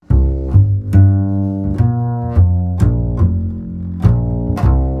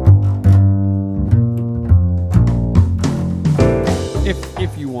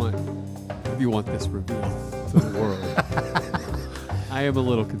want this revealed to the world, I am a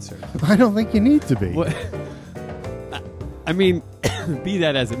little concerned. I don't think you need to be. What? I mean, be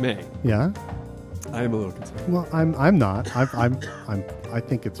that as it may, Yeah. I am a little concerned. Well, I'm not. I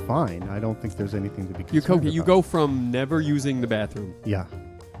think it's fine. I don't think there's anything to be concerned You about. go from never using the bathroom Yeah.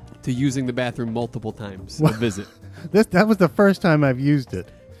 to using the bathroom multiple times a visit. That was the first time I've used it.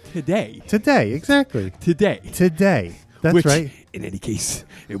 Today. Today, exactly. Today. That's Which, right. in any case,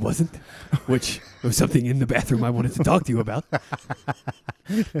 it wasn't. Which there was something in the bathroom I wanted to talk to you about.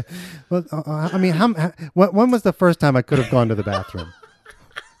 Well, I mean, when was the first time I could have gone to the bathroom?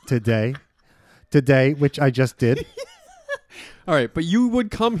 Today, which I just did. All right, but you would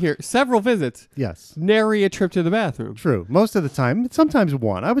come here several visits, Yes, nary a trip to the bathroom. true. Most of the time, sometimes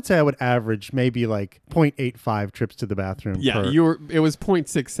one. I would say I would average maybe like 0.85 trips to per. It was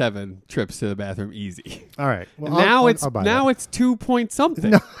 0.67 trips to the bathroom easy. All right. Well, Now I'll buy that. it's 2 point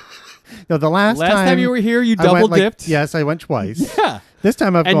something. No, the last time you were here, you I went, double like, dipped. yes, I went twice. Yeah. This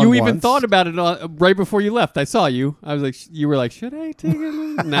time I've And gone you even once. thought about it right before you left. I saw you. I was like, you were like, should I take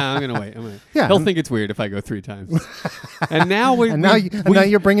it? No, I'm gonna wait. Yeah. He'll think it's weird if I go 3 times. And now now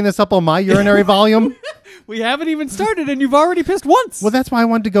you're bringing this up on my urinary volume. we haven't even started, and you've already pissed once. Well, that's why I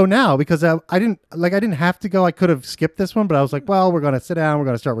wanted to go now because I didn't have to go. I could have skipped this one, but I was like, well, we're going to sit down. We're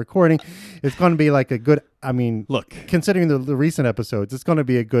going to start recording. It's going to be like a good. I mean, Look. considering the recent episodes, it's going to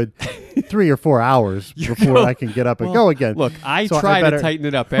be a good 3 or 4 hours before I can get up and go again. Look, I So try better- to tighten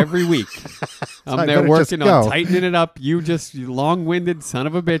it up every week. I I'm there better working just on go. tightening it up. You long-winded son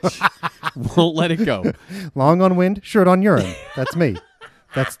of a bitch won't let it go. Long on wind, short on urine. That's me.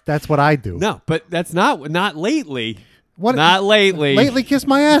 That's what I do. No, but that's not lately. What? Not lately. Lately, kiss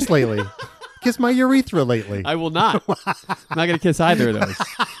my ass. Lately, kiss my urethra. Lately. I will not. I'm not going to kiss either of those.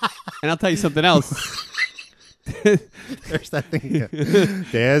 And I'll tell you something else. There's that thing again.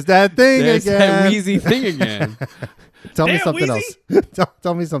 There's that thing There's again. that wheezy thing again. Tell me Damn, something Wheezy. else.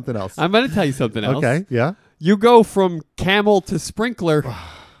 Tell me something else. I'm going to tell you something else. Okay. Yeah. You go from camel to sprinkler.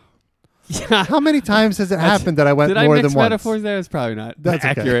 Yeah. How many times has it happened that I went Did I more mix than once? metaphors there? It's probably not That's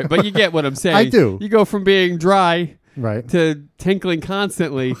okay. accurate, but you get what I'm saying. I do. You go from being dry Right. to tinkling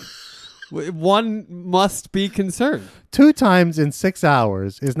constantly. One must be concerned. 2 times in 6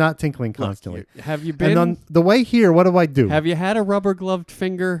 hours is not tinkling constantly. Have you And been? on the way here, what do I do? Have you had a rubber gloved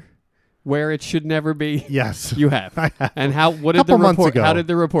finger where it should never be? Yes. You have. I have. And what did Couple the months report? ago. How did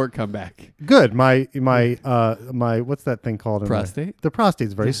the report come back? Good. My what's that thing called? Prostate? The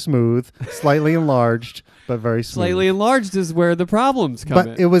prostate's very smooth, slightly enlarged, but very smooth. Slightly enlarged is where the problems come But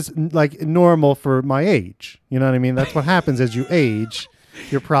in. it was like normal for my age. You know what I mean? That's what happens as you age.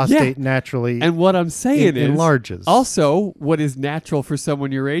 Your prostate naturally And what I'm saying is, enlarges. also, what is natural for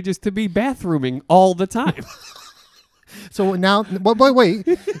someone your age is to be bathrooming all the time. So now, wait.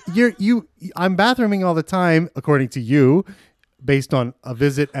 I'm bathrooming all the time, according to you, based on a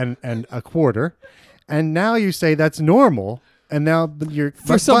visit and a quarter. And now you say that's normal. And now you're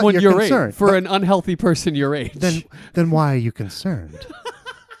For someone you're your concerned. age. For an unhealthy person your age. Then why are you concerned?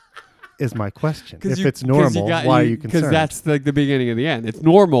 Is my question. If you- it's normal, why are you concerned? Because that's like the beginning of the end. It's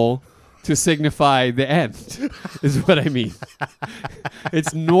normal to signify the end, is what I mean.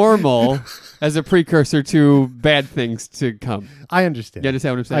 It's normal as a precursor to bad things to come. I understand. You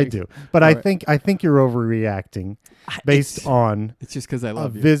understand what I'm saying? I do. But All I right. think you're overreacting based on It's just because I a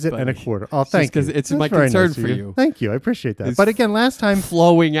love you. visit and a buddy. quarter. Oh, It's just thank you. 'cause it's That's my very concern nice of for you. Thank you. I appreciate that. It's But again, last time,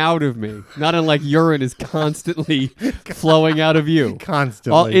 Flowing out of me. Not unlike urine is constantly flowing out of you.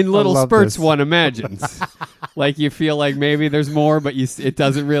 constantly. All in little I love spurts, this. one imagines. Like you feel like maybe there's more, but it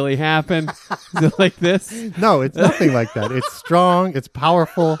doesn't really happen. Is it like this? No, it's nothing like that. It's strong. It's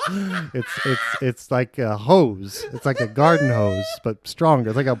powerful. It's like a hose. It's like a garden hose, but stronger.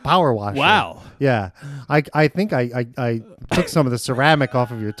 It's like a power washer. Wow. Yeah. I think I took some of the ceramic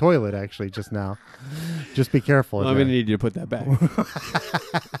off of your toilet actually just now. Just be careful. Well, in I'm there. going to need you to put that back.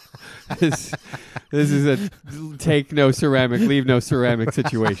 this is a take no ceramic, leave no ceramic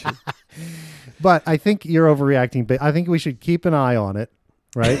situation. But I think you're overreacting. But I think we should keep an eye on it,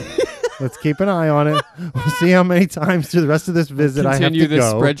 right? Let's keep an eye on it. We'll see how many times through the rest of this visit I have Continue to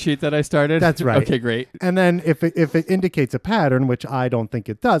this go. spreadsheet that I started? That's right. Okay, great. And then if it indicates a pattern, which I don't think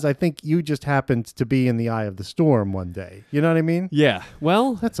it does, I think you just happened to be in the eye of the storm one day. You know what I mean? Yeah.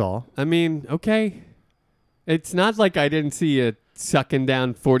 Well, That's all. I mean, okay. It's not like I didn't see you sucking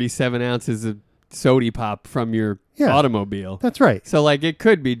down 47 ounces of sody pop from your Yeah. automobile. That's right. So, like, it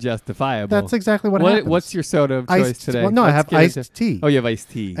could be justifiable. That's exactly what happens. What's your soda of choice Iced- today? well, no, I Let's have get into- iced tea. Oh, you have iced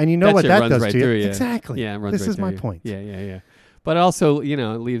tea. And you know what shit that runs does right to you. through Exactly. Yeah, it runs This right is through my you. point. Yeah. But also, it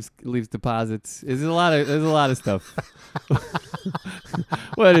leaves deposits. There's a lot of stuff.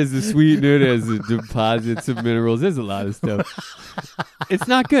 What is the sweetener? There's the deposits of minerals. There's a lot of stuff. It's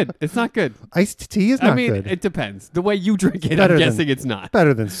not good. It's not good. Iced tea is not good. It depends. The way you drink it, Better I'm than- guessing it's not.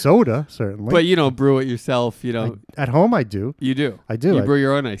 Better than soda, certainly. But you don't brew it yourself. At home, I do. You do. I do. You brew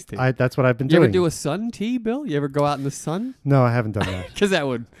your own iced tea. That's what I've been You doing. ever do a sun tea, Bill? You ever go out in the sun? No, I haven't done that. Because that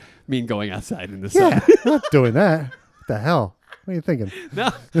would mean going outside in the sun. Yeah, I'm not doing that. What the hell? What are you thinking? No,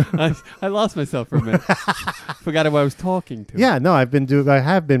 I lost myself for a minute. Forgot who I was talking to. Yeah, no, I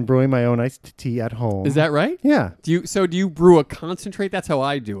have been brewing my own iced tea at home. Is that right? Yeah. Do you brew a concentrate? That's how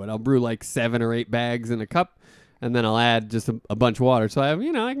I do it. I'll brew like 7 or 8 bags in a cup, and then I'll add just a bunch of water. So I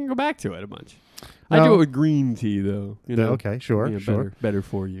can go back to it a bunch. I do No. it with green tea though. Okay, sure, sure. Better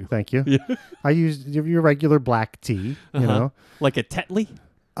for you. Thank you. Yeah. I use your regular black tea, you know. Like a Tetley?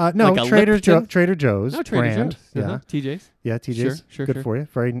 No, Like a Trader Lipton? Joe's No, Trader brand. Joe's. Yeah. TJ's. Yeah, TJ's. Sure, Good sure. for you.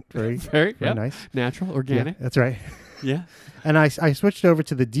 Very, very, Very very nice. Natural, Yeah, organic. that's right. Yeah. And I switched over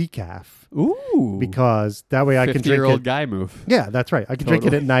to the decaf Ooh. because that way I can drink 50-year-old it. guy move. Yeah, that's right. I can drink it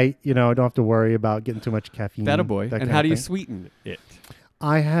Totally. at night. I don't have to worry about getting too much caffeine. That a boy. that And kind how of do you thing. sweeten it?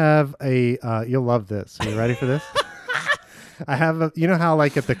 I have a. You'll love this. Are you ready for this? I have a. You know how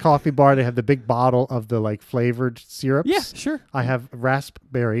like at the coffee bar they have the big bottle of the like flavored syrups. Yeah, sure. I have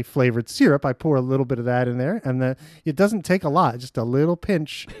raspberry flavored syrup. I pour a little bit of that in there, and it doesn't take a lot. Just a little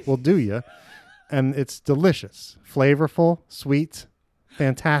pinch will do you, and it's delicious, flavorful, sweet,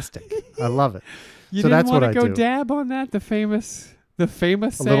 fantastic. I love it. You So didn't that's want what to I go do. dab on that? The famous A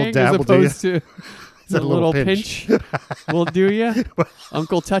little saying dab as will do ya. opposed to a the little little pinch will do you,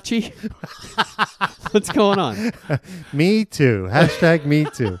 Uncle Touchy. What's going on? Me too. Hashtag me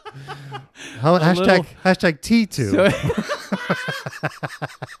too. Hashtag T2.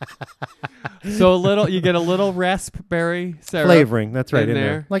 So you get a little raspberry syrup Flavoring. That's right in in there.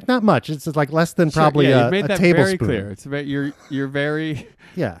 there. Like not much. It's just like less than Sure, probably yeah, a, you made a that tablespoon. very clear. It's you're very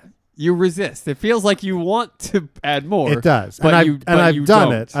Yeah. you resist. It feels like you want to add more. It does. but and you I've done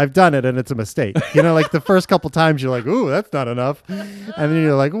don't. it. I've done it and it's a mistake. Like the first couple times you're like, ooh, that's not enough. And then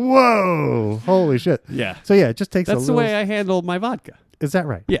you're like, whoa, holy shit. Yeah. So yeah, it just takes a That's the little. way I handle my vodka. Is that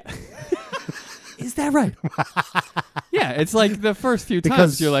right? Yeah. Is that right? Yeah, it's like the first few Because-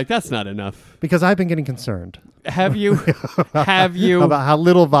 times you're like, that's not enough. Because I've been getting concerned Have you? Have you? about how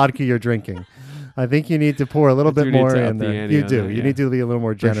little vodka you're drinking. I think you need to pour a little You bit need more to in up the there. ante You on do. that, You yeah. need to be a little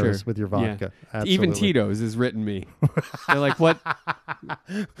more For sure. generous with your Yeah. vodka. Even Absolutely. Tito's has written me. They're like, what?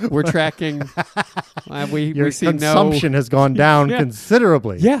 We're tracking. We Your see consumption has gone down Yeah.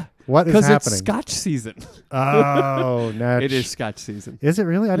 considerably. Yeah. What is Because it's happening? Scotch season. Oh, Natch. It is Scotch season. Is it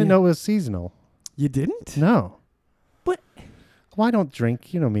really? I didn't Yeah. know it was seasonal. You didn't? No. But Well, I don't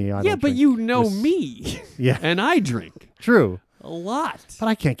drink. You know me. I yeah, don't but drink. you know This- me, Yeah, and I drink true. a lot. But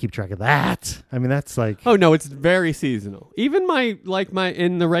I can't keep track of that. I mean, that's like. Oh no, it's very seasonal. Even my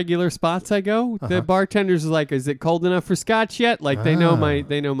in the regular spots I go, the bartenders are like, "Is it cold enough for Scotch yet?" Like they know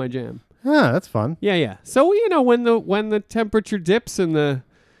my jam. Ah, that's fun. Yeah. So when the temperature dips and the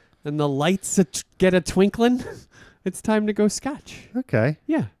lights get a twinkling, it's time to go Scotch. Okay.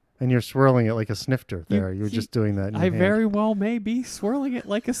 Yeah. And you're swirling it like a snifter there. You were you- just doing that in your I hand. very well may be swirling it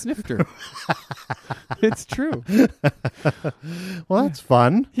like a snifter. It's true. Well, that's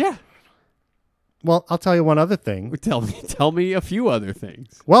fun. Yeah. Well, I'll tell you one other thing. Tell me a few other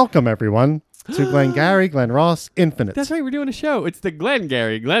things. Welcome, everyone, to Glengarry Glen Ross Infinite, That's right, we're doing a show. It's the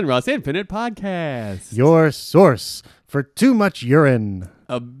Glengarry Glen Ross Infinite Podcast. your source for too much urine.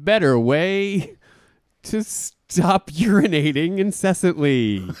 A better way to stop urinating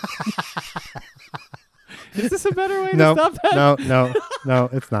incessantly. Is this a better way No, to stop that? no,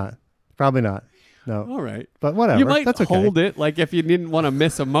 it's not. Probably not. No, All right. but whatever. You might That's okay. hold it. Like if you didn't want to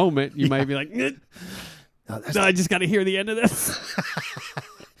miss a moment, you might be like, "Eh, no, I just got to hear the end of this.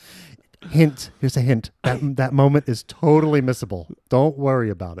 Hint. Here's a hint. That moment is totally missable. Don't worry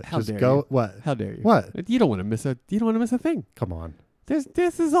about it. How Just dare go. you. What? How dare you? What? You don't want to miss a thing. Come on.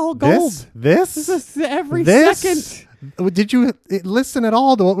 This is all gold. This. This is every This? second. Did you listen at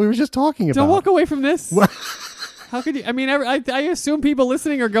all to what we were just talking about? Don't walk away from this. What? How could you? I mean, I assume people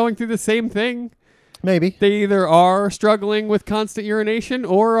listening are going through the same thing. Maybe. They either are struggling with constant urination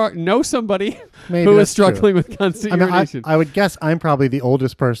or know somebody Maybe who is that's true. struggling with constant I mean, urination. I would guess I'm probably the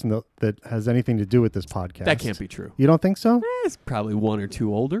oldest person that has anything to do with this podcast. That can't be true. You don't think so? It's probably 1 or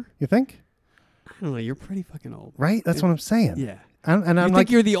 2 older. You think? I don't know. You're pretty fucking old. Right? That's what I'm saying. Yeah. And You I'm think like,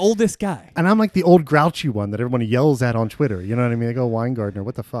 you're the oldest guy. and I'm like the old grouchy one that everyone yells at on Twitter. You know what I mean? They go Weingartner.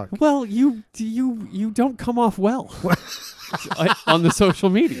 What the fuck? Well, you don't come off well on the social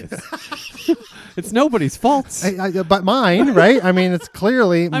medias. It's nobody's fault. But mine, right? I mean, it's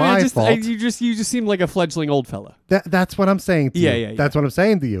clearly my fault. You just seem like a fledgling old fella. That's what I'm saying to you. Yeah. That's what I'm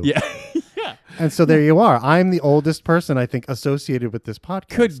saying to you. Yeah. Yeah. And so there you are. I'm the oldest person, I think, associated with this podcast.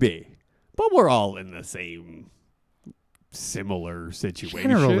 Could be. But we're all in the same similar situation.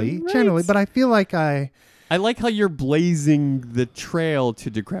 Generally. Right? But I feel like I like how you're blazing the trail to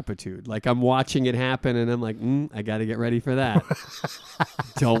decrepitude. Like I'm watching it happen and I'm like, I got to get ready for that.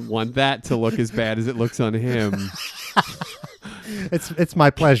 Don't want that to look as bad as it looks on him. It's my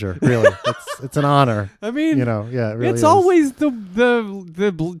pleasure, really. It's an honor. I mean, it really it's is. always the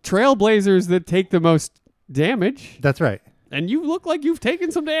trailblazers that take the most damage. That's right. And you look like you've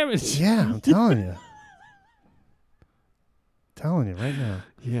taken some damage. Yeah, I'm telling you. Telling you right now.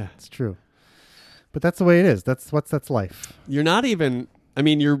 Yeah. It's true. But that's the way it is. That's life. You're not even, I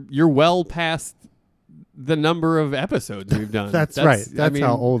mean, you're well past the number of episodes we've done. That's right. That's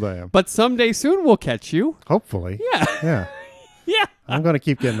how old I am. But someday soon we'll catch you. Hopefully. Yeah. Yeah. Yeah. I'm going to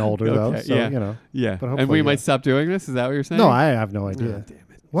keep getting older, though. Okay, So, yeah. Yeah. But And hopefully, we might stop doing this? Is that what you're saying? No, I have no Oh, idea. damn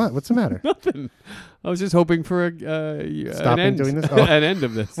it. What? What's the matter? Nothing. I was just hoping for an end. doing this? Oh. An end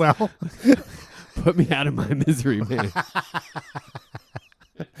of this. Well, Put me out of my misery, man.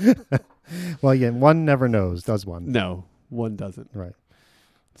 well, yeah, one never knows, does one? No, one doesn't. Right.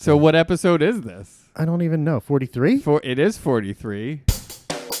 So what episode is this? I don't even know. 43? It is 43.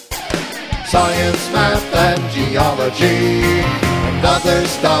 Science, math, and geology, and other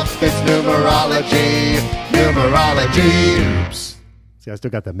stuff, it's numerology. Numerology. Oops. See, I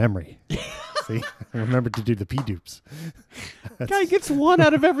still got the memory. See? I remembered to do the P-dupes. Guy gets 1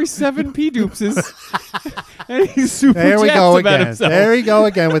 out of every 7 P-dupes. And he's super There we jazzed go about again. himself. There we go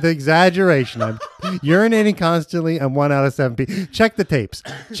again with exaggeration. I'm urinating constantly and 1 out of 7 P. Check the tapes.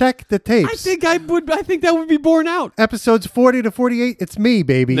 Check the tapes. I think that would be borne out. Episodes 40 to 48, it's me,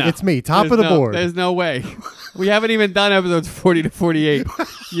 baby. No, It's me. Top of there's the board. There's no way. We haven't even done episodes 40 to 48.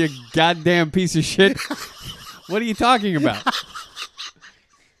 You goddamn piece of shit. What are you talking about?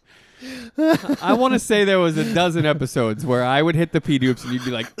 I want to say there was a dozen episodes where I would hit the P-dupes and you'd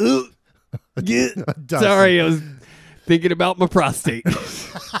be like, ugh. Sorry, I was thinking about my prostate.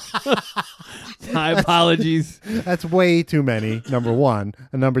 My apologies. That's way too many, number one.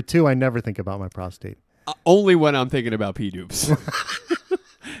 And number two, I never think about my prostate. Only when I'm thinking about P-dupes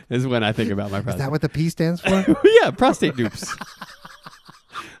is when I think about my prostate. Is that what the P stands for? Yeah, prostate dupes.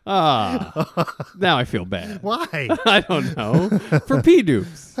 Now I feel bad. Why? I don't know. For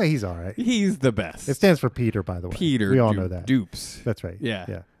P-dupes. Hey, he's all right. He's the best. It stands for Peter, by the way. Peter. We all know that. Dupes. That's right. Yeah.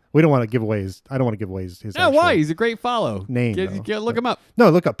 Yeah. We don't want to give away his. I don't want to give away his. Yeah, why? He's a great follow. Name, Look him up. No,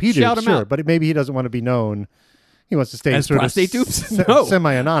 look up Peter. Shout him sure, out. but maybe he doesn't want to be known. He wants to stay As sort prostate of dupes? No.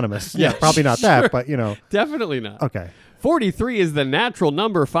 semi-anonymous. Yeah, probably not sure. that, but Definitely not. Okay. 43 is the natural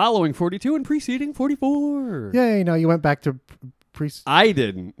number following 42 and preceding 44. Yay! Now you went back to I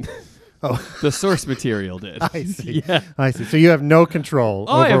didn't. Oh, The source material did. I see. Yeah. I see. So you have no control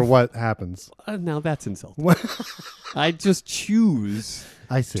Oh, I over have- what happens. Now that's insulting. I just choose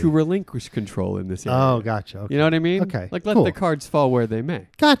I see. to relinquish control in this area. Oh, gotcha. Okay. You know what I mean? Okay, Like let cool. the cards fall where they may.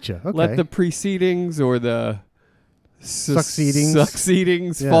 Gotcha. Okay. Let the precedings or the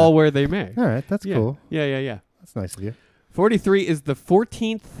Succeedings. Yeah. fall where they may. All right. That's Yeah. cool. Yeah. That's nice of you. 43 is the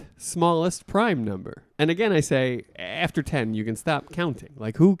 14th smallest prime number. And again, I say after 10, you can stop counting.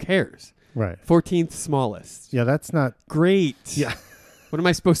 Like, who cares? Right. 14th smallest. Yeah, that's not. Great. Yeah. What am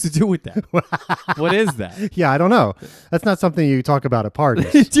I supposed to do with that? What is that? Yeah, I don't know. That's not something you talk about at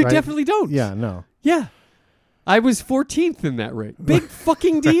parties. You right? definitely don't. Yeah, no. Yeah. I was 14th in that rate. Big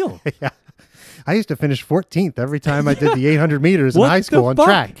fucking deal. Yeah. I used to finish 14th every time I did the 800 meters in What high school the on fuck?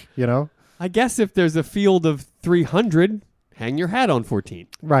 track, you know? I guess if there's a field of 300, hang your hat on 14.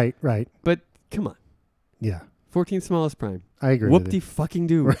 Right. But come on. Yeah. 14th smallest prime. I agree with Whoop-de you. fucking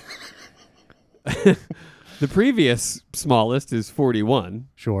do. The previous smallest is 41.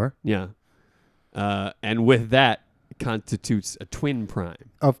 Sure. Yeah. And with that constitutes a twin prime,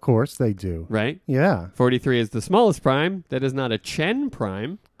 Of course they do. right? Yeah. 43 is the smallest prime. That is not a Chen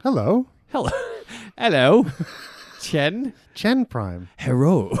prime. Hello. Hello. Hello. Chen. Chen Prime.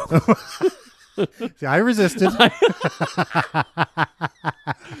 Hero. See, I resisted.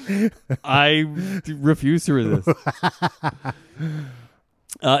 I refuse to resist.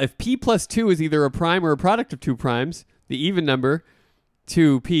 If p plus 2 is either a prime or a product of two primes, the even number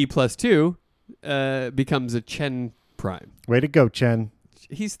 2p plus 2 becomes a Chen prime. Way to go, Chen.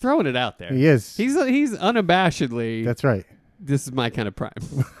 He's throwing it out there. He is. He's unabashedly, That's right. this is my kind of prime.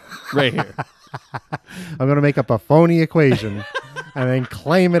 Right here. I'm going to make up a phony equation and then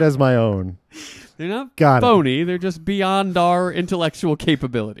claim it as my own. They're not Got it. phony. They're just beyond our intellectual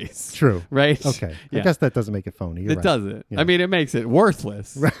capabilities. True. Right? Okay. Yeah. I guess that doesn't make it phony. You're It right. doesn't. Yeah. I mean, it makes it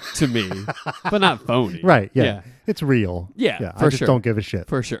worthless to me, but not phony. Right. Yeah. Yeah. It's real. Yeah, I for just sure. don't give a shit.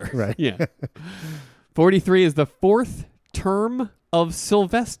 For sure. Right. Yeah. 43 is the fourth term of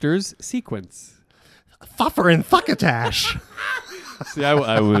Sylvester's sequence. Fuffer and fuckatash. See,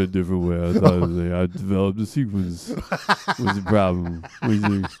 I went a different way. I thought I developed the sequence was the problem.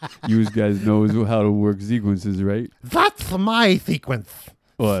 You guys know how to work sequences, right? That's my sequence.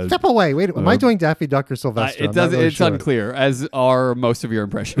 Well, Step away. Wait, am I doing Daffy Duck or Sylvester? it I'm not doesn't. really It's sure. unclear, as are most of your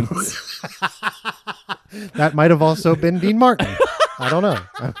impressions. That might have also been Dean Martin. I don't know.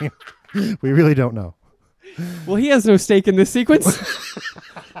 I mean, we really don't know. Well, he has no stake in this sequence.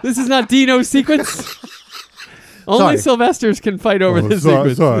 This is not Dino's sequence. Only Sorry. Sylvester's can fight over this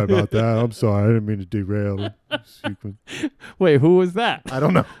sequence. Sorry about that. I'm sorry. I didn't mean to derail the sequence. Wait, who was that? I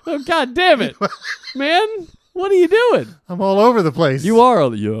don't know. Oh, God damn it, man! What are you doing? I'm all over the place. You are,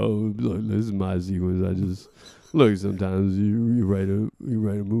 look, this is my sequence. I just look. Sometimes you write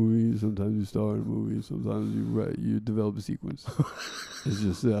a movie. Sometimes you star in a movie. Sometimes you develop a sequence. It's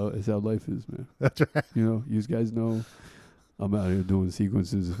just it's how life is, man. That's right. You know, you guys know. I'm out here doing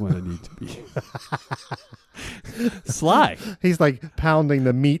sequences when I need to be. Sly. He's like pounding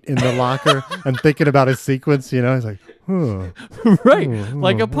the meat in the locker and thinking about his sequence. You know, he's like, Right.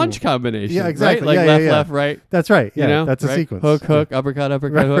 Like a punch combination. Yeah, exactly. Right? Like Yeah, left, yeah. left, right. That's right. Yeah, You know? that's a right? sequence. Hook, uppercut,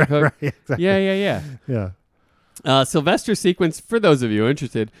 uppercut, hook, hook. Right, exactly. Yeah. Yeah. Sylvester's sequence, for those of you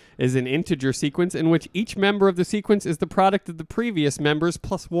interested, is an integer sequence in which each member of the sequence is the product of the previous members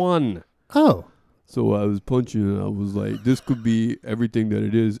plus one. Oh. So I was punching and I was like, this could be everything that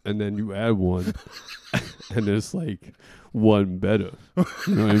it is, and then you add one, and it's like one better.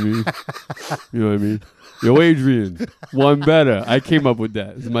 You know what I mean? You know what I mean? Yo, Adrian, one better. I came up with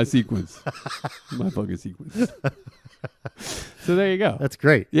that. It's my sequence. My fucking sequence. So there you go. That's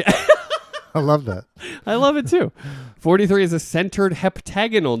great. Yeah. I love that. I love it too. 43 is a centered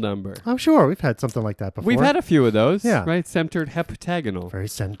heptagonal number. I'm sure we've had something like that before. We've had a few of those. Yeah. Right? Centered heptagonal. very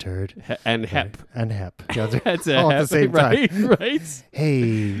centered. And hep. And hep. Yeah, That's a all hep, at the same time. right? Right?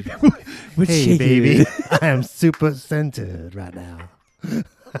 Hey, What's hey, shaking baby. it? I am super centered right now.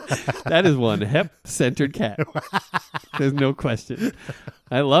 That is one hep-centered cat. There's no question.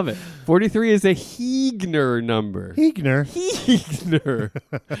 I love it. 43 is a Heegner number. Heegner. Heegner.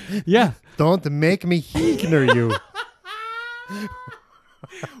 Yeah. Don't make me Heegner you.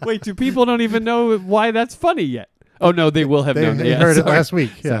 Wait, do people don't even know why that's funny yet? Oh no, they will have known. They Yeah, heard it sorry. last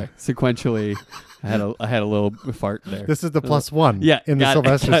week. Yeah. Sorry. Sequentially, I had a little fart there. This is the plus one Yeah, in the got it.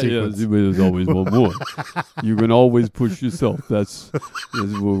 Sylvester Yeah, sequence. there's always one more. You can always push yourself. That's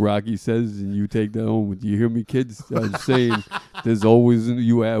what Rocky says, and you take that home. Do you hear me, kids? I'm saying there's always,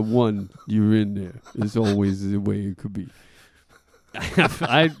 you add one, you're in there. It's always the way it could be.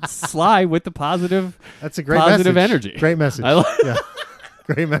 I Sly with the positive. That's a great positive message. energy. Great message. I like- Yeah.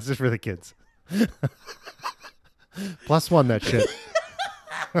 Great message for the kids. Plus one that shit.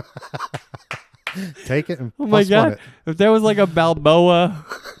 Take it and Oh my plus one God. it. If there was like a Balboa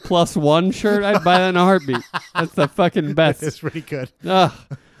 +1 shirt, I'd buy that in a heartbeat. That's the fucking best. It's pretty good. Ugh.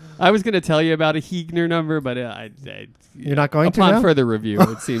 I was going to tell you about a Heegner number, but You're not going to upon now? further review,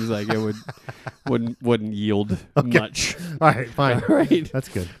 it seems like it wouldn't yield much. All right, fine. All right. That's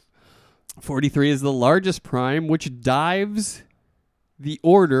good. 43 is the largest prime, which dives the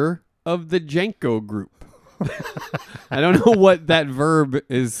order of the Jenko group. I don't know what that verb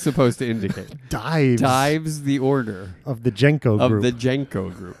is supposed to indicate. Dives the order of the Jenko of group. the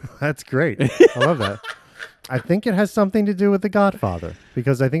Jenko group. That's great. I love that. I think it has something to do with The Godfather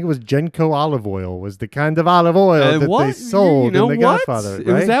because I think it was Genco olive oil was the kind of olive oil that what? they sold You know in The what? Godfather. Was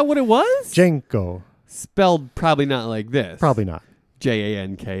Right? that what it was? Genco? Spelled probably not like this. Probably not.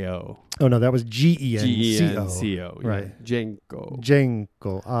 Janko. Oh no, that was Genco. Genco. Right. Yeah. Jenko.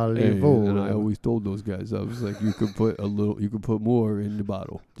 Genco olive oil. And I always told those guys, I was like, you could put more in the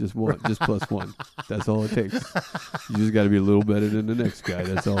bottle. Just one, just plus one. That's all it takes. You just got to be a little better than the next guy.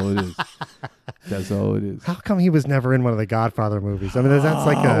 That's all it is. That's all it is. How come he was never in one of the Godfather movies? I mean, that's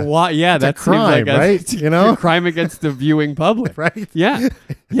like a Why? Yeah, it's a that crime, seems like right? You know? a crime against the viewing public. right. Yeah,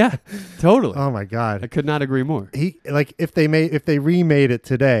 yeah, totally. Oh my I God. could not agree more. He like if they remade it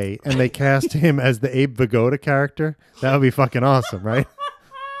today and they cast him as the Abe Vigoda character, that would be fucking awesome, right?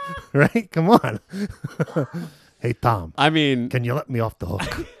 Right? Come on. Hey Tom, I mean, can you let me off the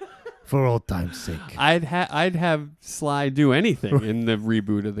hook for old time's sake? I'd have Sly do anything in the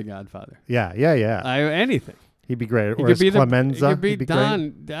reboot of The Godfather. Yeah. Anything. He'd be great. He Or could as be Clemenza. He could be he'd be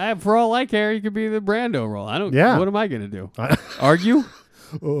great. Don. For all I care, he could be the Brando role. I don't. Yeah. What am I gonna do? I- Argue?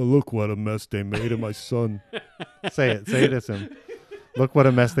 Oh, look what a mess they made of my son. Say it as him. Look what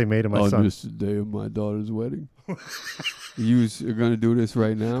a mess they made of my On son. this day of my daughter's wedding. You're going to do this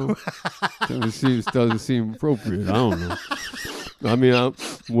right now? Doesn't seem appropriate. I don't know. I mean,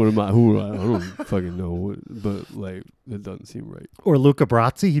 what am I? Who? I don't fucking know. But like, it doesn't seem right. Or Luca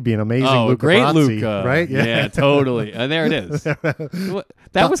Brasi. He'd be an amazing Luca great Brasi, Luca, right? Yeah, totally. And there it is.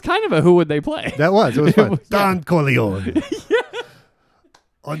 That was kind of a who would they play? It was fun. was, Don Corleone.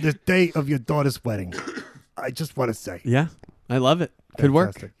 On the day of your daughter's wedding, I just want to say. Yeah, I love it. Could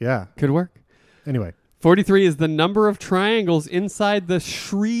Fantastic. work. Yeah. Could work. Anyway. 43 is the number of triangles inside the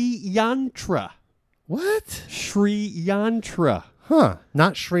Sri Yantra. What? Sri Yantra. Huh.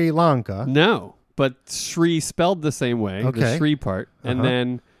 Not Sri Lanka. No, but Sri spelled the same way, the Okay. Sri part, and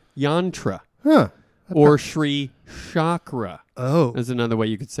then Yantra. Huh. Or Sri Chakra Oh. is another way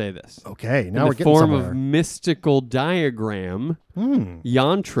you could say this. Okay. Now In we're the getting form somewhere. of mystical diagram,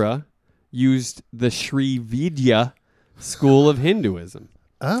 Yantra used the Sri Vidya school of Hinduism.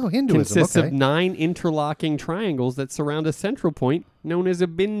 Oh, Hinduism. Consists Okay. of 9 interlocking triangles that surround a central point known as a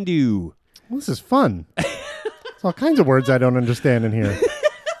bindu. Well, this is fun. There's all kinds of words I don't understand in here.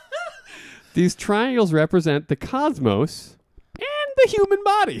 These triangles represent the cosmos and the human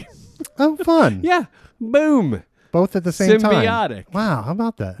body. Oh, fun. Yeah, boom. Both at the same time. Symbiotic. Wow. How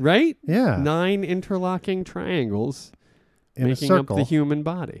about that? Right? Yeah. 9 interlocking triangles In a making up circle the human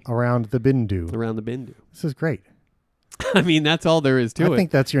body around the bindu. around the bindu. This is great. I mean, that's all there is to I it.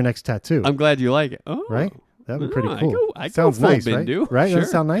 think that's your next tattoo. I'm glad you like it. Oh, right? That would be pretty I cool. go- I go Sounds full nice, bindu. right? Right? Sure. Does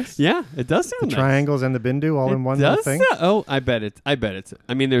that sound nice? Yeah, it does The sound nice. triangles and the bindu all in one little does thing. Oh, I bet it's.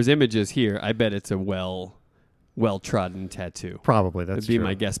 I mean, there's images here. I bet it's a well trodden tattoo. Probably. That's That'd be true.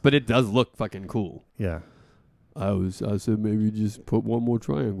 my guess, but it does look fucking cool. Yeah. I said maybe just put one more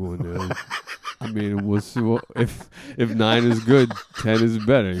triangle in there. I mean, if 9 is good, 10 is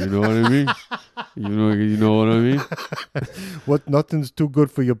better. You know what I mean? You know what I mean? What? Nothing's too good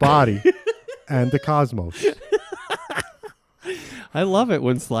for your body and the cosmos. I love it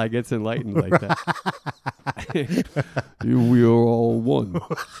when Sly gets enlightened like that. We are all one.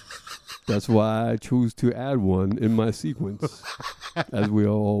 That's why I choose to add one in my sequence, as we are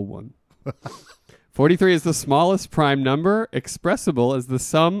all one. 43 is the smallest prime number, expressible as the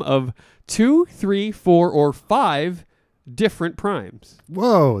sum of 2, 3, 4, or 5 different primes.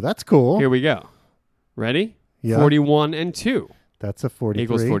 Whoa, that's cool. Here we go. Ready? Yeah. 41 and 2 That's a 43.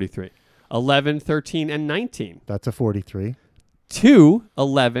 equals 43. 11, 13, and 19. That's a 43. 2,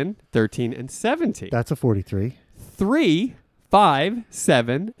 11, 13, and 17. That's a 43. 3, 5,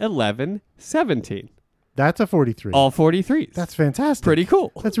 7, 11, 17. That's a 43. All 43s. That's fantastic. pretty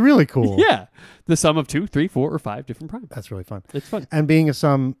cool. That's really cool. Yeah. The sum of 2, 3, 4, or 5 different primes. That's really fun. It's fun. And being a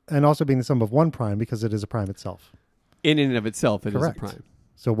sum, and also being the sum of one prime because it is a prime itself. In and of itself, it Correct. is a prime.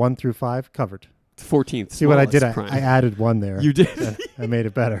 So 1 through 5 covered. 14th. See what I did? smallest prime. I added 1 there. You did. I made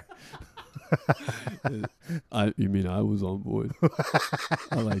it better. You mean I was on board?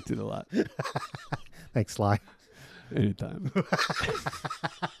 I liked it a lot. Thanks, Sly. Anytime.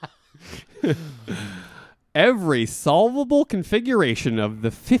 Every solvable configuration of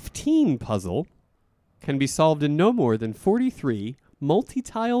the 15 puzzle can be solved in no more than 43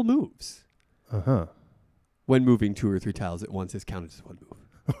 multi-tile moves. Uh-huh. When moving 2 or 3 tiles at once is counted as one move.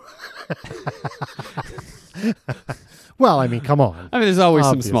 Well, I mean, come on. I mean, there's always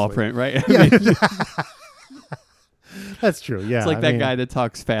some small Obviously. print, right? Yeah. I mean, That's true. Yeah. it's like I that mean, guy that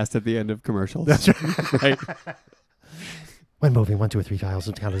talks fast at the end of commercials. That's right. right? When moving 1, 2, or 3 tiles,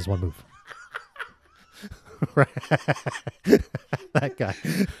 it counts as one move. Right. That guy.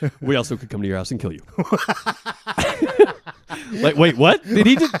 We also could come to your house and kill you. Like, wait, what? Did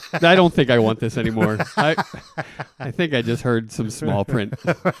he just? I don't think I want this anymore. I think I just heard some small print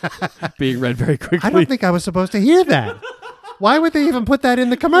being read very quickly. I don't think I was supposed to hear that. Why would they even put that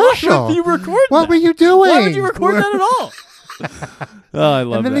in the commercial? Why would you record What that? were you doing? Why would you record that at all? Oh, I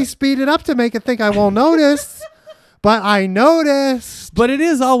love And then that. they speed it up to make it think I won't notice. But I noticed. But it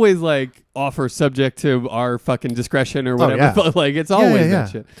is always like offer subject to our fucking discretion or whatever. yeah. But like it's always yeah. that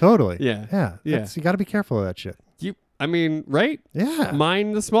shit. Totally. Yeah. Yeah. Yeah. That's- You got to be careful of that shit. I mean, right? Yeah.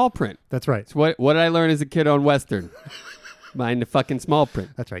 Mind the small print. That's right. It's what did I learn as a kid on Western? Mind the fucking small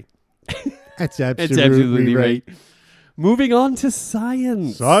print. That's right. That's absolutely, It's absolutely right. Moving on to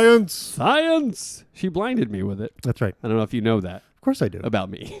science. Science. Science. She blinded me with it. That's right. I don't know if you know that Of course I do.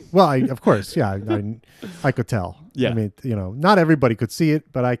 about me. Well, of course. Yeah. I could tell. Yeah. I mean, not everybody could see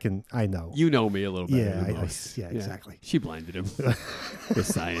it, but I know. You know me a little bit. Yeah, yeah, exactly. She blinded him with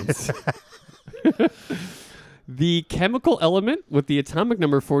science. The chemical element with the atomic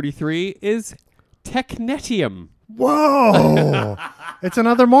number 43 is technetium. Whoa. It's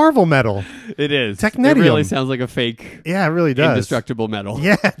another Marvel metal. It is. Technetium. It really sounds like a fake Yeah, it really does. indestructible metal.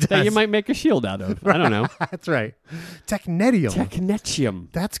 Yeah, it That does. you might make a shield out of. I don't know. That's right. Technetium. Technetium.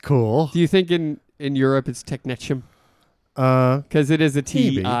 That's cool. Do you think in Europe it's technetium? Uh, Because it is a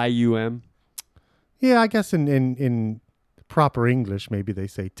Maybe. T-I-U-M. yeah, I guess in proper English, maybe they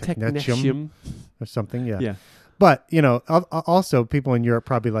say technetium or something. Yeah. Yeah. But also people in Europe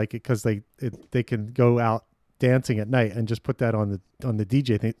probably like it because they can go out dancing at night and just put that on the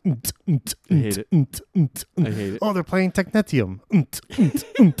DJ thing. I hate it. I hate it. Oh, they're playing technetium.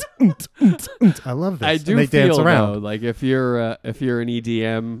 I love this. I do and they feel dance around. though, like if you're an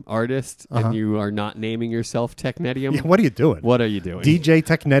EDM artist and you are not naming yourself Technetium, Yeah, what are you doing? what are you doing? DJ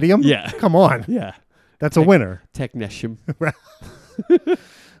Technetium? Yeah. Come on. Yeah. That's a winner. Technetium. Right.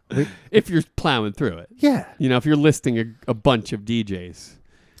 If you're plowing through it. Yeah. If you're listing a bunch of DJs,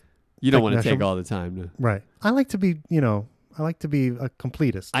 you don't want to take Technetium. all the time to. Right. I like to be a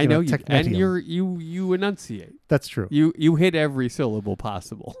completist. I know you, and Technetium. you enunciate. That's true. You hit every syllable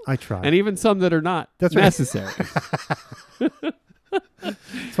possible, I try. and even some that are not That's right. necessary.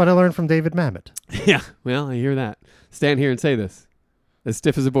 That's what I learned from David Mamet. Yeah, well, I hear that. Stand here and say this, as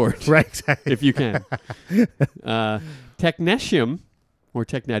stiff as a board, Right. Exactly. if you can. Technetium, or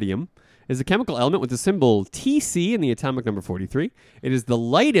technetium, is a chemical element with the symbol Tc in the atomic number 43. It is the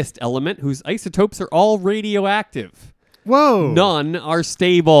lightest element whose isotopes are all radioactive. Whoa. None are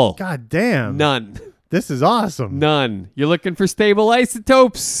stable. God damn. None. This is awesome. None. You're looking for stable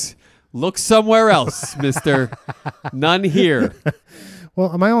isotopes. Look somewhere else, mister. None here.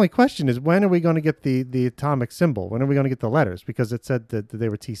 Well, my only question is, when are we going to get the atomic symbol? When are we going to get the letters? Because it said that they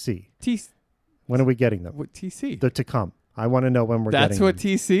were TC. When are we getting them? What TC? They're to come. I want to know when we're That's getting what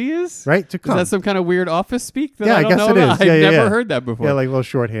them. TC is? Right? To Is come. that some kind of weird office speak that Yeah, I don't I guess know it about? is. Yeah, I've yeah, never yeah. heard that before. Yeah, like a little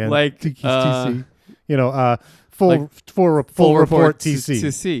shorthand. Like, TC. Full like full report TC.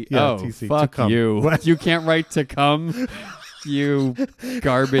 TC. Yeah, oh, TC. To fuck come. you. What? You can't write to come, you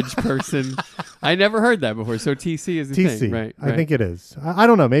garbage person. I never heard that before. So TC is the TC. thing, right? I think it is. I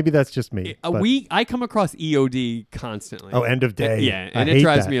don't know. Maybe that's just me. but- I come across EOD constantly. Oh, end of day. Yeah, I and it hate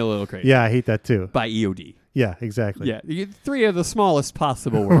drives that. me a little crazy. Yeah, I hate that too. By EOD. Yeah, exactly. Yeah, you get 3 of the smallest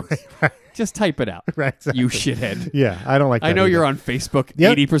possible words. Right. Just type it out. Right. Exactly. You shithead. Yeah, I don't like that. I know either. you're on Facebook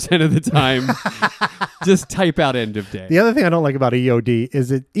Yep. 80% of the time. Just type out end of day. The other thing I don't like about EOD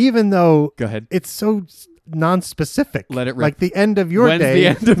is it, even though Go ahead. it's so non-specific. Let it rip. Like the end of your When's day the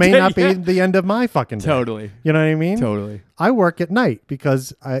end of may day? not be Yeah. the end of my fucking day. Totally. You know what I mean? Totally. I work at night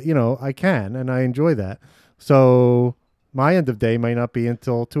because I can and I enjoy that. So my end of day might not be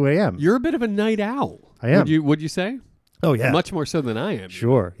until 2 a.m. You're a bit of a night owl. I am. Would you say? Oh yeah, Much more so than I am.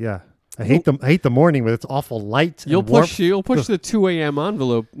 sure. Yeah, I hate the morning with its awful light. You'll and warmth. push the 2 a.m.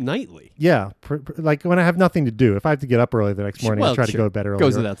 envelope nightly. Yeah, like when I have nothing to do. If I have to get up early the next morning, I try to sure. go to bed earlier.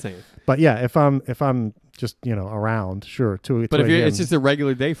 Goes without saying. But yeah, if I'm just around, sure. 2 But if 2 it's a.m. just a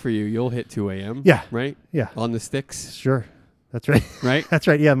regular day for you, you'll hit 2 a.m. Yeah. Right? yeah, On the sticks. sure. That's right. Right? That's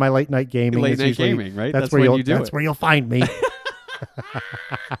right. Yeah, my late night gaming. Late is night usually- gaming, right? That's, That's where when you'll you do That's it. where you'll find me.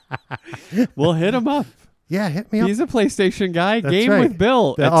 We'll hit him up. Yeah, hit me up. He's a PlayStation guy. That's Game right. with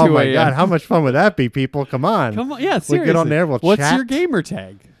Bill at Oh 2 my a.m. god, how much fun would that be, people? Come on. Come on. Yeah, We'll seriously. get on there, we'll What's chat. your gamer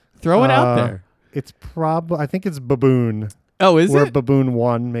tag? Throw it out there. It's I think it's Baboon. Oh, is or it? Baboon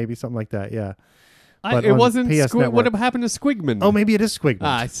 1, maybe something like that. Yeah. but It on wasn't PS What Network. happened to Squigman? Oh, maybe it is Squigman.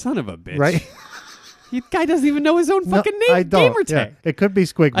 Ah, son of a bitch. right? The guy doesn't even know his own fucking name. I don't. Gamer Yeah, tag. it could be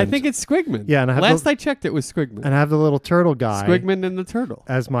Squigman. I think it's Squigman. Yeah, and I have Last the- I checked, it was Squigman. and I have the little turtle guy Squigman and the turtle.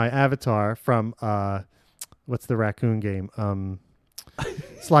 as my avatar from what's the raccoon game?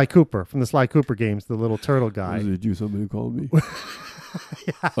 Sly Cooper from the Sly Cooper games. The little turtle guy. Was it you somebody called me?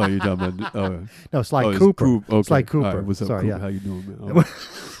 Oh, you're talking about... Oh, No, Sly it's Cooper. Coop. Okay. Sly Cooper. All right, what's up, Sorry, Coop? yeah. How you doing, man? Oh.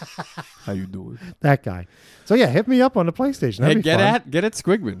 How you doing? That guy. So yeah, hit me up on the PlayStation. That'd Hey, be fun. get at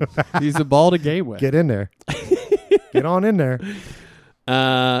Squigman. He's a ball to game with. Get in there. Get on in there.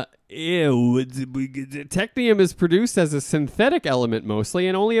 Technium is produced as a synthetic element mostly,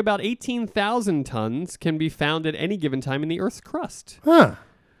 and only about 18,000 tons can be found at any given time in the Earth's crust. Huh.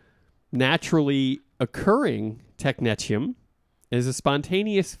 Naturally occurring technetium is a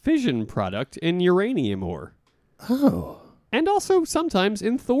spontaneous fission product in uranium ore, Oh. and also sometimes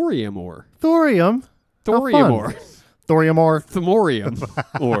in thorium ore. Thorium. How Thorium fun. ore. Thorium ore. Thorium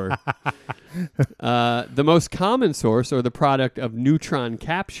ore. The most common source or the product of neutron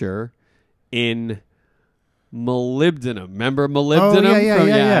capture in molybdenum. Remember molybdenum? Oh,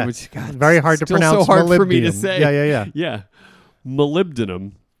 yeah. Which, God, Very hard to still pronounce. so hard for me to molybdenum. say. Yeah. Yeah.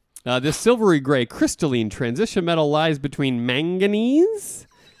 Molybdenum. This silvery gray crystalline transition metal lies between manganese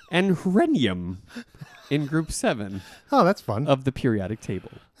and rhenium. in group 7 Oh, that's fun. of the periodic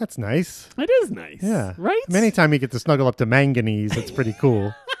table. That's nice. It is nice. Yeah. Right? Anytime you get to snuggle up to manganese, it's pretty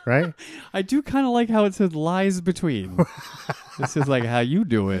cool, right? I do kind of like how it says lies between. This is like, how you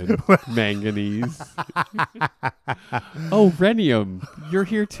doing, manganese? Oh, rhenium, you're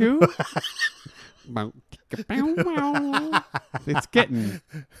here too? It's getting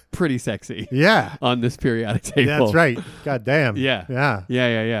pretty sexy Yeah. on this periodic table. That's right. God damn. Yeah. Yeah.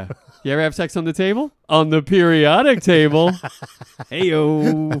 Yeah. You ever have sex on the table? On the periodic table.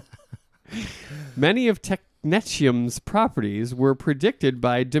 Heyo. Many of technetium's properties were predicted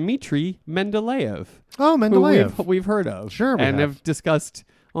by Dmitry Mendeleev, Oh, who Mendeleev. we've heard of, Sure we and have. have discussed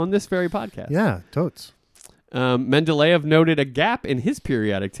on this very podcast. Yeah, totes. Mendeleev noted a gap in his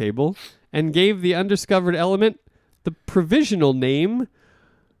periodic table and gave the undiscovered element the provisional name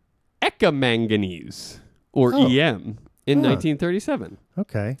ekamanganese, or Oh. EM, in Huh. 1937.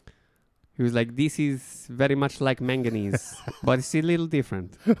 Okay. He was like, this is very much like manganese, but it's a little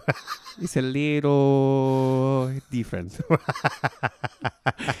different. It's a little different.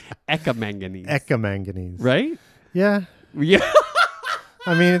 Ekamanganese. Ekamanganese. Right? Yeah. Yeah.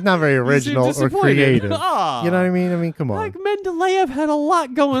 I mean, it's not very You seem original or disappointed. creative. Aw. You know what I mean? I mean, come on. Like Mendeleev had a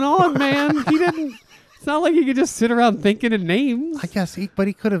lot going on, man. He didn't. It's not like he could just sit around thinking of names. I guess but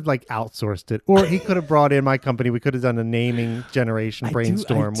he could have like outsourced it, or he could have brought in my company. We could have done a naming generation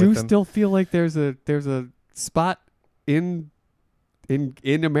brainstorm I do with him. still feel like there's a spot in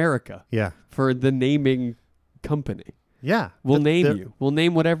America Yeah, for the naming company. yeah. We'll The- name the- you. We'll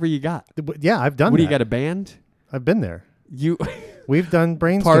name whatever you got. Yeah, I've done. What do that. you got? A band? I've been there. You We've done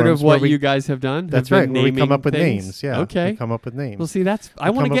brainstorms. part of where what we, you guys have done? That's have right. been Where we come naming up with things? names. Yeah. Okay. We come up with names. Well, see, I want to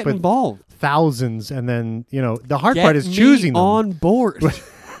come up get with involved. Thousands, and then the hard Get part is me choosing them. on board.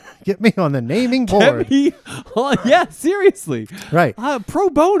 Get me on the naming board. Get me on. Yeah, seriously. Right. Pro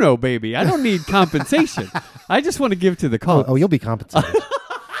bono, baby. I don't need compensation. I just want to give to the cause. Oh, you'll be compensated.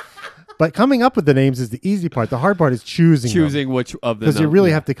 But coming up with the names is the easy part. The hard part is choosing. Choosing which of the because you really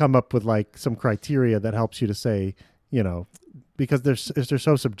yeah. have to come up with like some criteria that helps you to say, because they're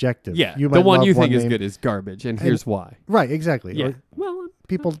so subjective. Yeah, you the might one love you think is name. good is garbage, and here's why. Right, exactly. Yeah. Or Well,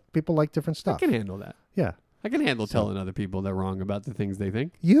 people like different I stuff. can handle that. Yeah. I can handle telling other people they're wrong about the things they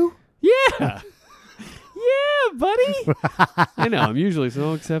think. You? Yeah. Yeah, buddy. I know. I'm usually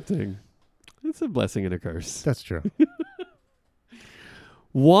so accepting. It's a blessing and a curse. That's true.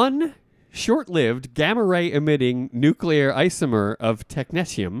 One short-lived gamma-ray emitting nuclear isomer of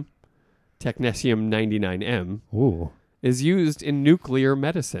technetium 99M, Ooh. is used in nuclear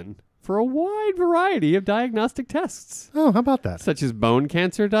medicine for a wide variety of diagnostic tests, Oh, how about that? such as bone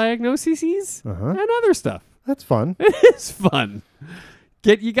cancer diagnoses Uh-huh. and other stuff. That's fun. It is fun.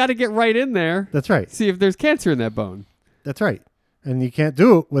 You got to get right in there. That's right. See if there's cancer in that bone. That's right. And you can't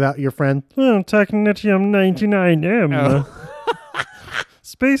do it without your friend. Oh, Technetium 99M. Oh.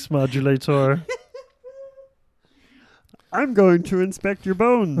 Space modulator. I'm going to inspect your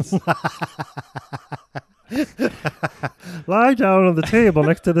bones. Lie down on the table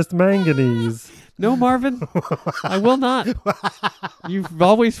next to this manganese. No, Marvin, I will not. You've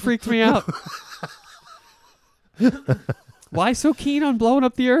always freaked me out. Why so keen on blowing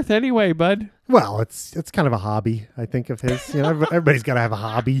up the earth anyway, bud? Well, it's kind of a hobby, I think, of his. Everybody's got to have a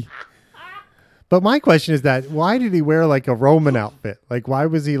hobby. But my question is that why did he wear like a Roman outfit? Like, why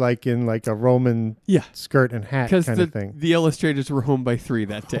was he like in like a Roman Yeah. skirt and hat Because kind of thing? the illustrators were home by 3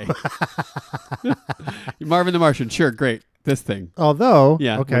 that day. Marvin the Martian, sure, great. This thing. Although,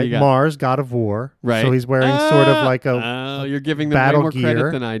 Yeah, what do okay, you got? Mars, god of war. Right. So he's wearing sort of like a. Oh, you're giving them way battle more credit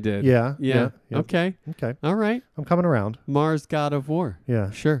gear. than I did. Yeah, Yeah. yeah, yeah. Okay. Okay, All right. I'm coming around. Mars, god of war. Yeah.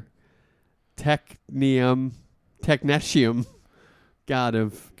 Sure. Technetium, god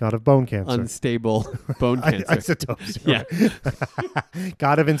of God of bone cancer. unstable bone cancer. Isotopes. Yeah.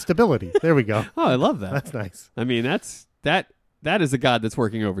 God of instability. There we go. Oh, I love that. That's nice. I mean, that is a god that's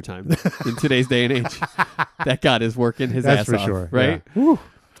working overtime in today's day and age. That god is working his That's ass for off, sure. right? Yeah. Whew.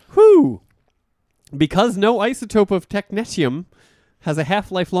 Whew. Because no isotope of technetium has a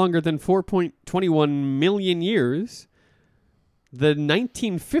half-life longer than 4.21 million years, the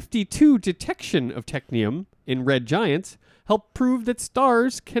 1952 detection of technetium in red giants helped prove that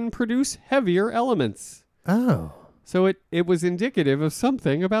stars can produce heavier elements. Oh. So it was indicative of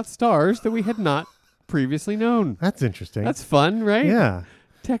something about stars that we had not previously known. That's interesting. That's fun, right? yeah.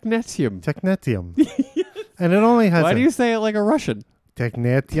 Technetium. Technetium. And it only has Why a do you say it like a Russian?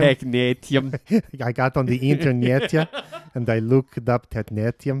 technetium. Technetium. I got on the internet and I looked up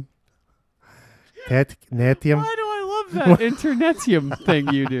technetium. Technetium. Why do I love that internetium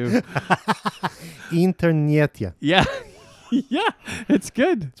thing you do? Internetia. Yeah. Yeah, it's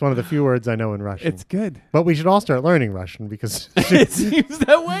good. It's one of the few words I know in Russian. It's good. But we should all start learning Russian because It seems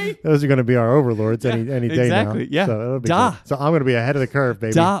that way. those are going to be our overlords any day exactly, now. yeah. So, it'll be Da. good. So I'm going to be ahead of the curve,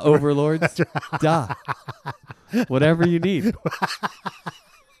 baby. Da, overlords. Da. Whatever you need.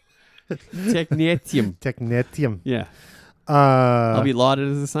 Technetium. Technetium. Yeah. I'll Uh, be lauded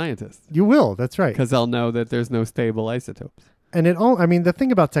as a scientist you will. That's right. because I'll know that there's no stable isotopes. And I mean, the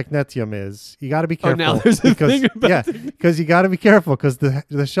thing about technetium is you got to be Oh, careful. now there's a because, thing about yeah, because you got to be careful because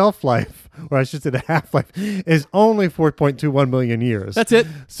the shelf life, or I should say the half life, is only 4.21 million years. That's it.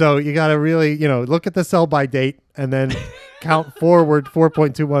 So you got to really, look at the sell by date and then count forward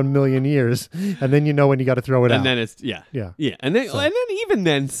 4.21 million years, and then you know when you got to throw it out. And then it's yeah. Yeah. And then even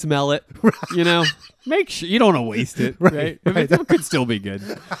then smell it. Make sure you don't want to waste it. Right. It could still be good.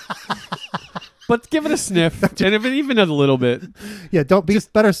 But give it a sniff, and if it even a little bit, Yeah, don't be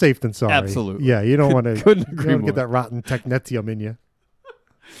better safe than sorry. Absolutely. Yeah, you don't want to. Couldn't agree more. Get that rotten technetium in you.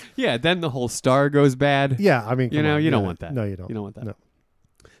 yeah, then the whole star goes bad. Yeah, I mean, You come know, on. you don't Yeah. want that. No, you don't. You don't want that. No.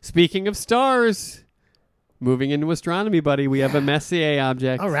 Speaking of stars, moving into astronomy, buddy, we have a Messier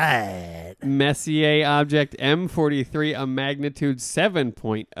object. All right. Messier object M43, a magnitude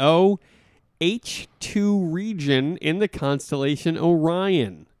 7.0, H2 region in the constellation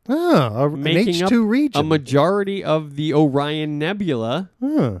Orion, Oh, an making up H2 region. a majority of the Orion Nebula,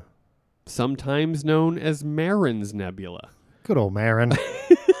 Huh. sometimes known as Marin's Nebula. Good old Marin.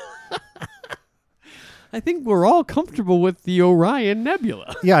 I think we're all comfortable with the Orion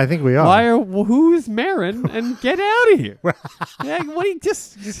Nebula. Yeah, I think we are. Who's Marin? And get out of here. Yeah, what do you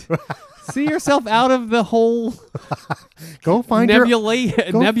just see yourself out of the whole Go find nebula?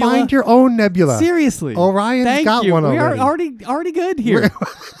 Go find your own nebula. Seriously, Orion's Thank got you. one We are already. already good here.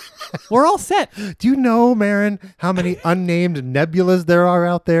 We're all set. Do you know, Marin, how many unnamed nebulas there are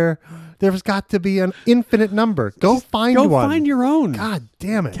out there? There's got to be an infinite number. Go find Go one. find your own. God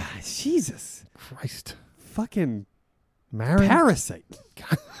damn it. God, Jesus, Christ. fucking Marin? parasite.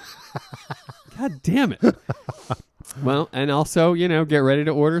 God damn it. Well, and also, get ready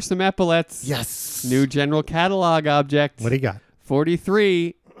to order some epaulets. Yes. New general catalog object. What do you got?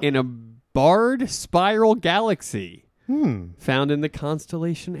 43 in a barred spiral galaxy found in the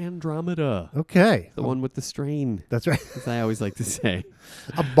constellation Andromeda. Okay. The one with the strain, That's right. as I always like to say.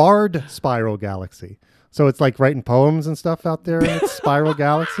 A barred spiral galaxy. So it's like writing poems and stuff out there in its spiral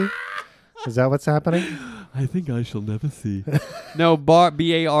galaxy? Is that what's happening? I think I shall never see. No,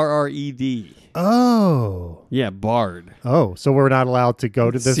 B-A-R-R-E-D. Oh. Yeah, barred. Oh, so we're not allowed to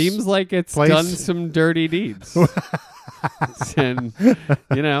go to this. Seems like it's place? done some dirty deeds. And,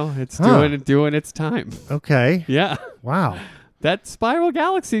 it's Huh. doing its time. Okay. Yeah. Wow. That spiral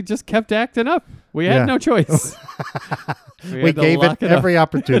galaxy just kept acting up. We had Yeah. no choice. We had to gave lock it up. every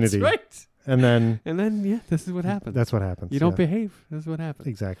opportunity. That's right. And then And then, this is what happens. that's what happens. You don't yeah. behave. That's what happens.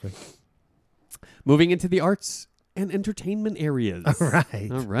 Exactly. Moving into the arts and entertainment areas. All right.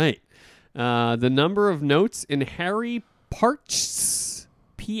 All right. The number of notes in Harry Partch's,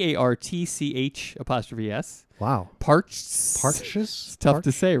 P-A-R-T-C-H apostrophe S. Wow. Partch's. Parches? It's tough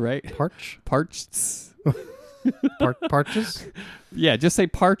to say, right? Parch? Partch's. Parches? Yeah, just say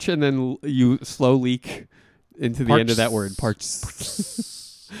parch and then you slow leak into the end of that word.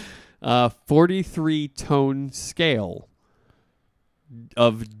 Parch's. 43 tone scale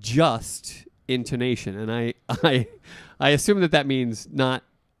of just intonation. And I assume that means not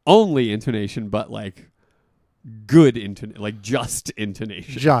only intonation, but like good intonation, like just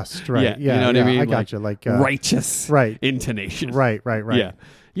intonation. Just, right. Yeah, Yeah. you know what I mean? I Like, got you. Like, righteous right. intonation. Right. Yeah.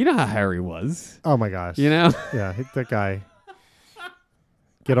 You know how Harry was, Oh, my gosh. Yeah, hit that guy.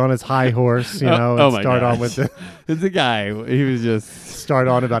 Get on his high horse, Oh and my start on gosh. with the guy, he was just start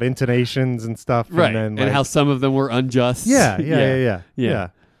on about intonations and stuff. right. And, then, And like, how some of them were unjust. Yeah. Yeah.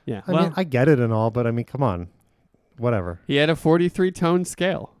 I Well, mean, I get it and all, but I mean, come on. Whatever. he had a 43 tone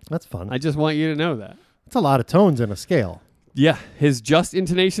scale. That's fun. I just want you to know that. It's a lot of tones in a scale. Yeah, his just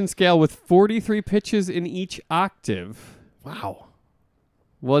intonation scale with 43 pitches in each octave Wow.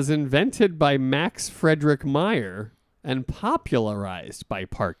 was invented by Max Frederick Meyer and popularized by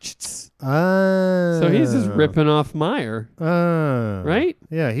Partch's. So he's just ripping off Meyer, right?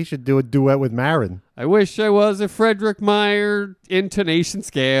 Yeah, he should do a duet with Marin. I wish I was a Frederick Meyer intonation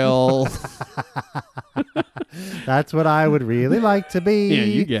scale. That's what I would really like to be. Yeah,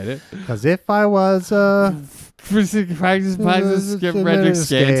 you get it. Because if I was Practice Frederick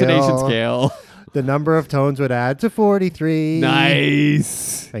scale, intonation scale. the number of tones would add to 43.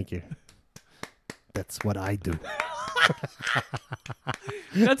 Nice. Thank you. That's what I do.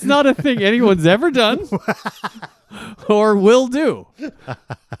 That's not a thing anyone's ever done or will do.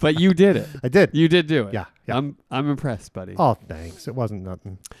 But you did it. I did. You did do it. Yeah. I'm impressed, buddy. Oh, thanks. It wasn't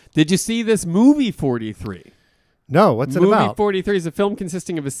nothing. Did you see this movie 43? No, what's it Movie about? 43 is a film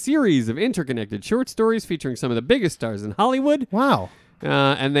consisting of a series of interconnected short stories featuring some of the biggest stars in Hollywood. Wow.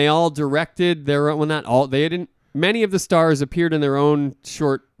 And they all directed their own, well, not all, they didn't, many of the stars appeared in their own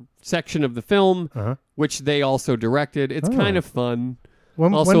short section of the film, which they also directed. It's kind of fun.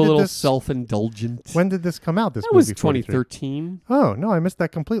 Also a little self-indulgent. When did this come out, this That movie? was 2013. Oh, no, I missed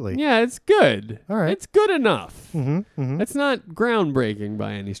that completely. Yeah, it's good. All right. It's good enough. Mm-hmm. It's not groundbreaking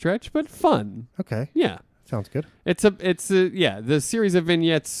by any stretch, but fun. Okay. Yeah. Sounds good. The series of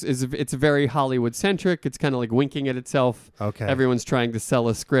vignettes it's very Hollywood centric. It's kind of like winking at itself. Okay. Everyone's trying to sell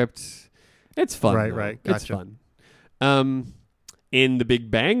a script. It's fun. Right, though. right. It's Gotcha. fun. In The Big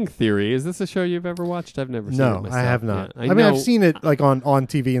Bang Theory, is this a show you've ever watched? I've never seen it No, myself. I have not. Yeah, I mean, I've seen it like on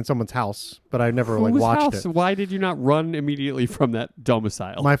TV in someone's house, but I've never like Whose watched house? it. Why did you not run immediately from that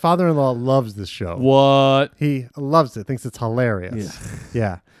domicile? My father-in-law loves this show. What? He loves it. Thinks it's hilarious.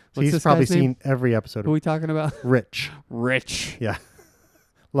 Yeah. So What's he's this probably guy's name? seen every episode Who are of we talking about? Rich. Rich. Yeah.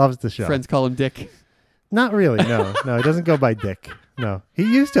 Loves the show. Friends call him Dick. Not really. No. No, he doesn't go by Dick. No. He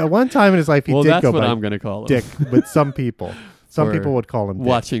used to. At one time in his life, he Well, did that's go what by I'm going to call him. Dick, but some people. Some For people would call him Dick.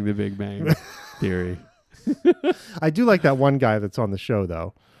 Watching The Big Bang Theory. I do like that one guy that's on the show,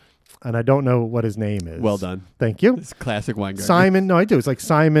 though. And I don't know what his name is. Well done. Thank you. It's classic Weingarten. Simon. No, I do. It's like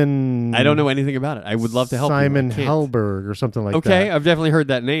Simon. I don't know anything about it. I would love to help Simon you. I can't. Helberg or something like that. Okay, I've definitely heard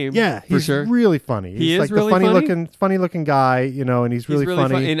that name. Yeah, for he's sure. really funny. He He's is like really the funny looking guy, you know, and he's really,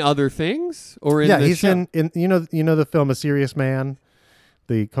 funny. in other things or in Yeah, the he's show? in you know the film A Serious Man,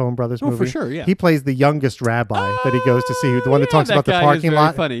 the Coen Brothers movie. for sure, yeah. He plays the youngest rabbi that he goes to see, the one that yeah, talks that about the guy is parking very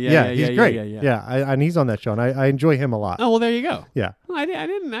lot. funny. Yeah, he's yeah, great. yeah. And he's on that show, and I enjoy him a lot. Oh well, there you go. Yeah.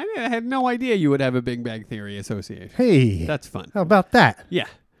 I had no idea you would have a Big Bang Theory association. Hey, That's fun. how about that? Yeah.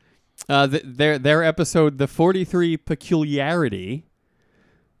 Their episode, The 43 Peculiarity,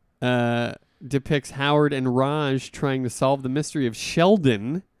 depicts Howard and Raj trying to solve the mystery of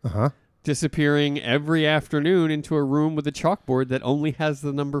Sheldon disappearing every afternoon into a room with a chalkboard that only has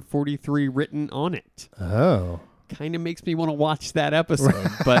the number 43 written on it. Oh. Kind of makes me want to watch that episode,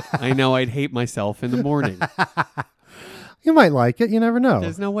 but I know I'd hate myself in the morning. You might like it. You never know.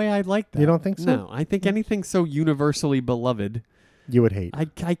 There's no way I'd like that. You don't think so? No, I think anything so universally beloved, You would hate. I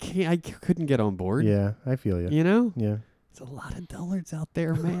can't. I couldn't get on board. Yeah, I feel you. You know, Yeah. there's a lot of dullards out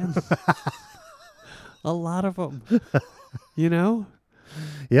there, man. A lot of them. You know.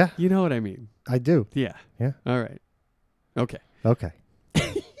 Yeah, You know what I mean? I do. Yeah. Yeah. All right. Okay. Okay.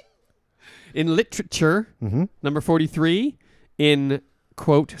 In literature, Mm-hmm. number 43, in,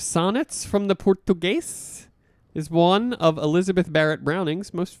 quote, Sonnets from the Portuguese, is one of Elizabeth Barrett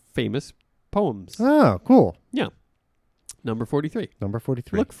Browning's most famous poems. Oh, cool. Yeah. Number 43. Number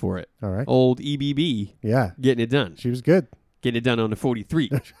 43. Look for it. All right. Old EBB Yeah, getting it done. she was good. Getting it done on the 43.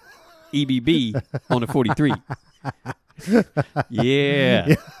 EBB on the 43.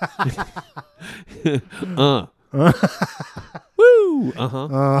 Yeah. Woo. Uh-huh.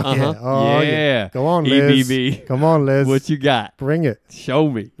 Yeah. Oh, yeah. Go on, Liz. EBB. Come on, Liz. What you got? Bring it. Show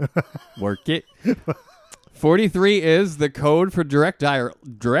me. Work it. 43 is the code for direct dial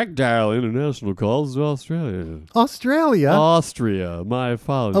international calls to Australia. Australia. Austria. My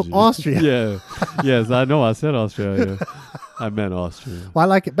apologies. Oh, Austria. Yeah. Yes, I know I said Australia. I meant Austria. Well, I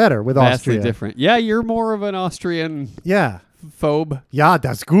like it better with Vastly Austria. different. Yeah, you're more of an Austrian Yeah. phobe. Yeah,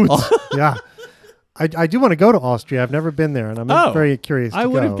 that's good. Yeah. I do want to go to Austria. I've never been there, and I'm very curious to I go.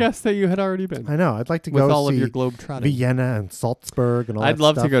 would have guessed that you had already been. I know. I'd like to With go all of see your globe trotting. Vienna and Salzburg and all I'd that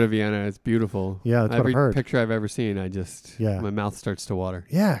love stuff. to go to Vienna. It's beautiful. Yeah, that's what I've Every heard. picture I've ever seen, my mouth starts to water.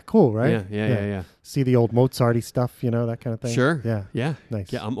 Yeah, cool, right? Yeah. See the old Mozarty stuff, you know, that kind of thing. Sure. Yeah. Yeah.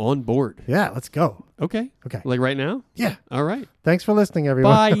 Nice. Yeah, I'm on board. Yeah, let's go. Okay. Okay. Like right now? Yeah. All right. Thanks for listening,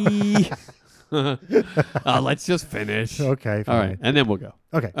 everyone. Bye. Let's just finish. Okay. All Fine. right. And then we'll go.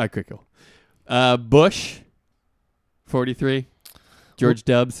 Okay. All right, quick go. Bush, 43. George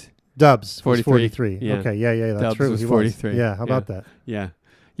Dubs. Dubs 43. 43. Yeah. Okay. Yeah. That's Dubs true. was He 43. Yeah. How about that? Yeah.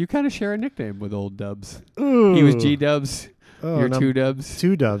 You kind of share a nickname with old Dubs. Ooh. He was G Dubs. Oh, You're and I'm 2 Dubs.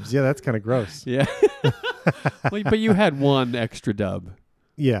 2 Dubs. Yeah, that's kind of gross. Yeah. Well, but you had one extra dub,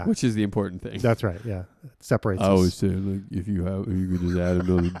 Yeah. which is the important thing. That's right. Yeah. It separates I always us. say, like, if you could just add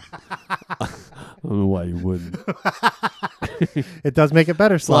another. I don't know why you wouldn't. It does make it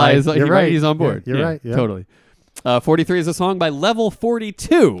better, Sly Sly. is You're right. He's on board. You're Yeah, right. Yeah. Totally. 43 is a song by Level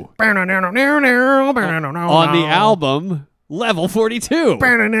 42 on the album Level 42.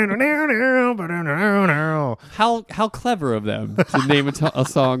 How clever of them to name a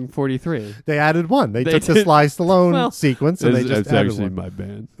song 43. They added one. They took the did- Sly Stallone well, sequence and they just That's added actually one. my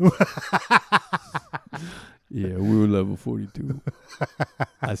band. Yeah, we were level 42.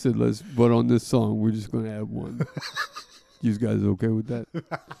 I said, but on this song, we're just going to add one. You guys okay with that?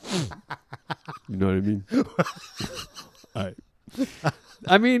 You know what I mean? All right.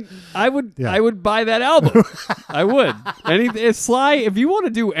 I mean, I would buy that album. I would. Sly, if you want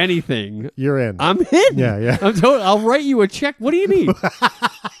to do anything, You're in. I'm in. Yeah. I'll write you a check. What do you need?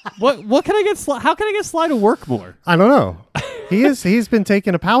 What can I get Sly? How can I get Sly to work more? I don't know. He's been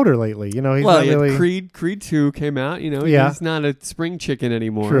taking a powder lately. You know, he's Well, not really Creed 2 came out. You know, Yeah. he's not a spring chicken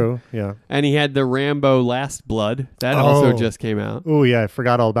anymore. true. Yeah. And he had the Rambo Last Blood. That also Oh. just came out. Oh yeah, I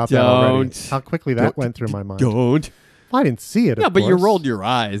forgot all about that already. Don't. How quickly that went through my mind. Don't. I didn't see it. No, of but you course. rolled your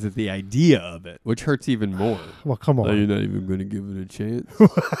eyes at the idea of it, which hurts even more. Well, come Like, on. you're not even going to give it a chance.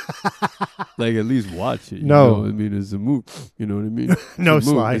 Like, at least watch it. You No. know what I mean, it's a movie. You know what I mean? It's No, a movie.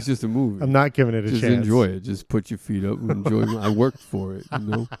 Sly. It's just a movie. I'm not giving it a just chance. enjoy it. Just put your feet up and enjoy it. I worked for it, you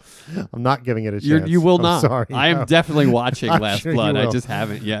know? I'm not giving it a You're, chance. you will I'm not. Sorry. I am No. definitely watching I'm Last sure you Blood. I will. just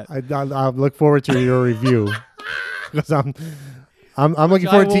haven't yet. I look forward to your review because I'm looking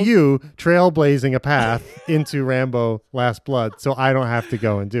I forward to will- you trailblazing a path into Rambo Last Blood, so I don't have to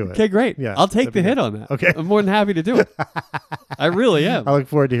go and do it. Okay, great. Yeah, I'll take that'd the be hit good. on that. Okay. I'm more than happy to do it. I really am. I look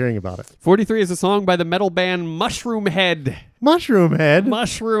forward to hearing about it. 43 is a song by the metal band Mushroom Head. Mushroom Head.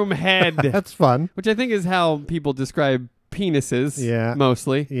 Mushroom Head. That's fun. Which I think is how people describe penises. Yeah.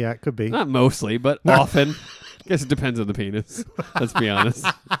 Mostly. Yeah, it could be. Not mostly, but often. I guess it depends on the penis. Let's be honest.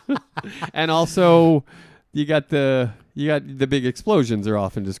 And also, you got the big explosions are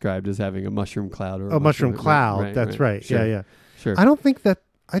often described as having a mushroom cloud or A mushroom cloud. That's right. Sure. Yeah. Sure. I don't think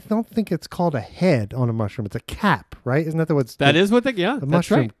it's called a head on a mushroom. It's a cap, right? Isn't that what's That is what the that's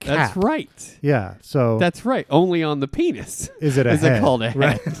mushroom right. That's cap. right. Yeah. So That's right. Only on the penis is it a is head? it called a head.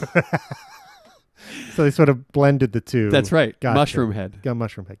 Right. So they sort of blended the two. That's right. Gotcha. Mushroom head. Yeah,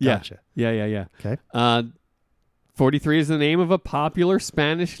 mushroom head. Yeah. Gotcha. Yeah. Okay. 43 is the name of a popular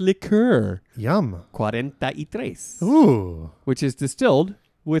Spanish liqueur, Yum. 43, Ooh. which is distilled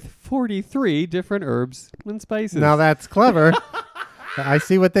with 43 different herbs and spices. Now that's clever. I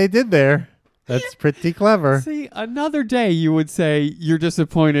see what they did there. That's pretty clever. See, another day you would say you're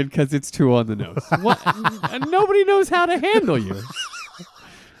disappointed because it's too on the nose. What? And nobody knows how to handle you.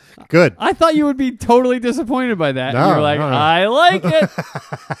 Good. I thought you would be totally disappointed by that. No, You're like, no. I like it.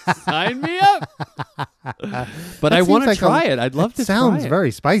 Sign me up. But I That want to seems like try it. I'd love to Sounds try it.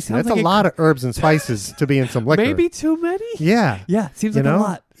 very spicy. Sounds That's like a it lot of herbs and spices to be in some liquor. Maybe too many? Yeah. Yeah, seems You like know? a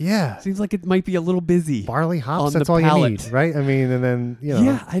lot. Yeah. Seems like it might be a little busy. Barley hops, on that's the all palate. you need, right? I mean, and then, you know.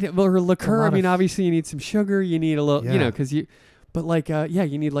 Yeah, or liqueur. lot I mean, of- obviously you need some sugar. You need a little, you Yeah. know, because you, but like,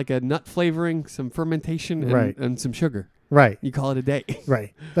 you need like a nut flavoring, some fermentation, and, Right. and some sugar. Right. You call it a day.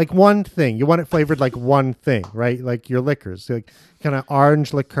 Right. Like one thing. You want it flavored like one thing, right? Like your liquors. Like kind of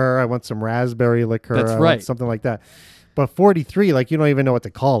orange liqueur. I want some raspberry liqueur. That's I right. want something like that. But 43, like you don't even know what to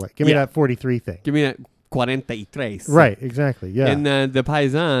call it. Give me Yeah. that 43 thing. Give me that 43. Right. Exactly. Yeah. And the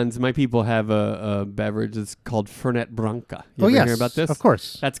paisans, my people have a beverage that's called Fernet Branca. You oh, ever yes. hear about this? Of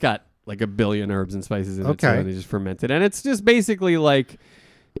course. That's got like a billion herbs and spices in it. Okay. So and they just ferment it. And it's just basically like,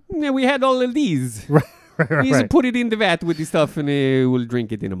 we had all of these. Right. You just put it in the vat with the stuff and we'll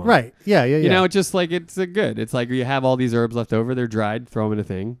drink it in a month. Right. Yeah. You know, it's just like it's good. It's like you have all these herbs left over. They're dried. Throw them in a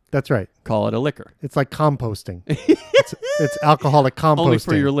thing. That's right. Call it a liquor. It's like composting. it's alcoholic composting. Only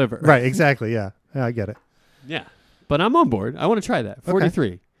for your liver. Right. Exactly. Yeah. Yeah. I get it. Yeah. But I'm on board. I want to try that.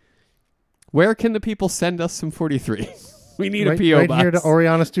 43. Where can the people send us some 43? We need a P.O. right box. here to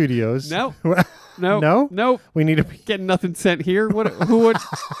Oriana Studios. No. No? No. We need a Getting nothing sent here. Who would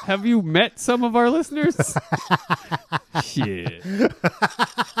have you met some of our listeners? Shit.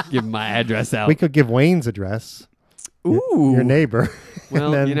 Give my address out. We could give Wayne's address. Ooh. Your neighbor.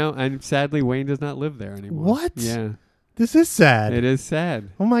 Well, then- you know, and sadly Wayne does not live there anymore. What? Yeah. This is sad. It is sad.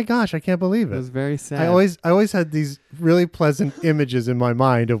 Oh my gosh, I can't believe It it. was very sad. I always had these really pleasant images in my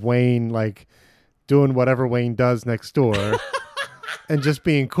mind of Wayne like doing whatever Wayne does next door and just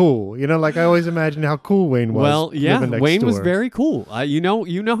being cool. You know, like I always imagined how cool Wayne was. Well, yeah, living next Wayne was door. very cool. You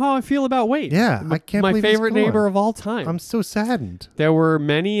know how I feel about Wayne. Yeah, I can't my believe he's favorite gone. neighbor of all time. I'm so saddened. There were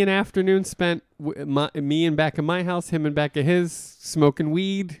many an afternoon spent me and back at my house, him and back at his, smoking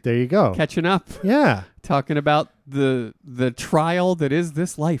weed, There you go. catching up, Yeah. talking about the trial that is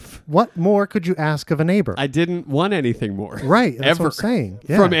this life. What more could you ask of a neighbor? I didn't want anything more. Right. That's Ever. what I'm saying.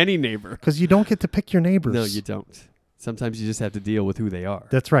 Yeah. From any neighbor. Because you don't get to pick your neighbors. No, you don't. Sometimes you just have to deal with who they are.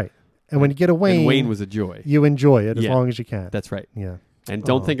 That's right. And when you get a Wayne, And Wayne was a joy. you enjoy it as Yeah. long as you can. That's right. Yeah. And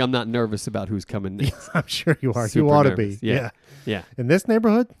don't Oh. think I'm not nervous about who's coming next. I'm sure you are. Super you ought to nervous. be. Yeah. Yeah. In this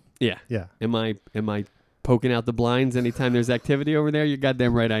neighborhood? Yeah. Yeah. Am I poking out the blinds anytime there's activity over there? You're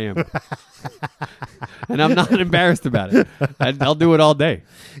goddamn right I am. And I'm not embarrassed about it. I'll do it all day.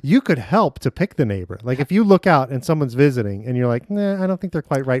 You could help to pick the neighbor. Like if you look out and someone's visiting and you're like, nah, I don't think they're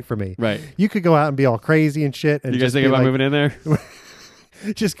quite right for me. Right. You could go out and be all crazy and shit. And You guys just think be about like, moving in there?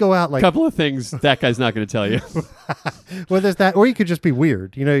 just go out like, Couple of things that guy's not going to tell you. well, there's that. Or you could just be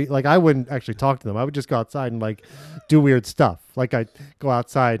weird. You know, like I wouldn't actually talk to them. I would just go outside and like do weird stuff. Like I'd go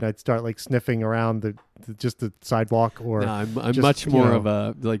outside and I'd start like sniffing around just the sidewalk or. No, I'm just, much you more know. of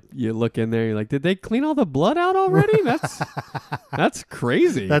a, like, you look in there, you're like, did they clean all the blood out already? That's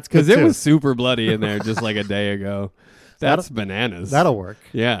crazy. That's good, Because it too. was super bloody in there just like a day ago. That's bananas. That'll work.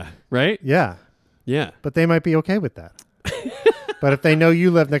 Yeah. Right? Yeah. Yeah. But they might be okay with that. But if they know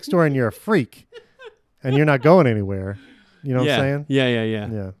you live next door and you're a freak and you're not going anywhere, you know yeah. what I'm saying? Yeah.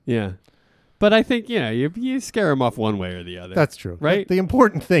 Yeah. Yeah. But I think, you scare them off one way or the other. That's true. Right? The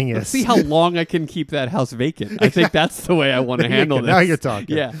important thing is. Let's see how long I can keep that house vacant. I think that's the way I want to There you handle go. this. Now you're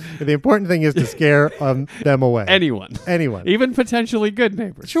talking. Yeah. The important thing is to scare them away. Anyone. Even potentially good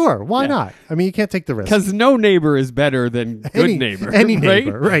neighbors. Sure. Why Yeah. not? I mean, you can't take the risk. Because no neighbor is better than good neighbor. Any right?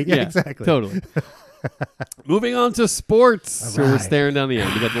 neighbor. Right. Yeah, exactly. Totally. Moving on to sports. So we're right. staring down the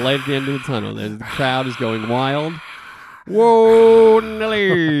end. We got the light at the end of the tunnel. The crowd is going wild. Whoa,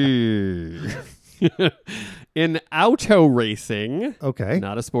 Nelly. In auto racing, Okay.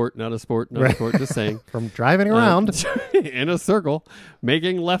 not a sport, just saying. From driving around. In a circle,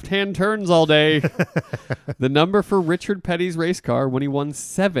 making left-hand turns all day. The number for Richard Petty's race car when he won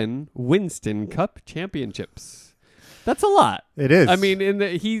 7 Winston Cup championships. That's a lot. It is. I mean,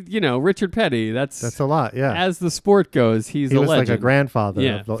 Richard Petty, that's a lot. Yeah. as the sport goes, He he's a was legend. like a grandfather.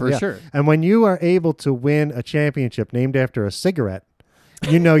 Yeah, for sure. And when you are able to win a championship named after a cigarette,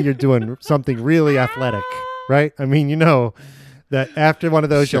 you know you're doing something really athletic, right? I mean, you know that after one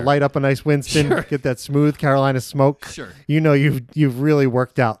of those, Sure. you light up a nice Winston, Sure. get that smooth Carolina smoke. Sure. You know you've really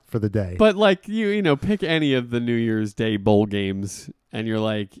worked out for the day. But like pick any of the New Year's Day bowl games, and you're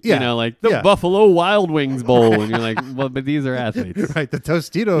like, Yeah. like the Yeah. Buffalo Wild Wings Bowl, and you're like, well, but these are athletes. Right, the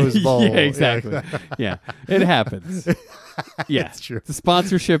Tostitos Bowl. Yeah, exactly. Yeah, it happens. Yeah, It's true. The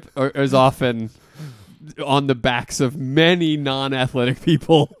sponsorship is often on the backs of many non-athletic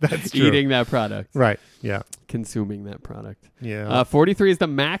people That's true. eating that product, Right. Yeah. consuming that product. Yeah. 43 is the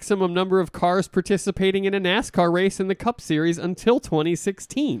maximum number of cars participating in a NASCAR race in the Cup Series until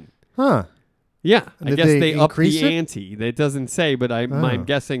 2016. Huh. Yeah, I Did guess they they upped increase the it? ante. It doesn't say, but I'm Oh.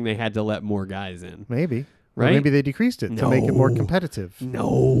 guessing they had to let more guys in. Maybe. Or Right? maybe they decreased it to make it more No. competitive. No.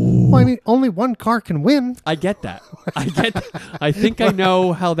 Well, I mean, only one car can win. I get that. I think I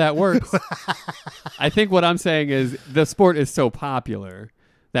know how that works. I think what I'm saying is the sport is so popular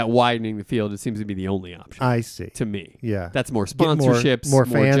that widening the field, it seems to be the only option I see. to me. Yeah. That's more Get more- sponsorships, more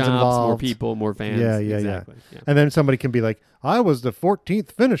fans jobs, more involved. people, more fans. Yeah, yeah, exactly. Yeah. And then somebody can be like, I was the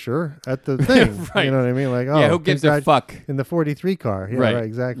 14th finisher at the thing. Right. You know what I mean? Like, oh, Yeah, who gives a congrat- fuck? In the 43 car. Yeah, Right. right.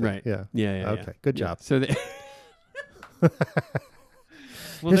 Exactly. Right. Yeah. Yeah. Okay. Good Yeah. job. So well,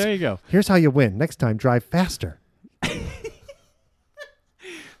 Here's- there you go. Here's how you win. Next time, drive faster.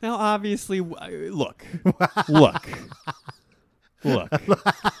 Now, obviously, look.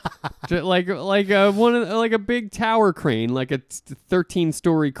 Like a big tower crane, like a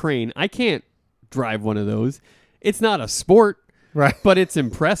 13-story crane. I can't drive one of those. It's not a sport, Right. but it's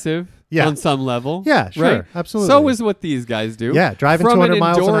impressive Yeah. on some level. Yeah, sure. right? Absolutely. So is what these guys do. Yeah, driving From 200 an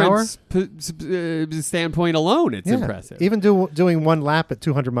miles an hour. endurance standpoint alone, it's Yeah. impressive. Even doing one lap at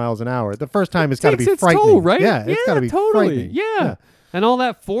 200 miles an hour. The first time it's got to Takes be its frightening. toll, right? Yeah, it's got to be totally. frightening. Yeah. And all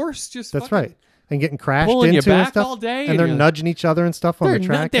that force just That's fucking- right. And getting crashed Pulling you into and back stuff. all day, and and they're you're- nudging each other and stuff on They're the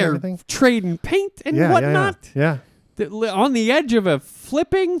track they're and everything. trading paint and Yeah, whatnot. yeah. On the edge of a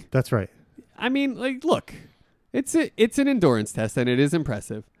flipping. That's right. I mean, like, look, it's an endurance test and it is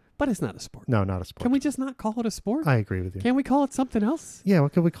impressive, but it's not a sport. No, not a sport. Can we just not call it a sport? I agree with you. Can we call it something else? Yeah,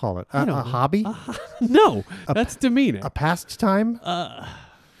 what could we call it? I don't A know. hobby? No, that's demeaning. A pastime?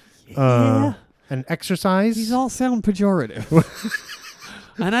 Yeah. An exercise? These all sound pejorative.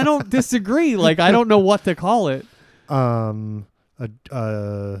 And I don't disagree. Like, I don't know what to call it. I don't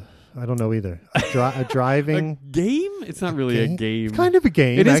know either. A driving A game? It's not really a game. It's kind of a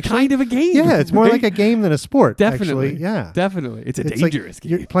game. It is actually. kind of a game. Yeah, it's more right? like a game than a sport. Definitely. Actually. Yeah. Definitely. It's a It's like dangerous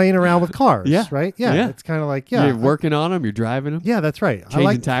game. You're playing around with cars, Yeah. right? Yeah. Yeah. It's kind of like, yeah. You're working on them. You're driving them. Yeah, that's right.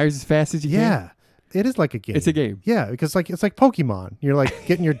 Changing tires as fast as you can. Yeah. It is like a game. It's a game. Yeah, because it's like Pokemon. You're like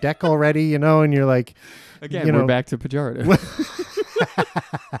getting your deck already, and you're like Again, you we're know, back to pejorative.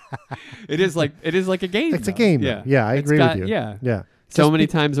 It is like a game. It's a though. game. Yeah, Yeah, I It's agree got- with you. Yeah, Yeah. so Just many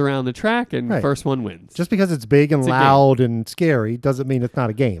be- times around the track, and Right. first one wins. Just because it's big and It's a game. loud and scary doesn't mean it's not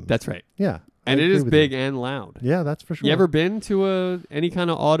a game. That's right, yeah. and I it agree is with big you. and loud. Yeah, that's for sure. You ever been to any kind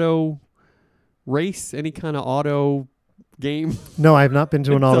of auto race, any kind of auto game? No, I have not been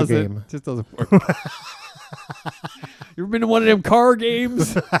to an It auto doesn't- game. Just doesn't work. You ever been to one of them car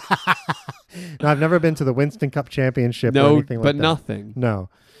games? No, I've never been to the Winston Cup Championship or No, anything like but that. nothing. No.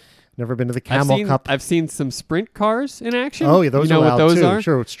 Never been to the Camel Cup. I've seen some sprint cars in action. Oh, yeah, those you know are what loud those too. are?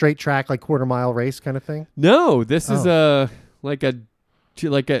 Sure, straight track, like quarter-mile race kind of thing. No, this is Oh. like a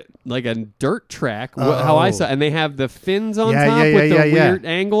dirt track. How I Oh. saw, and they have the fins on Yeah, top yeah, with yeah, the yeah. weird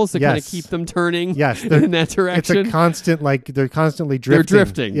angles to kind of Yes. keep them turning. Yes, in that It's direction. a constant, like, they're constantly They're drifting.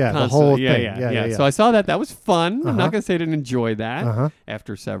 drifting. Yeah, the constantly. whole yeah, thing. Yeah. So I saw that. That was fun. I'm Uh-huh. not gonna say I didn't enjoy that Uh-huh.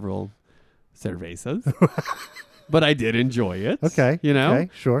 after several cervezas, but I did enjoy it. Okay. you know. Okay,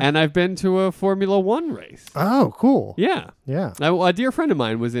 sure. And I've been to a Formula One race. Oh, cool. Yeah. Yeah. A dear friend of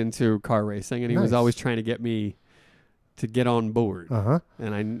mine was into car racing, and he was Nice. always trying to get me to get on board, Uh-huh.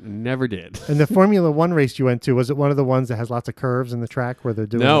 and I never did. And the Formula One race you went to, was it one of the ones that has lots of curves in the track where they're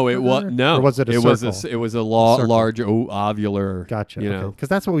doing No, it was no. Or was it a it circle? was it was a Circle. large ovular. Gotcha. You know, Because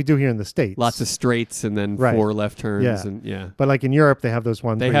that's what we do here in the States. lots of straights and then Right. 4 left turns, Yeah. and yeah, But like in Europe, they have those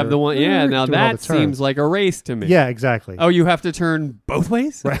ones. they where have the you're one. Yeah, now doing all that the turns. seems like a race to me. Yeah, exactly. Oh, you have to turn both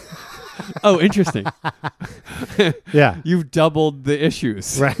ways. Right. Oh, interesting. Yeah. You've doubled the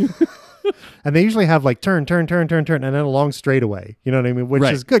issues. Right. And they usually have like turn, and then a long straightaway. You know what I mean? Which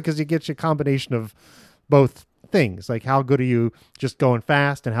Right. is good because you get a combination of both things. Like how good are you just going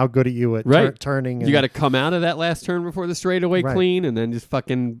fast, and how good are you at Right. turning? You and- got to come out of that last turn before the straightaway Right. clean, and then just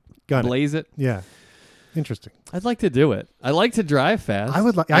fucking Got it. blaze it. Yeah. Interesting. I'd like to do it. I like to drive fast. I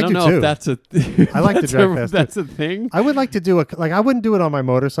would like- I I don't do know too. if that's a. I like to drive fast, too. That's a thing. I would like to do I wouldn't do it on my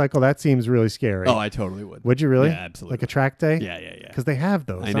motorcycle. That seems really scary. Oh, I totally would. Would you really? Yeah, absolutely. Like a track day? Yeah, yeah, yeah. Because they have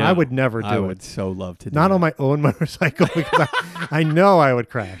those. I and know. I would never do I it. would so love to do Not that. on my own motorcycle because I know I would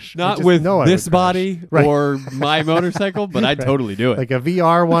crash. I Not just with know I this would crash. body Right. or my motorcycle, but I'd Right. totally do it. Like a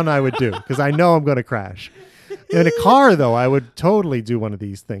VR one, I would do because I know I'm going to crash. In a car, though, I would totally do one of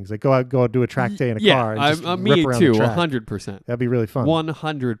these things. Like go out, do a track day in a yeah, car. And just I'm rip me around too. the track. 100%. That'd be really fun.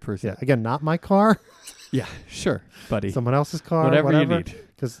 100%. Yeah. Again, not my car. Yeah, sure, buddy. Someone else's car. Whatever you need.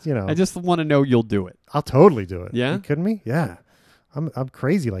 Because I just want to know you'll do it. I'll totally do it. Yeah? You kidding me? Yeah. I'm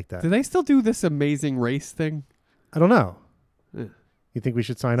crazy like that. Do they still do this amazing race thing? I don't know. Yeah. You think we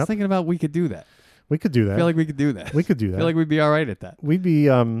should sign I was up? thinking about we could do that. We could do that. I feel like we could do that. we could do I that. feel like we'd be all right at that. We'd be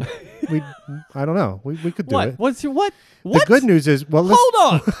we I don't know. We could do What? it. What's your what? The What? good news is listen,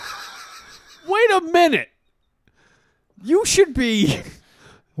 Hold on. Wait a minute. You should be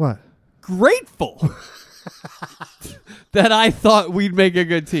what? grateful that I thought we'd make a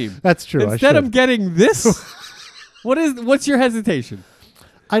good team. That's true. Instead I of should. getting this, what's your hesitation?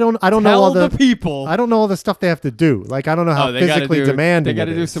 I don't know Tell all the the people. I don't know all the stuff they have to do. Like I don't know how they gotta physically do, demanding They got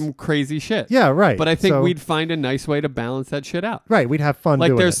to it do is. some crazy shit. Yeah, right. But I think So- we'd find a nice way to balance that shit out. right. We'd have fun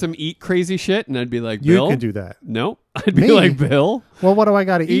Like doing there's it. some eat crazy shit, and I'd be like, You Bill, can do that. No, I'd be Me? like, Bill, Well, what do I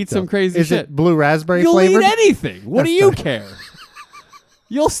got to eat? Eat some though? crazy is shit. it blue raspberry you'll flavored? eat anything. What do That's you not- care?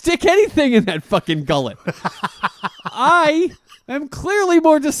 You'll stick anything in that fucking gullet. I am clearly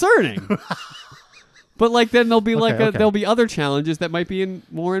more discerning. But like then there'll be Okay. there'll be other challenges that might be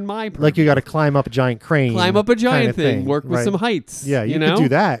more in my purview. Like you got to climb up a giant crane. Climb up a giant kinda thing, work with right? some heights. Yeah, you know? could do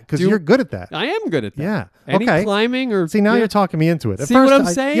that because Do- you're good at that. I am good at that. Yeah. Any Okay. climbing or See, now yeah. you're talking me into it. At See what first,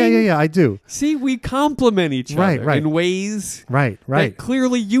 I'm saying? Yeah, I do. See, we complement each Right, other right. in ways Right. that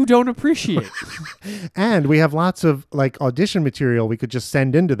clearly you don't appreciate. And we have lots of like audition material we could just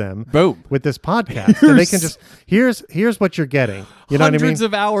send into them Boom. with this podcast, and they can just here's what you're getting. You know Hundreds what I mean?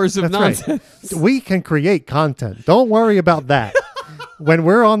 of hours of That's nonsense. right. We can create content. Don't worry about that. When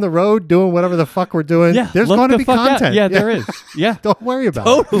we're on the road doing whatever the fuck we're doing, Yeah, there's look going to the be fuck out. content. Yeah, there is. Yeah. Don't worry about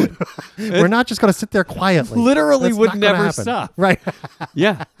Totally. it. We're not just going to sit there quietly. Literally That's would not gonna never happen. stop. Right.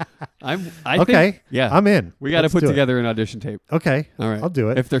 Yeah. I Okay. think, yeah. I'm in. We got to Let's put do it. together an audition tape. Okay. All right. I'll do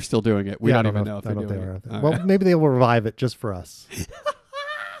it. If they're still doing it. We Yeah, don't I even know if I they're don't doing think it. they are. All Well, right. maybe they will revive it just for us.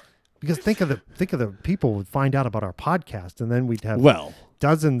 Because think of the people would find out about our podcast, and then we'd have Well,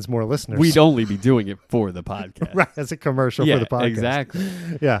 dozens more listeners. we'd only be doing it for the podcast. right as a commercial Yeah, for the podcast. exactly.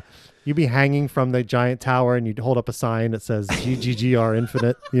 Yeah. You'd be hanging from the giant tower and you'd hold up a sign that says GGGR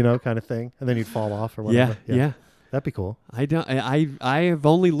Infinite, kind of thing. And then you'd fall off or Yeah, whatever. yeah. That'd be cool. I don't. I have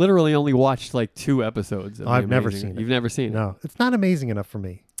literally only watched like 2 episodes. Of Oh, The I've never Amazing- seen it. You've never seen it. No, it's not amazing enough for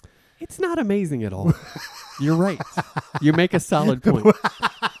me. It's not amazing at all. You're right. You make a solid point.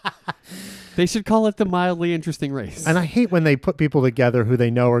 They should call it the mildly interesting race. And I hate when they put people together who they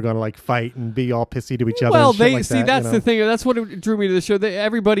know are going to like fight and be all pissy to each other. Well, and shit they like see that, that's you know? the thing. That's what drew me to the show.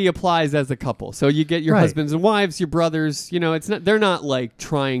 Everybody applies as a couple, so you get your Right. husbands and wives, your brothers. You know, it's not. They're not like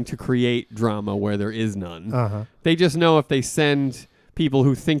trying to create drama where there is none. Uh-huh. They just know if they send people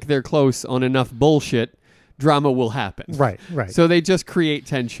who think they're close on enough bullshit, drama will happen. Right, right. So they just create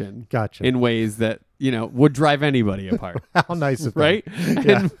tension. Gotcha. In ways that would drive anybody apart. How nice of them. Right?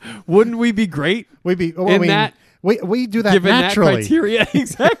 Yeah. And wouldn't we be great We'd be, well, in I mean, that? we do that Given naturally. that criteria,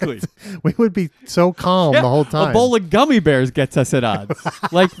 exactly. We would be so calm Yeah, the whole time. A bowl of gummy bears gets us at odds.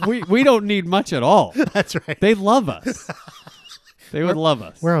 Like we don't need much at all. That's right. They love us. They would love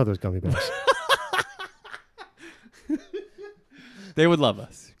us. Where are those gummy bears? They would love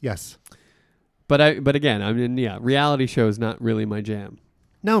us. Yes. But again, I mean, yeah, reality show is not really my jam.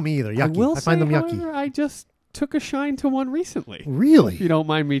 No, me either. Yucky. I will I find say, them yucky. however, I just took a shine to one recently. Really? If you don't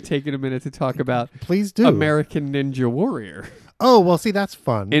mind me taking a minute to talk about Please do. American Ninja Warrior. Oh, well, see, that's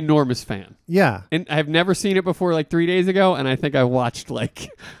fun. Enormous fan. Yeah. And I've never seen it before like 3 days ago, and I think I watched like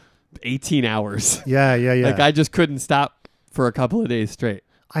 18 hours. Yeah. Like I just couldn't stop for a couple of days straight.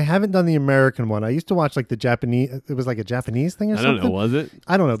 I haven't done the American one. I used to watch like the Japanese. It was like a Japanese thing or I something. don't know, was it?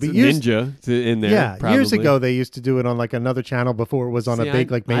 I don't know. It's But a years, Ninja in there. yeah, probably. years ago they used to do it on like another channel before it was on See, a big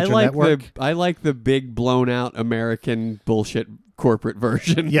like major I like network. I like the big blown out American bullshit corporate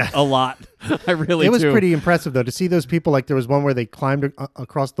version. Yeah. A lot. I really It was do. pretty impressive though to see those people. Like there was one where they climbed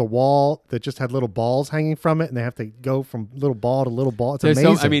across the wall that just had little balls hanging from it, and they have to go from little ball to little ball. It's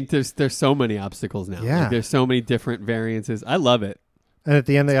amazing. There's so many obstacles now. Yeah. Like, there's so many different variances. I love it. and at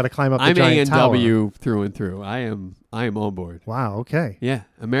the end they got to climb up the I'm giant tower. A&W through and through. I am on board. Wow. Okay. Yeah.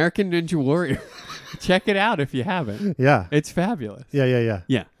 American Ninja Warrior. Check it out if you haven't. Yeah. It's fabulous. Yeah.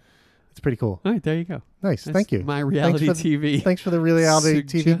 Yeah. It's pretty cool. All right, there you go. Nice. That's Thank you. My reality Thanks for the- TV. Thanks for the reality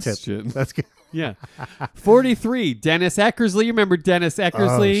TV suggestion. tip. That's good. Yeah. 43, Dennis Eckersley. You remember Dennis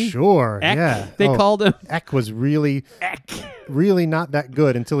Eckersley? Oh, sure. Eck, yeah. they Oh, called him Eck was really, Eck. really not that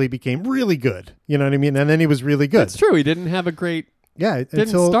good until he became really good. You know what I mean? And then he was really good. That's true. He didn't have a great. Yeah. Didn't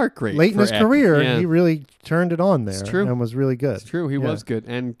until start great late in for his Eck. career, Yeah. he really turned it on there. It's true. And was really good. It's true. He Yeah. was good.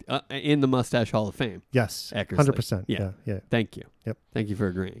 And in the Mustache Hall of Fame. Yes. Eckersley. 100%. Yeah. Yeah. Thank you. Yep. Thank you for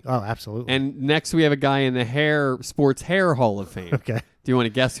agreeing. Oh, absolutely. And next we have a guy in the Sports Hair Hall of Fame. okay. Do you want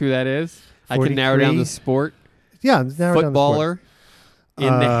to guess who that is? I can narrow down 43. the sport. Yeah. narrow down the sport. Footballer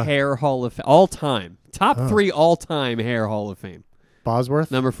in the Hair Hall of Fame. All time. Top 3 all time Hair Hall of Fame. Bosworth.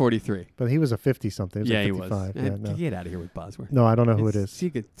 Number 43. But he was a 50-something. Yeah, a he 55. was. Yeah, no. Get out of here with Bosworth. No, I don't know who it is.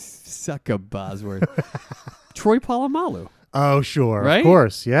 You could suck a Bosworth. Troy Polamalu. Oh, sure. Right? Of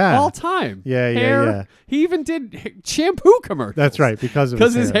course. Yeah. All time. Yeah, yeah, Hair. yeah. He even did shampoo commercials. That's right. Because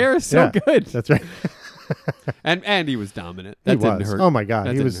his hair is so Yeah, good. That's right. And he was dominant. That He didn't was. hurt. Oh my god, That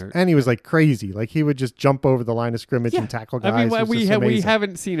he didn't was, hurt. and he was like crazy. Like he would just jump over the line of scrimmage Yeah. and tackle guys. I mean, It was we just we amazing.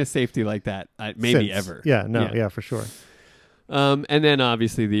 haven't seen a safety like that maybe Since. ever. Yeah, no, yeah, for sure. And then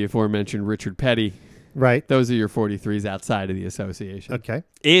obviously the aforementioned Richard Petty. Right. Those are your 43s outside of the association. Okay.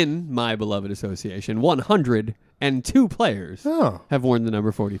 In my beloved association, 102 players Oh, have worn the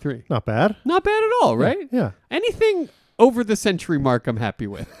number 43. not bad. Not bad at all, right? Yeah. Anything over the century mark, I'm happy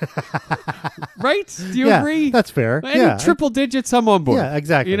with. Right? Do you Yeah, agree? that's fair. Any Yeah. triple digits, I'm on board. Yeah,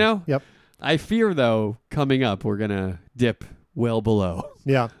 exactly. You know? Yep. I fear, though, coming up, we're going to dip well below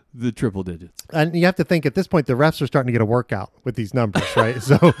Yeah. the triple digits. And you have to think at this point the refs are starting to get a workout with these numbers, right?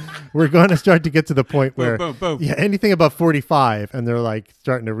 So we're going to start to get to the point where Boom, boom, boom. yeah, anything above 45 and they're like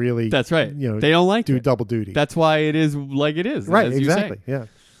starting to really That's right. you know, They don't like do it. double duty. That's why it is like it is. right, as you say. exactly. Yeah.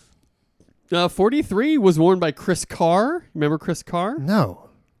 43 was worn by Chris Carr. Remember Chris Carr? No.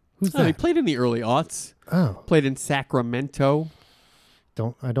 Who's Oh, he that? played in the early aughts. Oh, Played in Sacramento.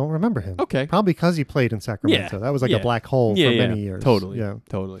 I don't remember him. Okay. Probably because he played in Sacramento. Yeah. That was like Yeah. a black hole Yeah, for yeah. many years. Totally. Yeah.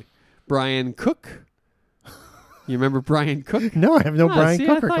 Totally. Brian Cook. You remember Brian Cook? No, I have no Brian see,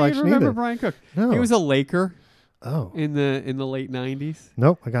 Cooker I thought collection you remember either. Brian Cook. No. He was a Laker Oh. in the late 90s.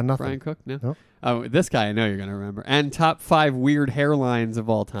 Nope, I got nothing. Brian Cook? No. Nope. Oh, this guy I know you're going to remember. And top 5 weird hairlines of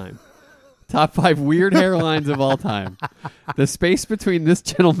all time. Top 5 weird hairlines of all time. The space between this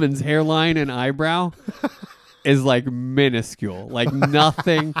gentleman's hairline and eyebrow is like minuscule. Like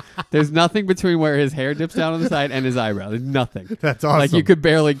nothing. There's nothing between where his hair dips down on the side and his eyebrow. There's nothing. That's awesome. Like you could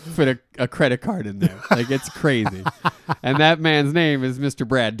barely fit a credit card in there. Like it's crazy. And that man's name is Mr.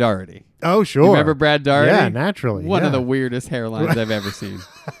 Brad Daugherty. Oh, sure. You remember Brad Daugherty? Yeah, naturally. One of yeah. the weirdest hairlines I've ever seen.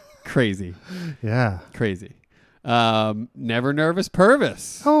 Crazy. Yeah. Crazy. Never Nervous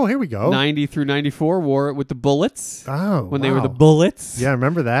Purvis. Oh, here we go. 90 through 94 wore it with the Bullets. Oh, When they were the wow. Bullets. Yeah,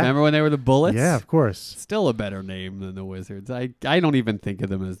 remember that? Remember when they were the Bullets? Yeah, of course. Still a better name than the Wizards. I don't even think of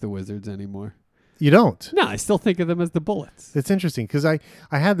them as the Wizards anymore. You don't. No, I still think of them as the Bullets. It's interesting because I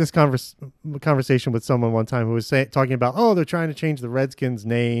had this conversation with someone one time who was talking about, oh, they're trying to change the Redskins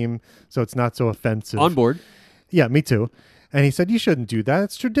name so it's not so offensive. On board. Yeah, me too. And he said, you shouldn't do that.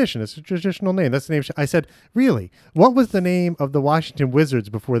 It's tradition. It's a traditional name. That's the name. I said, really? What was the name of the Washington Wizards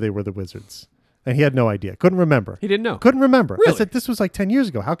before they were the Wizards? And he had no idea. Couldn't remember. He didn't know. Couldn't remember. I Really? said, this was like 10 years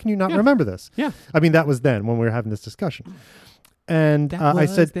ago. How can you not Yeah. remember this? Yeah. I mean, that was then when we were having this discussion. And I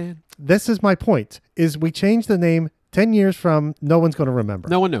said, then. this is my point, is we changed the name 10 years from no one's going to remember.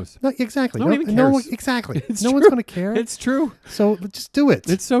 No one knows. No, exactly. No one even No cares. one, exactly. It's no one's true. going to care. It's true. So just do it.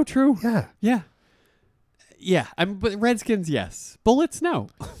 It's so true. yeah. Yeah. Yeah. But Redskins, yes. Bullets, no.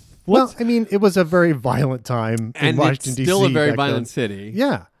 Well, I mean, it was a very violent time in And Washington, it's D.C. still a very back then. violent city.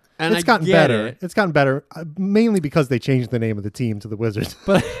 Yeah. And It's I gotten get better. it. It's gotten better, mainly because they changed the name of the team to the Wizards.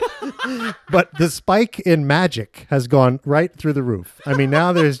 But But the spike in magic has gone right through the roof. I mean,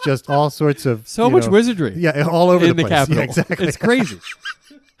 now there's just all sorts of so you much know, wizardry. Yeah, all over in the the place. capital. Yeah, exactly. It's crazy.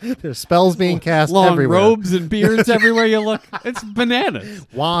 There's spells being cast Long everywhere. robes and beards everywhere you look. It's bananas.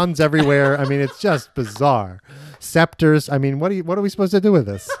 Wands everywhere. I mean, it's just bizarre. Scepters. I mean, what are we supposed to do with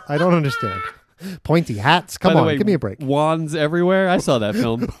this? I don't understand. Pointy hats. Come By the on, way, give me a break. Wands everywhere. I saw that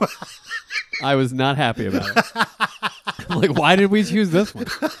film. I was not happy about it. I'm like, why did we choose this one?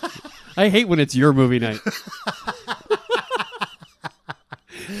 I hate when it's your movie night.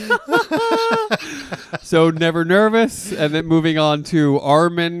 So Never Nervous, and then moving on to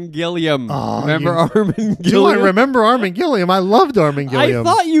Armin Gilliam. Oh, Remember Armin Gilliam? Do I remember Armin Gilliam? I loved Armin Gilliam. I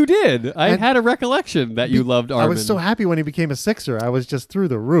thought you did. I And- had a recollection that you loved Armin. I was so happy when he became a Sixer. I was just through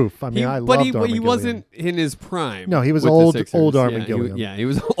the roof. I mean, I but loved Armin he Gilliam. wasn't in his prime. No, he was with the old Sixers. Armin Yeah, Gilliam. He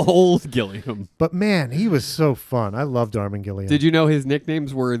was old Gilliam. But man, he was so fun. I loved Armin Gilliam. Did you know his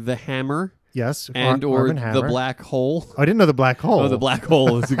nicknames were the Hammer Yes. and or Armin the Hammer. Black Hole? Oh, I didn't know the Black Hole. Oh, the Black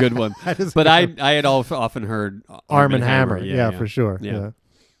Hole is a good one. That is But good. I had often heard Armin Hammer. Yeah, for sure. Yeah.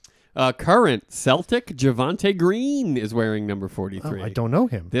 Yeah. Current Celtic Javante Green is wearing number Oh, 43. I don't know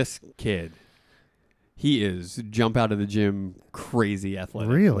him. This kid, he is jump out of the gym crazy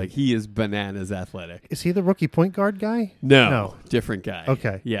athletic. Really? Like he is bananas athletic. Is he the rookie point guard guy? No, different guy.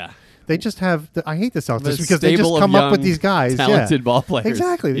 Okay. Yeah. They just have. I hate the Celtics The because they just stable of come up with young, these guys. talented Yeah. ball players.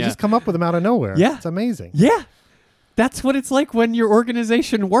 Exactly. They Yeah. just come up with them out of nowhere. Yeah. It's amazing. Yeah. That's what it's like when your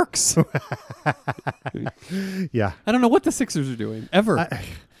organization works. Yeah. I don't know what the Sixers are doing ever.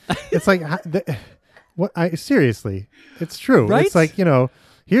 It's like what? Seriously, it's true. Right? It's like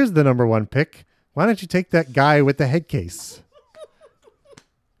here's the number one pick. Why don't you take that guy with the head case,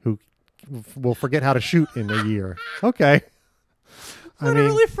 who will forget how to shoot in a year? Okay. I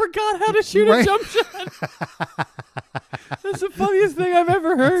literally forgot how to shoot Right. a jump shot. That's the funniest thing I've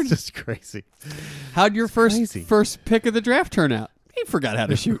ever heard. It's just crazy. How'd your crazy. first pick of the draft turn out? He forgot how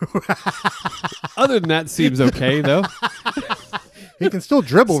to shoot. Other than that, seems okay though. He can still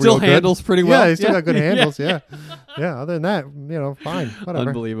dribble. Still real good. handles pretty well. Yeah, he's still Yeah. got good Yeah. handles. Yeah. Yeah. Other than that, fine, whatever.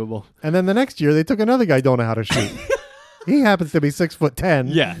 Unbelievable. And then the next year, they took another guy who don't know how to shoot. He happens to be 6'10".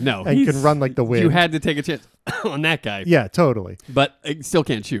 Yeah, no, and he's- can run like the wind. You had to take a chance on that guy. Yeah, totally. But he still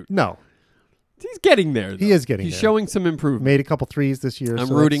can't shoot. No, He's getting there. He though. is getting He's there. showing some improvement. made a couple threes this year. I'm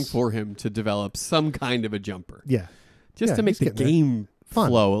so rooting that's- for him to develop some kind of a jumper. Yeah, Just Yeah, to make he's the getting there. game Fun.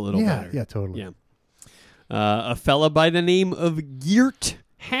 flow a little yeah, better. yeah, totally. Yeah. A fella by the name of Geert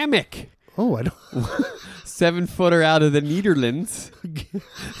Hammock. Oh, I don't. 7-footer out of the Netherlands.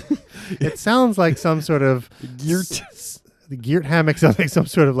 It sounds like some sort of Geert. The Geert hammock sounds like some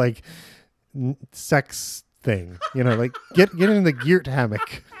sort of like sex thing. Like get in the Geert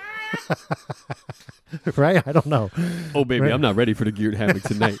hammock. Right? I don't know. Oh, baby, Right. I'm not ready for the Geert Hammock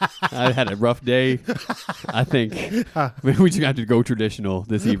tonight. I had a rough day. I think maybe we just have to go traditional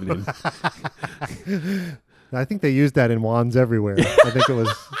this evening. I think they used that in wands everywhere. I think it was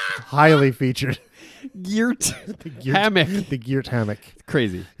highly featured. Geert Geert- Hammock. The Geert hammock.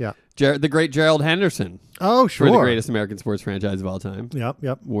 Crazy. Yeah. The great Gerald Henderson. Oh, sure. For the greatest American sports franchise of all time.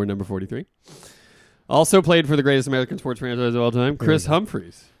 Yep. Wore number 43. Also played for the greatest American sports franchise of all time, Chris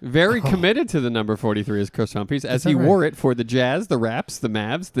Humphries. Very committed to the number 43 as Chris Humphries, as that he right? wore it for the Jazz, the Raps, the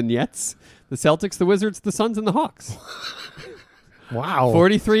Mavs, the Nets, the Celtics, the Wizards, the Suns, and the Hawks. Wow.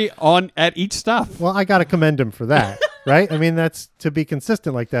 43 at each stop. Well, I got to commend him for that, right? I mean, that's to be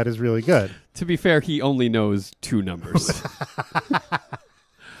consistent like that is really good. To be fair, he only knows two numbers.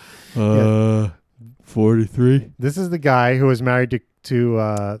 43. This is the guy who was married to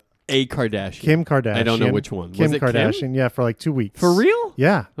a Kardashian. Kim Kardashian. I don't know which one. Kim Was it Kim? Kardashian. Yeah, for like 2 weeks. For real?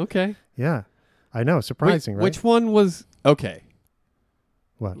 Yeah, Okay. yeah. I know. Surprising, right? Which one was okay?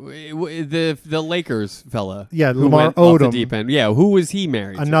 What? The Lakers fella. Yeah, who Lamar went off the Odom. deep end. Yeah, who was he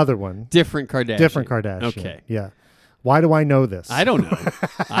married to? Another one. Different Kardashian. Different Kardashian. Okay. Yeah. Why do I know this? I don't know.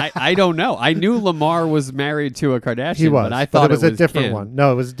 I don't know. I knew Lamar was married to a Kardashian, He was. but I thought it was a different Kim. one.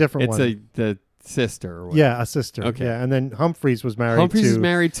 No, it was a different It's one. the sister. Or whatever. Yeah, a sister. Okay. Yeah, and then Humphreys was married Humphries to. is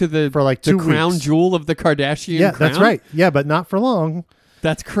married to the for like the 2 crown weeks. jewel of the Kardashian. Yeah, crown? that's right. Yeah, but not for long.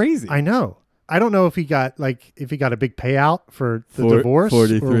 That's crazy. I know. I don't know if he got a big payout for the divorce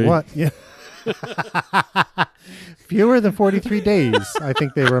 43. or what. Yeah. Fewer than 43 days. I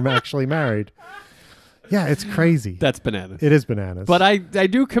think they were actually married. Yeah, it's crazy. That's bananas. It is bananas. But I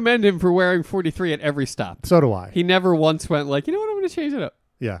do commend him for wearing 43 at every stop. so do I. He never once went like, you know what, I'm going to change it up.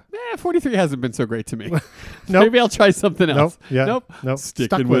 Yeah. 43 hasn't been so great to me. Nope. Maybe I'll try something Nope. else. Yeah. Nope.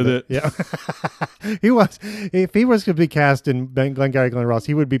 Sticking Stuck with it. Yeah. If he was to be cast in Glengarry Glen Ross,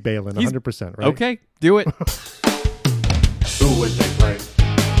 he would be Balin 100%, right? Okay, do it. Who would they play?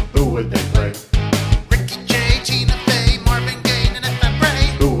 Who would they play? Ricky Jay, Tina Fey, Marvin Gaye, and FM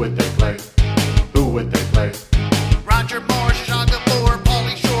Ray. Who would they play? Who would they play? Roger Moore, Shah Gabor,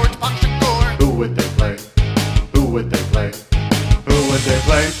 Pauly Shore, Tupac Shakur. Who would they play? Who would they play? Who would they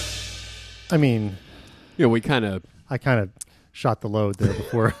play? I mean, Yeah, we kind of. I kind of shot the load there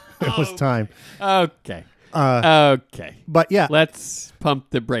before it was time. Okay. Uh, Okay. But yeah, Let's pump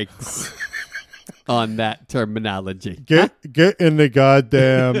the brakes on that terminology. get in the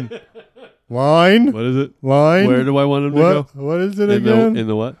goddamn line. What is it? Line. Where do I want him to go? What is it In again?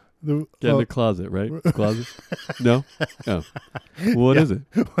 the what? The- Get in oh, the closet, right? Closet? No? Oh. What is it?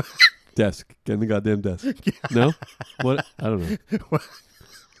 Desk. Get in the goddamn desk. No? What? I don't know.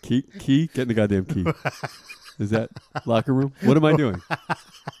 Key? Get in the goddamn key. Is that locker room? What am I doing?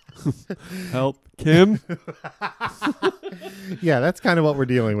 Help. Kim? yeah, that's kind of what we're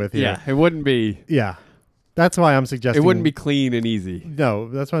dealing with here. Yeah, it wouldn't be. Yeah. That's why I'm suggesting. It wouldn't be clean and easy No,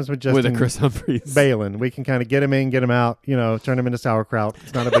 that's why I'm suggesting. with a Chris Humphries. Balin. We can kind of get him in, get him out, turn him into sauerkraut.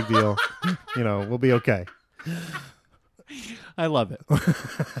 It's not a big deal. We'll be okay. I love it.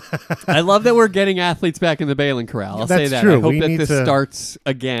 I love that we're getting athletes back in the Balin corral. I'll say That's that. true. I hope We that need this to- starts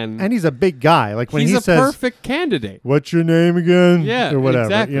again. And he's a big guy. Like when He's he a says, perfect candidate. "What's your name again?" Yeah, or whatever.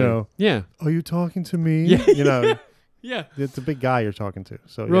 exactly. Yeah, Are you talking to me? Yeah. yeah. It's a big guy you're talking to.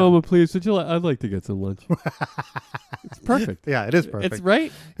 So yeah. Roma, please, I'd like to get some lunch. It's perfect. Yeah, it is perfect. It's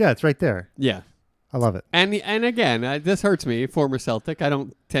right. Yeah, it's right there. Yeah. I love it. And again, this hurts me, former Celtic. I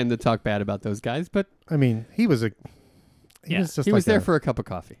don't tend to talk bad about those guys, but I mean, he was a. He was just he was like there a- for a cup of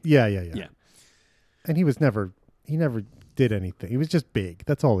coffee. Yeah. Yeah. And he never did anything. He was just big.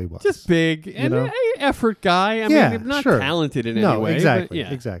 That's all he was. Just big and know? a effort guy. I Yeah, mean, not sure. talented in No, any way. exactly, But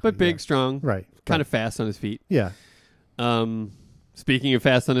yeah, exactly, But big, yeah. strong, right. kind right. of fast on his feet. Yeah. Speaking of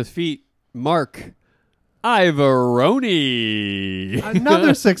fast on his feet, Mark Ivaroni.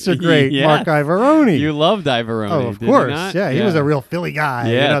 Another Sixer great, Yeah. Mark Ivaroni. You loved Ivaroni. Oh, of did you course. not? Yeah, he was a real Philly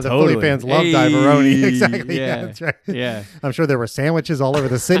guy. Yeah, the totally. Philly fans loved Hey, Ivaroni. Exactly. Yeah. yeah, That's right. Yeah. I'm sure there were sandwiches all over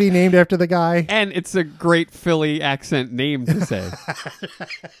the city named after the guy. And it's a great Philly accent name to say.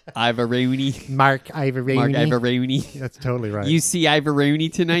 Ivaroni. Mark Ivaroni. Mark Ivaroni. That's totally right. You see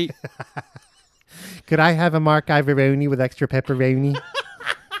Ivaroni tonight? Could I have a Mark Ivaroni with extra pepperoni?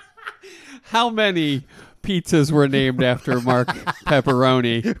 How many pizzas were named after Mark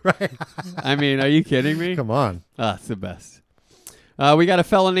Pepperoni? Right. I mean, are you kidding me? Come on. Ah, it's the best. We got a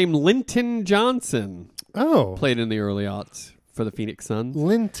fella named Linton Johnson. Oh. Played in the early aughts for the Phoenix Suns.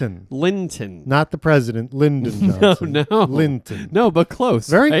 Linton. Linton. Not the president, Lyndon Johnson. No. Linton. No, but close.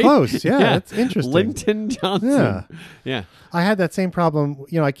 Very right? close. Yeah, that's interesting. Linton Johnson. Yeah. Yeah. I had that same problem.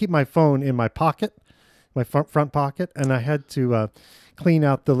 I keep my phone in my pocket, my front pocket, and I had to clean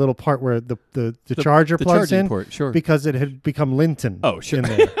out the little part where the charger the plugs charging in port, sure. because it had become Linton. Oh, sure. In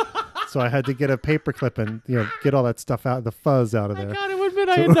there. So I had to get a paper clip and get all that stuff out, the fuzz out of I there. got to admit,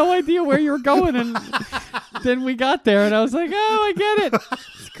 I had no idea where you were going, and then we got there, and I was like, "Oh, I get it.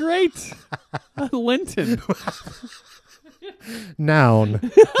 It's great." Linton.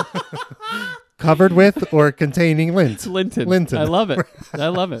 Noun. Covered with or containing lint. Linton. Linton. I love it. I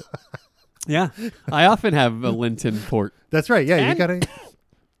love it. Yeah, I often have a Linton port. That's right. Yeah, you And- gotta.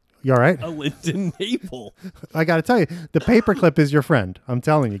 You all right? A Linton navel. I gotta tell you, the paper clip is your friend. I'm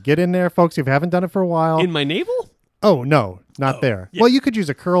telling you, get in there, folks. If you haven't done it for a while. In my navel? Oh no, not there. yeah. Well, you could use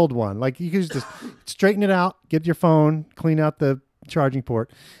a curled one. Like you could just straighten it out, get your phone, clean out the charging port,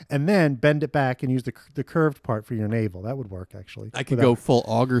 and then bend it back and use the curved part for your navel. That would work actually. I could go full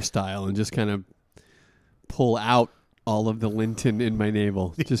auger style and just kind of pull out all of the Linton in my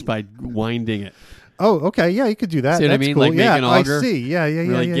navel just by winding it. Oh, okay. Yeah, you could do that. See what I That's mean? cool. Like make yeah, an auger. I see. Yeah,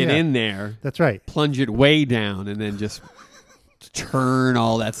 Really yeah. get yeah. in there, That's right. plunge it way down, and then just turn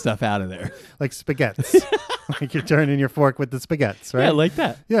all that stuff out of there. Like spaghettis. Like you're turning your fork with the spaghettis, right? Yeah, like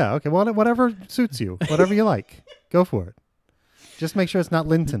that. Yeah, okay. Well, whatever suits you. Whatever you like. Go for it. Just make sure it's not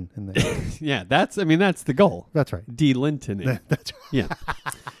Linton in there. Yeah, that's the goal. That's right. De-Lintoning. That's right. Yeah.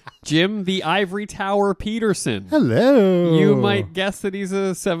 Jim the Ivory Tower Peterson. Hello. You might guess that he's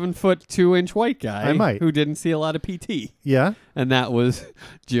a 7'2" white guy. I might. Who didn't see a lot of PT. Yeah. And that was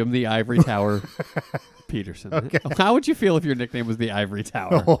Jim the Ivory Tower Peterson. Okay. How would you feel if your nickname was the Ivory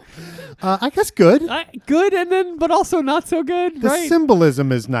Tower? Oh, I guess good. Good, and then but also not so good, The right?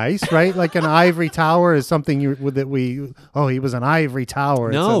 symbolism is nice, right? Like an ivory tower is something he was an ivory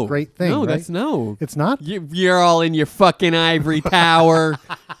tower. No, it's a great thing. no, right? that's no. It's not? You're all in your fucking ivory tower.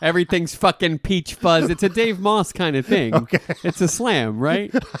 Everything's fucking peach fuzz. It's a Dave Moss kind of thing. Okay. It's a slam,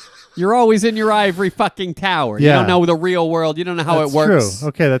 right? You're always in your ivory fucking tower. You Yeah. don't know the real world. You don't know how That's it works. True.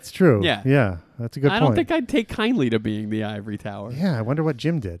 Okay, that's true. Yeah. Yeah. That's a good I point. don't think I'd take kindly to being the ivory tower. Yeah, I wonder what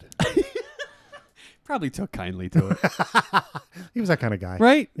Jim did. Probably took kindly to it. He was that kind of guy.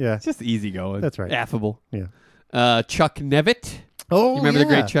 Right? Yeah. Just easygoing. That's right. Affable. Yeah. Chuck Nevitt. Oh, You remember the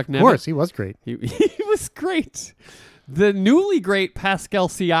great Chuck Of Nevitt? course, he was great. He was great. The newly great Pascal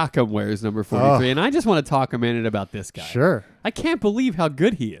Siakam wears number 43, and I just want to talk a minute about this guy. Sure. I can't believe how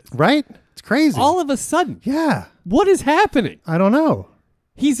good he is. Right? It's crazy. All of a sudden, yeah. what is happening? I don't know.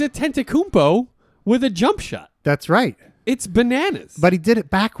 He's a Tentacumpo with a jump shot. That's right. It's bananas. But he did it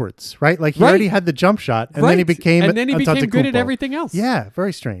backwards, right? Like he Right. already had the jump shot, and then he Right. became And then he a became good at Antetokounmpo. everything else. Yeah,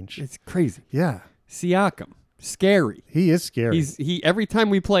 very strange. It's crazy. Yeah, Siakam, scary. he is scary. He every time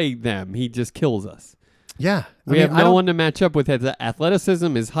we play them, he just kills us. yeah. We have no one to match up with his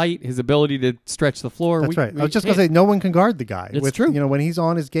athleticism, his height, his ability to stretch the floor. That's right. I was just going to say, no one can guard the guy. It's true. When he's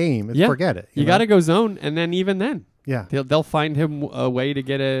on his game, Yeah. forget it. You know? got to go zone, and then even then, Yeah. they'll find him a way to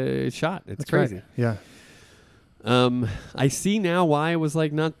get a shot. It's That's crazy. right. Yeah. I see now why it was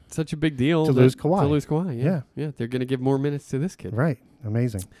like not such a big deal To lose Kawhi. To lose Kawhi, Yeah. yeah. They're going to give more minutes to this kid. Right.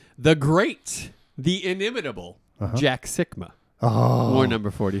 Amazing. The great, the inimitable Jack Sikma, Oh, wore number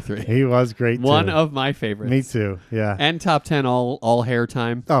 43. he was great too. One of my favorites. Me too. Yeah. And top 10 all hair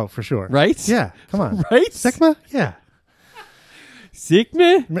time. Oh, for sure. Right? Yeah. Come on. Right? Sigma? Yeah.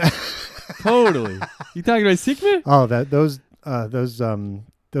 Sikma? Totally. You talking about Sikma? Oh,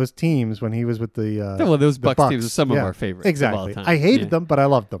 those teams when he was with the Well, those the Bucks teams are some of Yeah. our favorites of Exactly. all time. I hated Yeah. them, but I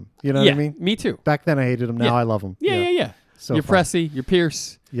loved them. You know Yeah, what I mean? me too. Back then I hated them. Now Yeah. I love them. Yeah. So your fun. Pressey, your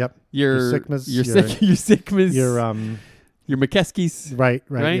Pierce, Yep. your Sigmas, your your- Sikmas, Your your McKeskys. right.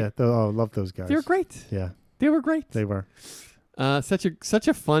 Right? Yeah. Love those guys. They were great. Yeah, They were great. they were. Such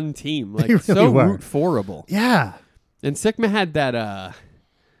a fun team. Like They really so were. root forable. Yeah. And Sigma had that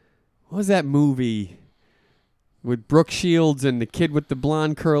what was that movie with Brooke Shields and the kid with the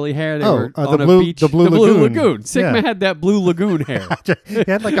blonde curly hair? They were the on a blue- beach. the Blue Lagoon. Sigma Yeah. had that blue lagoon hair. He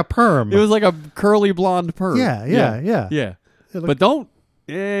had like a perm. It was like a curly blonde perm. Yeah. Yeah. It looked- But don't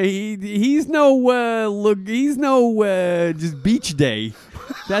he's no just beach day.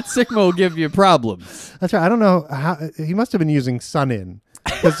 That Sigma will give you problems. That's right. I don't know how he must have been using sun in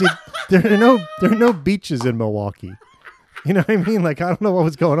because there are no beaches in Milwaukee. You know what I mean? Like I don't know what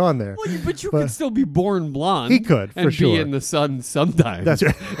was going on there. Well, but you could still be born blonde. He could, for and sure. be in the sun sometimes. That's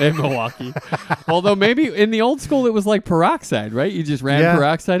right. In Milwaukee. Although maybe in the old school it was like peroxide, right? You just ran Yeah.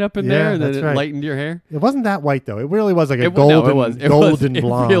 peroxide up in Yeah, there and then that's it right. lightened your hair. It wasn't that white though. It really was like a It wa- no, golden, it was. It golden was.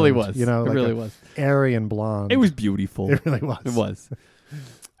 blonde. It really was. You know, It like really a was. Aryan blonde. It was beautiful. It really was. It was.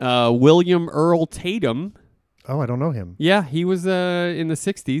 William Earl Tatum. Oh, I don't know him. Yeah, he was in the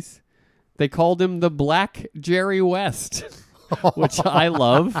 60s. They called him the Black Jerry West, which I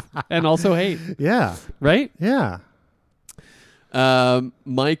love and also hate, Yeah. right? Yeah.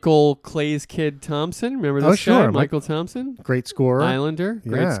 Michael Clay's kid Thompson. Remember this Oh, guy? sure. Michael Thompson. Great scorer. Islander.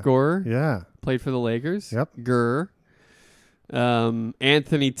 Great Yeah. scorer. Yeah. Played for the Lakers. Yep. Gurr.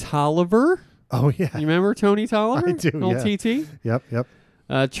 Anthony Tolliver. Oh yeah. You remember Tony Tolliver? I do, Old yeah. TT. Yep.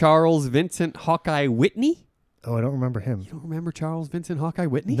 Charles Vincent Hawkeye Whitney. Oh, I don't remember him. You don't remember Charles Vincent Hawkeye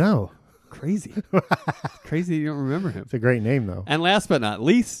Whitney? No. Crazy. Crazy you don't remember him. It's a great name though. And last but not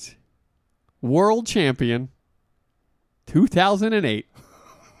least, world champion 2008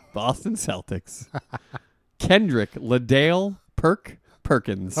 Boston Celtics. Kendrick Liddell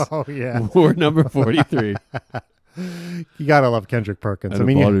Perkins. Oh yeah. Wore number 43. You gotta love Kendrick Perkins. I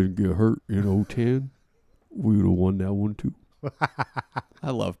mean, if I didn't get hurt in 010, we would have won that one too.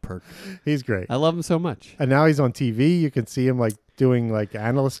 I love Perk. He's great. I love him so much. And now he's on TV. You can see him like doing like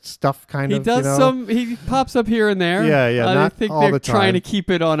analyst stuff kind He of. does you know? some. He pops up here and there. Yeah, yeah, I not think all they're the trying to time. keep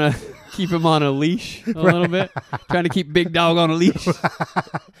it on a keep him on a leash a little bit. Trying to keep Big Dog on a leash.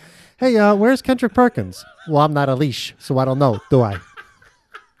 Hey, where's Kendrick Perkins? Well, I'm not a leash, so I don't know, do I?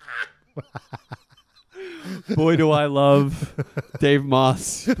 Boy, do I love Dave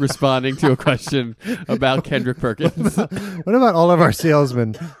Moss responding to a question about Kendrick Perkins. What about all of our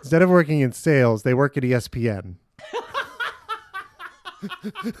salesmen? Instead of working in sales, they work at ESPN.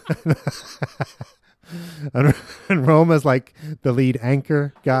 And Roma's like the lead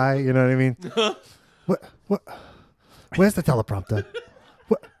anchor guy. You know what I mean? What? Where's the teleprompter?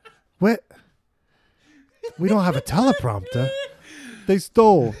 What? We don't have a teleprompter. They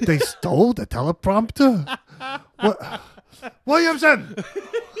stole the teleprompter. What? Williamson.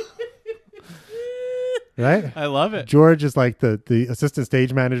 Right? I love it. George is like the assistant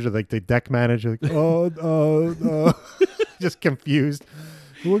stage manager, like the deck manager. Like, just confused.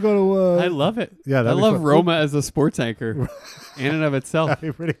 We're going to. I love it. Yeah, I that'd be love fun. Roma as a sports anchor in and of itself. That'd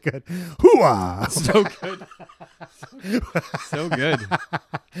be pretty good. Hooah! So good. So good.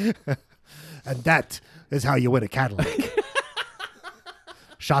 And that is how you win a Cadillac.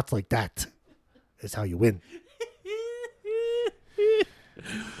 Shots like that is how you win.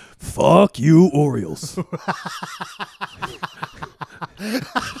 Fuck you, Orioles.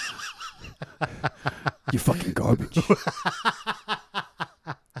 You fucking garbage.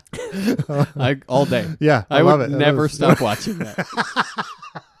 All day. Yeah, I I love would it. never stop watching that.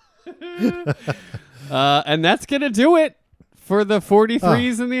 And that's going to do it for the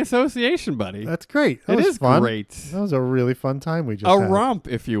 43s in the association, buddy. That's great. That It was is fun. great. That was a really fun time we just A had. romp,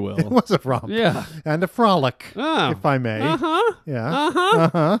 if you It will. was a romp. Yeah. And a frolic, Oh. if I may. Uh-huh. Yeah. Uh-huh.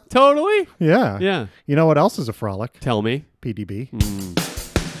 Uh-huh. Totally. Yeah. Yeah. You know what else is a frolic? Tell me. PDB.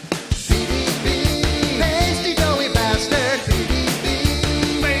 Pasty doughy bastard.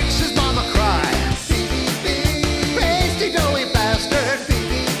 Makes his mama cry. Pasty doughy bastard.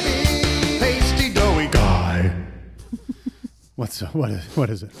 Pasty doughy guy. What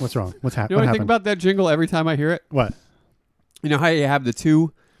is it? What's wrong? What's You know happening? what I think about that jingle every time I hear it? What? You know how you have the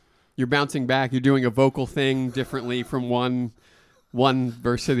two? You're bouncing back. You're doing a vocal thing differently from one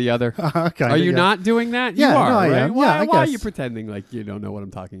verse to the other. Okay. Are you yeah. not doing that? Yeah, you are, no, I right? am. Why, Yeah, I why are guess. you pretending like you don't know what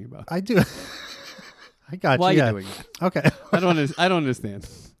I'm talking about? I do. I got Why you. are Yeah. you doing that? Okay. I don't understand.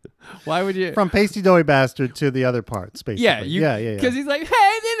 Why would you? From pasty doughy bastard to the other parts, basically. yeah, yeah. Because he's like,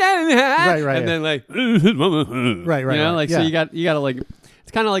 right, right, and yeah. then like, Right, You know, right. like Yeah. so you got to like,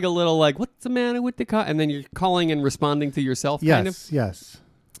 it's kind of like a little like, what's the matter with the car? And then you're calling and responding to yourself. Yes, Kind of. yes.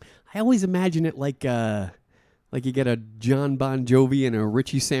 I always imagine it like you get a John Bon Jovi and a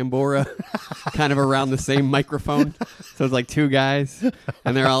Richie Sambora kind of around the same microphone. So it's like two guys,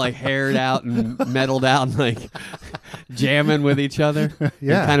 and they're all like haired out and metalled out and like jamming with each other.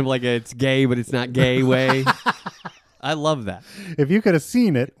 Yeah. In kind of like it's gay, but it's not gay way. I love that. If you could have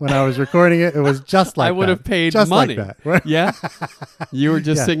seen it when I was recording it, it was just like I would that. have paid just money. like that. Right? Yeah. You were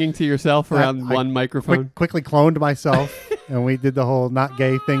just Yeah. singing to yourself around I one microphone. Quickly cloned myself, and we did the whole not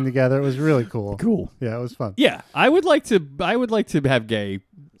gay thing together. It was really cool. Cool. Yeah, it was fun. Yeah, I would like to have gay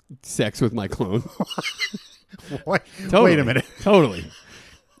sex with my clone. Wait, Totally. wait a minute. Totally.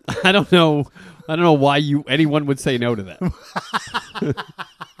 I don't know why anyone would say no to that.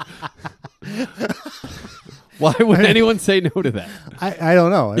 Why would anyone say no to that? I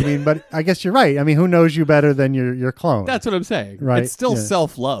don't know. I mean, but I guess you're right. I mean, who knows you better than your clone? That's what I'm saying. Right, It's still yeah.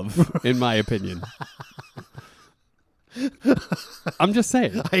 self-love, in my opinion. I'm just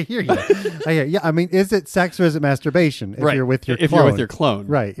saying. I hear you. I hear. Yeah. I mean, is it sex or is it masturbation? If Right. you're with your if clone? you're with your clone.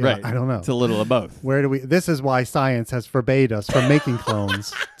 Right, yeah, Right. I don't know. It's a little of both. Where do we? This is why science has forbade us from making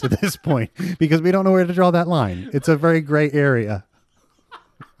clones to this point, because we don't know where to draw that line. It's a very gray area.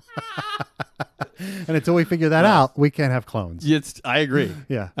 And until we figure that out, we can't have clones. I agree.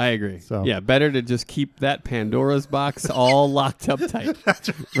 Yeah. I agree. So- Yeah, better to just keep that Pandora's box all locked up tight.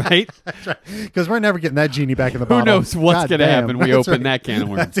 Right? Because we're never getting that genie back in the Who bottle. knows what's God going to damn. happen when we That's open right. that can of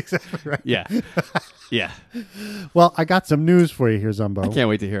worms. That's exactly right. Yeah. Yeah. Well, I got some news for you here, Zumbo. Can't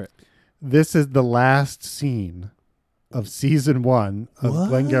wait to hear it. This is the last scene of season 1 of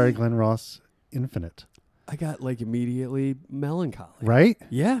Glengarry Glen Ross Infinite. I got like immediately melancholy. Right?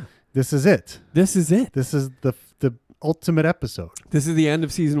 Yeah. This is it. This is it. This is the ultimate episode. This is the end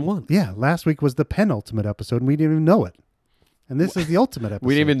of season 1. Yeah, last week was the penultimate episode, and we didn't even know it. And this is the ultimate episode.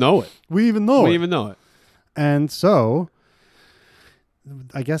 We didn't even know it. We even know We it. didn't even know it. And so,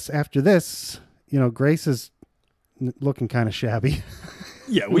 I guess after this, Grace is looking kind of shabby.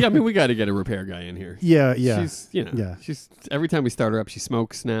 Yeah, I mean, we got to get a repair guy in here. Yeah, yeah. She's, you know, Yeah. she's every time we start her up, she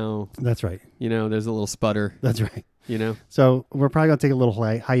smokes now. That's right. You know, there's a little sputter. That's right. You know, So we're probably gonna take a little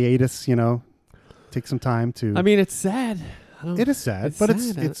hiatus. Take some time to. I mean, it's sad. it is sad, it's but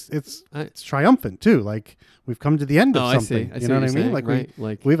sad. it's triumphant too. Like we've come to the end of Oh, I see. something. I You see know what what I you're mean? saying, right?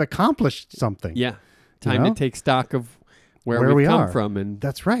 Like- we've accomplished something. Yeah, time know? to take stock of where Where we've we come are. from and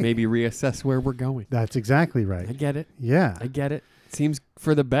That's right. maybe reassess where we're going. That's exactly I right. get it. Yeah. I get it. Seems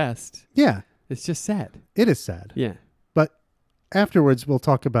for the best. Yeah. It's just sad. It is sad. Yeah. But afterwards, we'll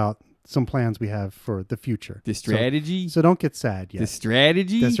talk about some plans we have for the future. The strategy. So don't get sad yet. the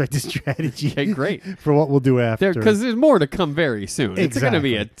strategy. That's right. The strategy. Okay, great. For what we'll do after. Because there's more to come very soon. It's going to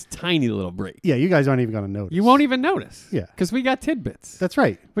be a Exactly. tiny little break. Yeah, you guys aren't even going to notice. You won't even notice. Yeah. Because we got tidbits. That's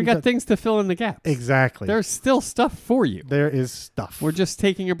right. we got things to fill in the gaps. Exactly. There's still stuff for you. There is stuff. We're just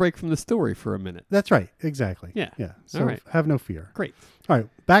taking a break from the story for a minute. That's right. Exactly. Yeah. Yeah. So All right. have no fear. Great. All right.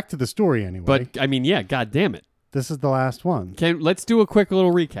 Back to the story anyway. But, I mean, yeah, God damn it. this is the last one. Let's do a quick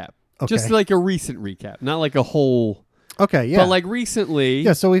little recap. Okay. Just like a recent recap, not like a whole. Okay. Yeah. But like recently,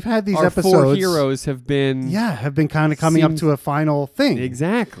 yeah. So we've had these our episodes. 4 heroes have been. Yeah, have been kind of coming up Seems- to a final thing.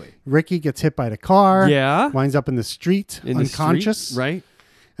 Exactly. Ricky gets hit by the car. Yeah. Winds up in the street, In the unconscious. street, right?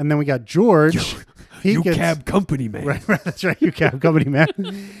 And then we got George. He You gets, cab company man. Right, that's right. You cab company man.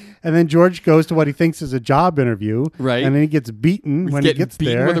 And then George goes to what he thinks is a job interview. Right. And then he gets beaten He's when he getting gets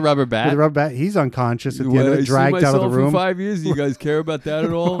beaten there. with a rubber bat. With a rubber bat. He's unconscious at the end of it, dragged out of the room. For 5 years. Do you guys care about that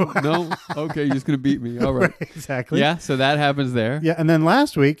at all? No? Okay, you're just going to beat me. All right. Exactly. Yeah, so that happens there. Yeah. And then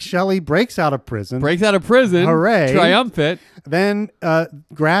last week, Shelley breaks out of prison. Breaks out of prison. Hooray. Triumphant. Then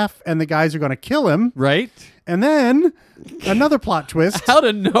Graf and the guys are going to kill him. Right? And then another plot twist. Out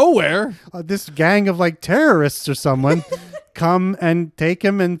of nowhere. This gang of like terrorists or someone come and take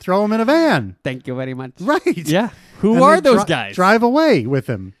him and throw him in a van. Thank you very much. Right. Yeah. Who And are they those guys? Drive away with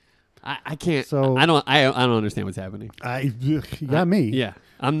him. I can't. So- I don't understand what's happening. You got me. Yeah.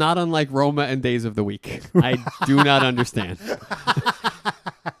 I'm not unlike Roma and Days of the Week. I do not understand.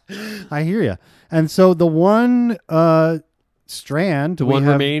 I hear you. And so the one strand, The we one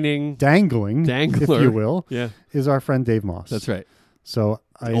have remaining dangling, dangler, if you will, Yeah. is our friend Dave Moss. That's right. So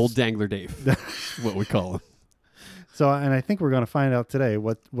Old Dangler Dave. What we call him. So, and I think we're going to find out today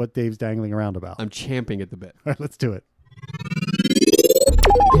what Dave's dangling around about. I'm champing at the bit. All right, let's do it.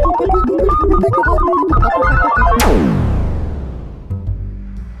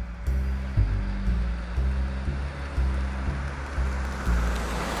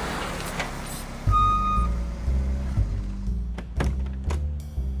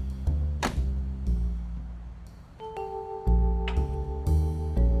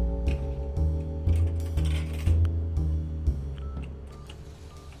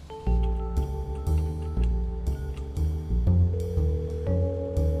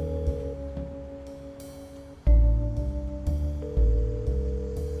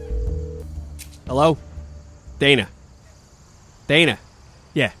 Hello? Dana. Dana.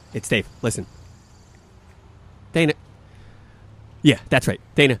 Yeah, it's Dave. Listen. Dana. Yeah, that's right.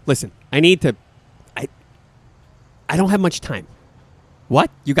 Dana, listen. I need to... I don't have much time. What?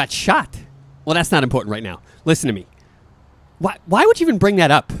 You got shot? Well, that's not important right now. Listen to me. Why would you even bring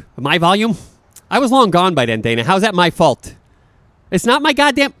that up? My volume? I was long gone by then, Dana. How's that my fault? It's not my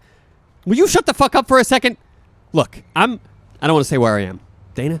goddamn... Will you shut the fuck up for a second? Look, I don't want to say where I am.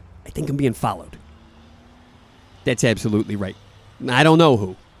 Dana, I think I'm being followed. That's absolutely right. I don't know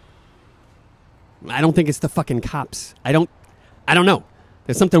who. I don't think it's the fucking cops. I don't know.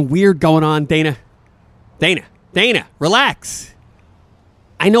 There's something weird going on, Dana. Dana, relax.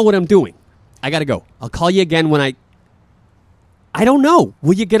 I know what I'm doing. I gotta go. I'll call you again when I don't know.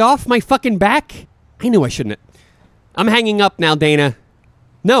 Will you get off my fucking back? I knew I shouldn't have. I'm hanging up now, Dana.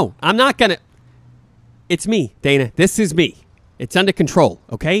 No, I'm not gonna. It's me, Dana. This is me. It's under control,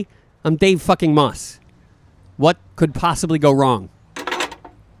 okay? I'm Dave fucking Moss. What could possibly go wrong?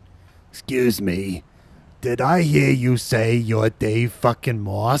 Excuse me. Did I hear you say you're Dave fucking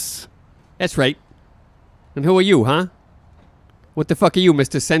Moss? That's right. And who are you, huh? What the fuck are you,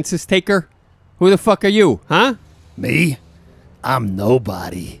 Mr. Census Taker? Who the fuck are you, huh? Me? I'm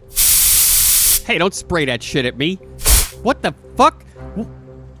nobody. Hey, don't spray that shit at me. What the fuck?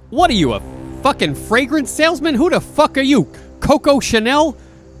 What are you, a fucking fragrance salesman? Who the fuck are you? Coco Chanel?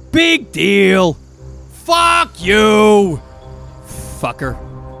 Big deal. Fuck you. Fucker.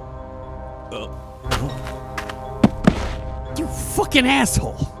 You fucking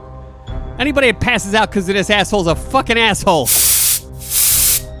asshole. Anybody that passes out because of this asshole's a fucking asshole.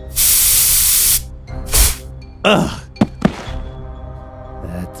 Ugh.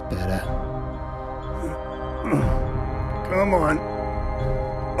 That's better. Come on.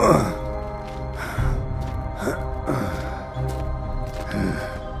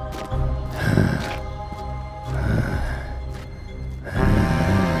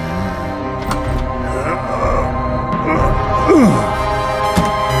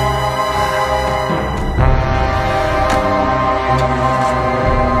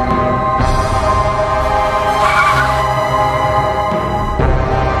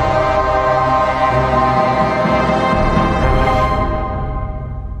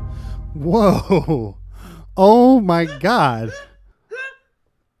 Oh my God.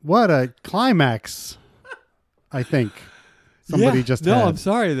 What a climax. I think somebody Yeah. just No, had. I'm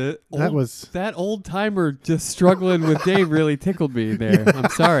sorry. That old timer just struggling with Dave really tickled me there. I'm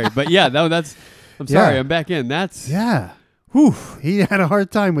sorry. But yeah, that's I'm sorry. Yeah. I'm back in. That's Yeah. whew. He had a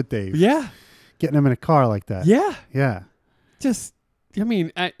hard time with Dave. Yeah. Getting him in a car like that. Yeah. Yeah. Just I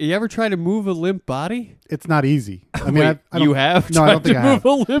mean, you ever try to move a limp body? It's not easy. I mean, Wait, I don't, you have No, I tried don't think to I move have.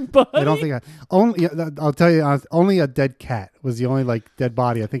 a limp body? I don't think I only. I'll tell you, only a dead cat was the only like dead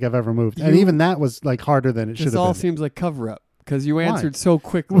body I think I've ever moved, and You- even that was like harder than it should This have all been. seems like cover up because you answered so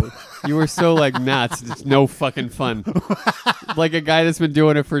quickly. You were so like, nah, it's no fucking fun. Like a guy that's been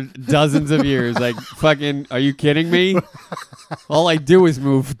doing it for dozens of years. Like, fucking, are you kidding me? All I do is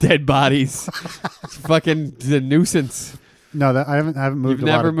move dead bodies. It's fucking a nuisance. No, I haven't moved You've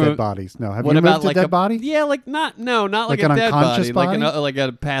a lot never of dead moved- not have What you about moved like a dead body? Yeah, like not like Like a an dead unconscious body, body? like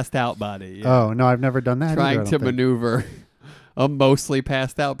a passed out body. Yeah. Oh no, I've never done that. either, I Trying don't to think. maneuver a mostly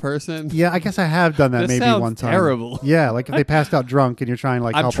passed out person. Yeah, I guess I have done that This maybe sounds one time. terrible. Yeah, like if they passed out drunk and you're trying to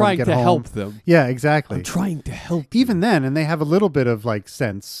like I'm help trying them to get home. help them. Yeah, exactly. I'm trying to help. Even then, and they have a little bit of like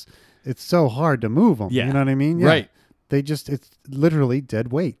sense. It's so hard to move them. Yeah. You know what I mean? Yeah. Right. It's literally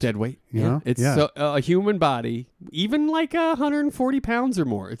dead weight. Dead weight. You know? It's Yeah. so, a human body, even like 140 pounds or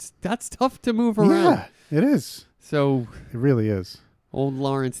more. That's tough to move around. Yeah, it is. So It really is. old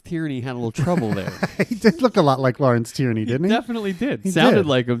Lawrence Tierney had a little trouble there. He did look a lot like Lawrence Tierney, didn't he? Definitely did. He Sounded did.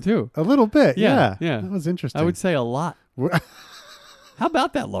 like him too. A little bit. Yeah, Yeah. yeah. That was interesting. I would say a lot. How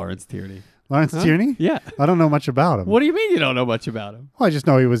about that Lawrence Tierney? Lawrence Huh? Tierney? Yeah. I don't know much about him. What do you mean you don't know much about him? Well, I just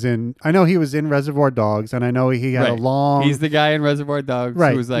know he was in. I know he was in Reservoir Dogs, and I know he had a Right. long. He's the guy in Reservoir Dogs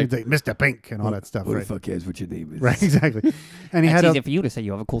right. who was like, He's Mr. Pink and all that stuff. who Right. the fuck cares what your name is? Right. Exactly. And he had a. for you to say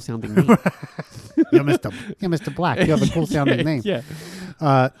you have a cool sounding name. You're Mr. Black. You have a cool sounding name. Yeah.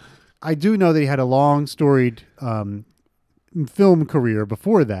 I do know that he had a long storied film career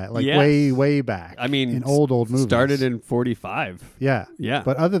before that, like Yes. way back. I mean, in old movies. Started in 45. Yeah. Yeah.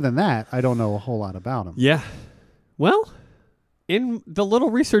 But other than that, I don't know a whole lot about him. Yeah. Well, in the little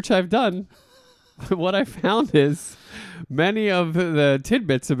research I've done, what I found is many of the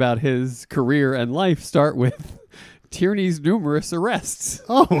tidbits about his career and life start with Tierney's numerous arrests.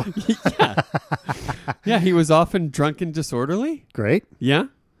 Oh, Yeah. Yeah, he was often drunk and disorderly. great. Yeah.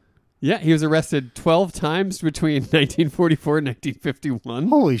 Yeah, he was arrested 12 times between 1944 and 1951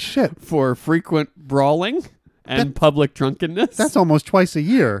 Holy shit. for frequent brawling and public drunkenness. That's almost twice a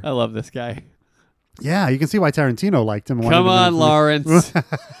year. I love this guy. Yeah, you can see why Tarantino liked him. and wanted Come him on, in- Lawrence.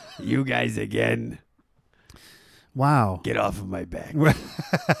 You guys again. Wow. Get off of my back.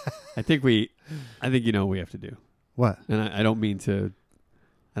 I think you know what we have to do. What? And I don't mean to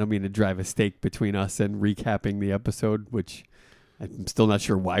drive a stake between us and recapping the episode, which I'm still not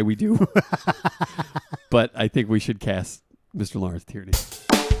sure why we do. But I think we should cast Mr. Lawrence Tierney.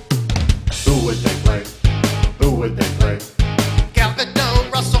 Who would they play? Who would they play? Gal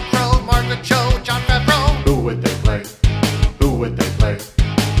Gadot, Russell Crowe, Margaret Cho, John Favreau, Who would they play? Who would they play?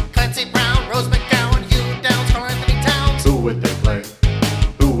 Clancy Brown, Rose McGowan, Hugh Downs, Carl Anthony Towns. Who would they play?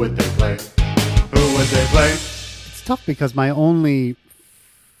 Who would they play? Who would they play? It's tough because my only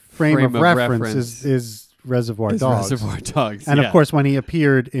frame of reference is Reservoir It's Dogs. Reservoir Dogs. And yeah. of course, when he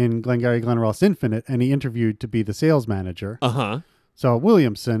appeared in Glengarry Glen Ross Infinite and he interviewed to be the sales manager. Uh-huh. So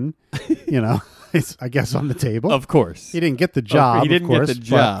Williamson, is I guess on the table. Of course. He didn't get the job. he didn't of get course, the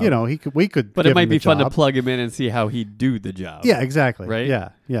job. But, we could. But give it might him be the fun to job. plug him in and see how he'd do the job. Yeah, exactly. Right? Yeah,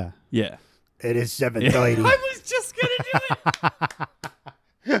 yeah. Yeah. It is I 7:30. was just going to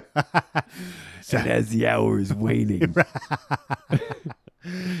do it. And as the hour is waning,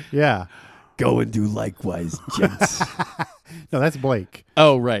 Yeah. go and do likewise, gents. No, that's Blake.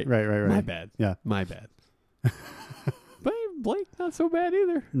 Oh, right. Right. My bad. Yeah. My bad. But Blake, not so bad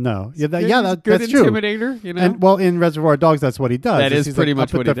either. No. Yeah. Good- Good, good that's true. intimidator, you know? And well, in Reservoir Dogs, that's what he does. That is he's pretty like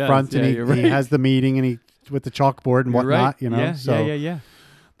much up what at he the does. front, and Yeah, he you're right. has the meeting, and he with the chalkboard and You're whatnot. right. You know. Yeah, So yeah.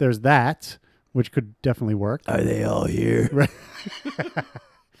 there's that, which could definitely work. Are they all here? Right.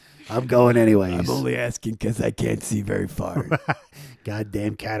 I'm going anyways. I'm only asking because I can't see very far.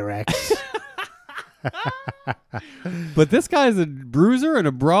 Goddamn cataracts. But this guy's a bruiser and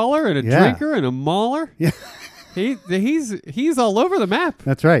a brawler and a Yeah. drinker and a mauler. Yeah. He's all over the map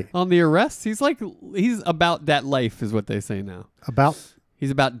That's right. on the arrests. He's about that life is what they say now. About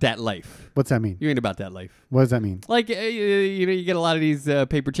He's about that life. what's that mean? You ain't about that life. What does that mean? Like, you get a lot of these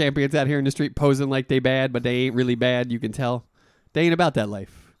paper champions out here in the street posing like they bad, but they ain't really bad. You can tell. They ain't about that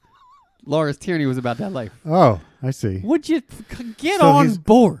life. Lawrence Tierney was about that life. Oh, I see. Would you get So on he's-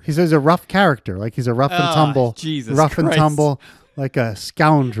 board? He's a rough character. Like he's a rough and tumble. Jesus rough and Christ. tumble, like a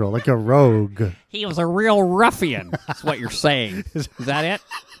scoundrel, like a rogue. He was a real ruffian. That's what you're saying. Is that it?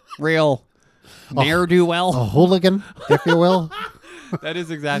 Real ne'er-do-well? A hooligan, if you will. That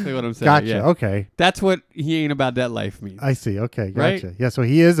is exactly what I'm saying. Gotcha. Yeah. Okay. That's what he ain't about that life means. I see. Okay. Right? Gotcha. Yeah. So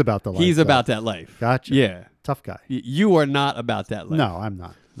he is about the life. He's though. about that life. Gotcha. Yeah. Tough guy. You are not about that life. No, I'm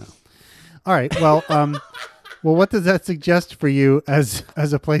not. No. All right. Well, well, what does that suggest for you as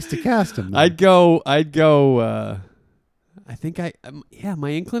a place to cast him? Then? I'd go. I think my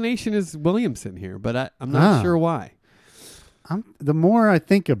inclination is Williamson here, but I'm not sure why. The more I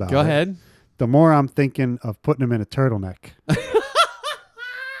think about it. Go ahead. The more I'm thinking of putting him in a turtleneck.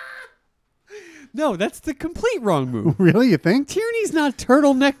 No, that's the complete wrong move. Really? You think? Tierney's not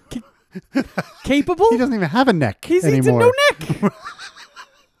turtleneck capable. He doesn't even have a neck He's anymore. no neck.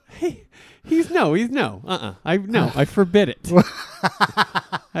 He's no. I forbid it.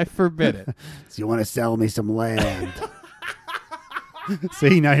 I forbid it. So you want to sell me some land?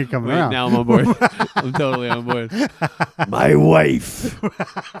 See, now you're coming Wait, around. now I'm on board. I'm totally on board. My wife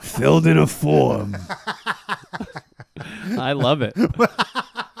filled in a form. I love it.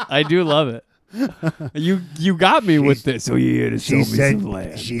 I do love it. You got me with this. So you're here to sell me some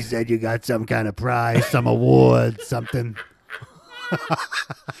land. She said you got some kind of prize, some award, something.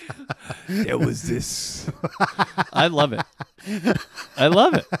 There was this. I love it. I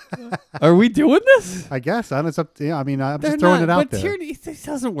love it. Are we doing this? I guess. It's up to, I mean, I'm just throwing it out but there. Tierney, this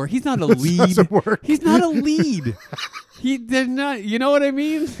doesn't work. He's not a This lead. doesn't work. He's not a lead. They're not. You know what I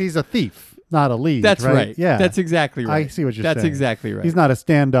mean? He's a thief, not a lead. That's right. Yeah. That's exactly right. I see what you're That's saying. exactly right. He's not a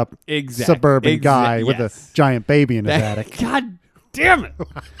stand-up suburban guy with a giant baby in his attic. God damn it.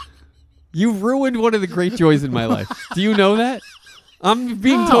 You've ruined one of the great joys in my life. Do you know that? I'm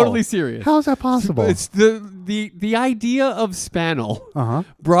being How? totally serious. How is that possible? It's the idea of Spannel Uh-huh.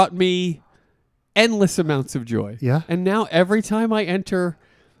 brought me endless amounts of joy. Yeah. And now every time I enter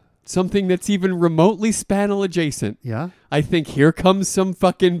something that's even remotely Spannel adjacent, Yeah. I think here comes some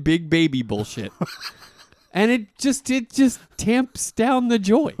fucking big baby bullshit. And it just tamps down the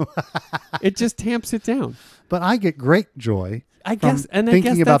joy. It just tamps it down. But I get great joy. I from guess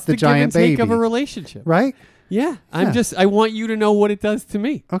about that's the the giant give and take of baby. a relationship. Right? Yeah. Yeah. I want you to know what it does to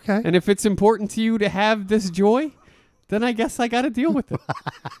me. Okay. And if it's important to you to have this joy, then I guess I got to deal with it.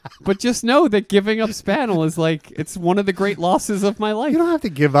 But just know that giving up Spannel is it's one of the great losses of my life. You don't have to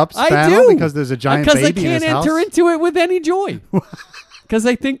give up I Spannel do. because there's a giant because baby I in can't his enter house. into it with any joy. Because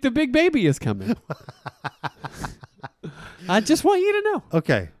I think the big baby is coming. I just want you to know.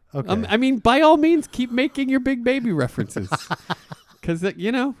 Okay. Okay. I mean, by all means, keep making your big baby references.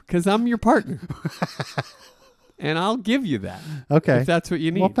 Because I'm your partner. And I'll give you that. Okay. If that's what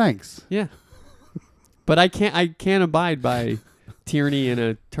you need. Well, thanks. Yeah. But I can't abide by Tierney in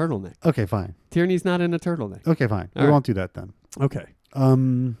a turtleneck. Okay, fine. Tierney's not in a turtleneck. Okay, fine. All We right. won't do that then. Okay.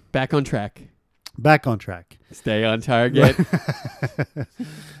 Back on track. Back on track. Stay on target.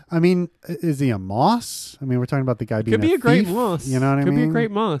 I mean, is he a moss? I mean, we're talking about the guy being Could be a great thief, moss. You know what I mean? Could be a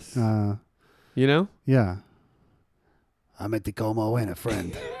great moss. You know? Yeah. I'm at Tacoma and a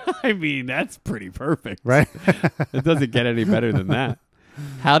friend. I mean, that's pretty perfect. Right? It doesn't get any better than that.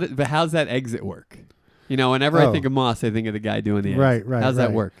 But how's that exit work? Whenever I think of Moss, I think of the guy doing the exit. Right. How's that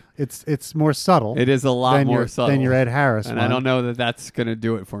right. work? It's more subtle. It is a lot than more your, subtle. than your Ed Harris and one. I don't know that that's going to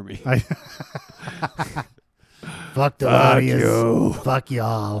do it for me. Fuck the Fuck audience. you. Fuck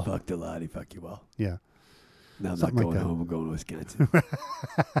y'all. Fuck the Lottie, fuck you all. Yeah. No, I'm Something not like going that. home. I'm going to Wisconsin.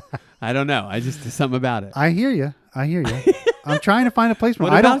 I don't know. There's something about it. I hear you. I'm trying to find a place for him.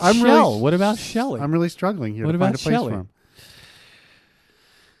 What about I'm Shell? Really, What about Shelley? I'm really struggling here What to about find a place Shelley? for him.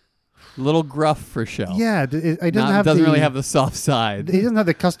 A little gruff for Shell. Yeah, it doesn't really have the soft side. He doesn't have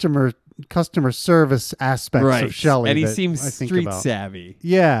the customer service aspects Right. of Shelley. And he that seems I think street about. savvy.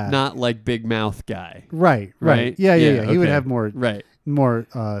 Yeah. Not like big mouth guy. Right. Right? Yeah. He would okay. have more Right.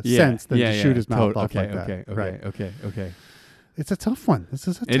 sense than to shoot his mouth off okay, like that. Right. Okay. It's a tough one. This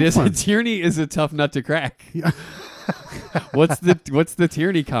is a tough It is. one. Tierney is a tough nut to crack. Yeah. What's the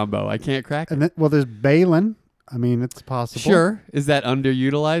Tierney combo? I can't crack it. And then, well, there's Balin. I mean, it's possible. Sure. Is that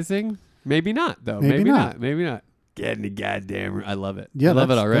underutilizing? Maybe not, though. Maybe not. Maybe not. Get in the goddamn. I love it. Yeah, I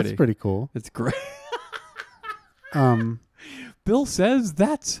love it that's- already. That's pretty cool. It's great. Um, Bill says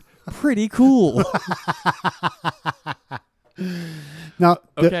that's pretty cool. now,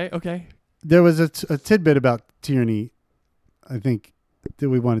 Okay. there was a tidbit about Tierney, I think, that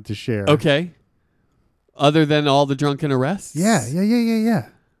we wanted to share. Okay. Other than all the drunken arrests? Yeah.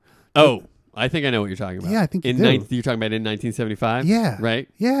 Oh, I think I know what you're talking about. Yeah, I think you do. You're talking about in 1975? Yeah. Right?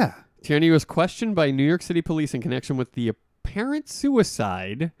 Yeah. Tierney was questioned by New York City police in connection with the apparent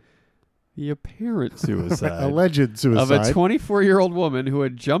suicide The apparent suicide Alleged suicide. of a 24-year-old woman who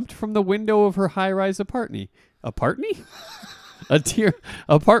had jumped from the window of her high-rise apartment. Apartment.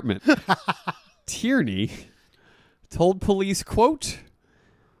 Tierney told police, quote,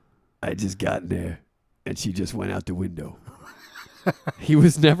 "I just got in there, and she just went out the window." He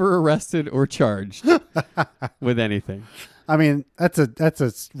was never arrested or charged with anything. I mean, that's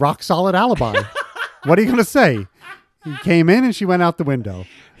a rock solid alibi. What are you going to say? He came in and she went out the window.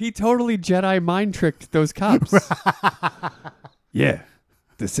 He totally Jedi mind tricked those cops. Yeah.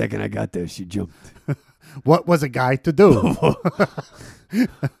 The second I got there, she jumped. What was a guy to do?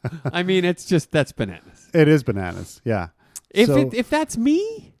 I mean, that's bananas. It is bananas. Yeah. If that's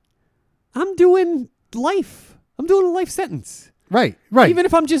me, I'm doing life. I'm doing a life sentence. Right. Even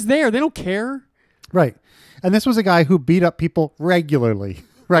if I'm just there, they don't care. Right. And this was a guy who beat up people regularly,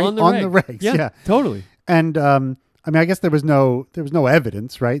 right? On the regs. Yeah, totally. And I mean, I guess there was no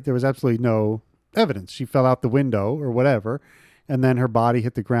evidence, right? There was absolutely no evidence. She fell out the window or whatever, and then her body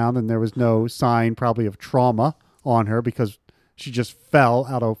hit the ground, and there was no sign probably of trauma on her because she just fell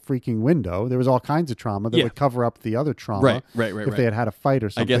out a freaking window. There was all kinds of trauma that would cover up the other trauma. Right. If they had a fight or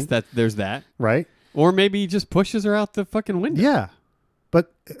something. I guess that there's that. Right. Or maybe he just pushes her out the fucking window. Yeah.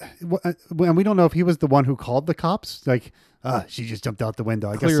 But and we don't know if he was the one who called the cops. Like, she just jumped out the window.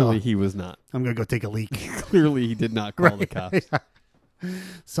 I Clearly guess he was not. I'm going to go take a leak. Clearly he did not call the cops.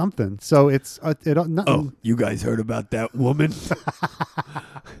 Something. So it's nothing. Oh, you guys heard about that woman?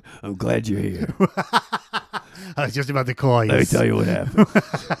 I'm glad you're here. I was just about to call you. Let me tell you what happened.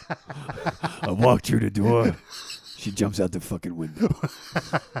 I walked through the door. She jumps out the fucking window.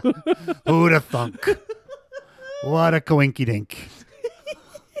 Who'da thunk? What a coinky dink.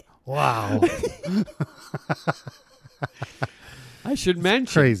 Wow. I should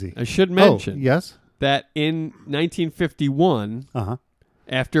mention. Crazy. I should mention. Yes. That in 1951,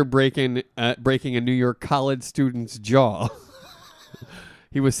 after breaking a New York college student's jaw,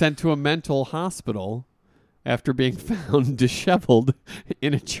 he was sent to a mental hospital after being found disheveled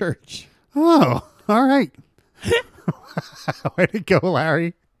in a church. Oh, all right. Way to go,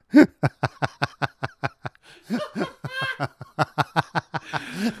 Larry.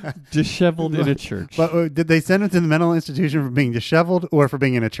 Disheveled in a church. But did they send him to the mental institution for being disheveled or for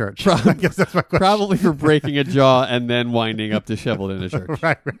being in a church? I guess that's my question. Probably for breaking a jaw and then winding up disheveled in a church.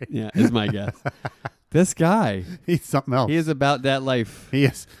 Right. Yeah, is my guess. This guy, He's something else. he is about that life. He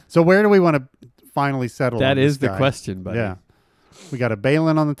is. So where do we want to finally settle That on is this the guy? question, buddy. Yeah. We got a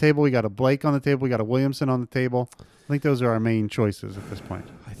Balin on the table. We got a Blake on the table. We got a Williamson on the table. I think those are our main choices at this point.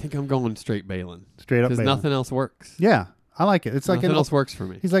 I think I'm going straight Balin. Straight up Because Balin. nothing else works. Yeah, I like it. It's like Nothing else works for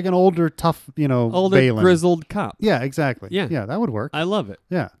me. He's like an older, tough, Older, Balin. grizzled cop. Yeah, exactly. Yeah. Yeah, that would work. I love it.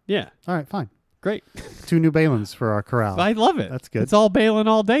 Yeah. Yeah, All right, fine. great. 2 new Balins for our corral. I love it. That's good. It's all Balin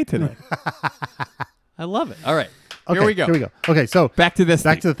all day today. I love it. All right. Okay, Here we go. Okay, so Back to this.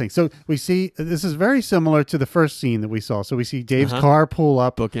 back thing. to the thing. So we see this is very similar to the first scene that we saw. So we see Dave's Uh-huh. car pull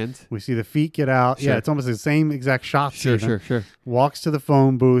up. bookend. We see the feet get out. Sure. Yeah, it's almost the same exact shot. Sure. Walks to the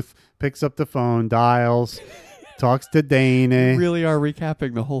phone booth, picks up the phone, dials, talks to Dana. You really are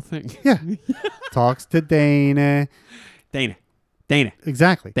recapping the whole thing. Yeah. Talks to Dana. Dana.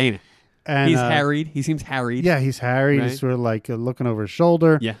 Exactly. Dana. And He's harried. He seems harried. Yeah, he's harried. Right. He's sort of like looking over his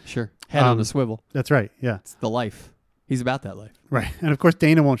shoulder. Yeah, sure. Head on a swivel. That's right. Yeah. It's the life. He's about that life. Right. And of course,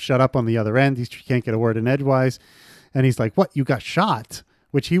 Dana won't shut up on the other end. He can't get a word in edgewise. And he's like, "What? You got shot?"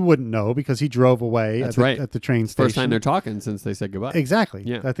 Which he wouldn't know because he drove away That's at right. the train station. First time they're talking since they said goodbye. Exactly.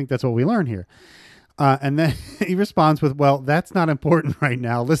 Yeah. I think that's what we learn here. And then he responds with, "Well, that's not important right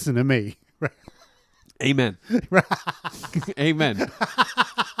now. Listen to me." Right. Amen. Amen.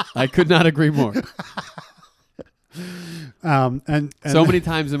 I could not agree more. And So many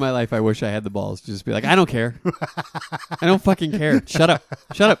times in my life, I wish I had the balls to just be like, I don't care. I don't fucking care. Shut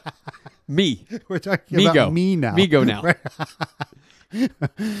up. Me. we're talking Me about go. me now. Me go now. Right.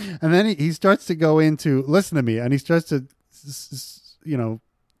 And then he starts to go into listen to me, and he starts to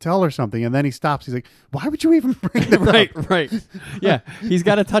tell her something, and then he stops. He's like, "Why would you even bring that up?" Right. Yeah. He's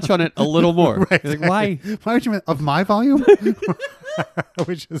got to touch on it a little more. Right. He's like, why? Why would you of my volume?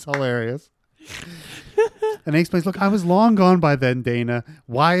 Which is hilarious. And he explains, "Look, I was long gone by then, Dana.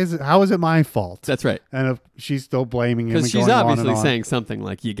 How is it my fault?" That's right. And she's still blaming him. Because and she's going on and obviously on. saying something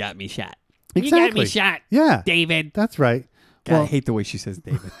like, you got me shot. Exactly. You got me shot, Yeah, David. that's right. God, I hate the way she says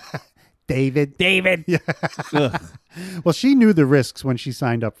David. David. Yeah. Ugh. Well, she knew the risks when she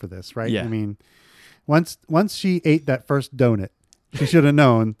signed up for this, right? Yeah. I mean, once she ate that first donut, she should have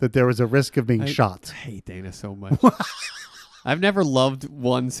known that there was a risk of being shot. I hate Dana so much. I've never loved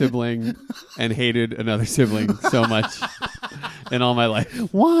one sibling and hated another sibling so much in all my life.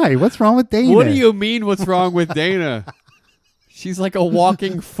 Why? What's wrong with Dana? What do you mean? What's wrong with Dana? She's like a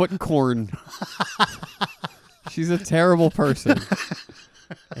walking foot corn. She's a terrible person.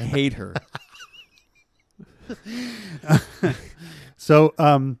 I hate her. So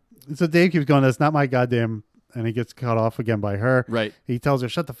Dave keeps going, that's not my goddamn, and he gets cut off again by her. Right. He tells her,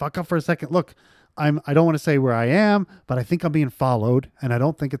 shut the fuck up for a second. Look, I don't want to say where I am, but I think I'm being followed, and I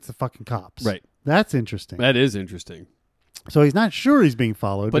don't think it's the fucking cops. Right. That's interesting. That is interesting. So he's not sure he's being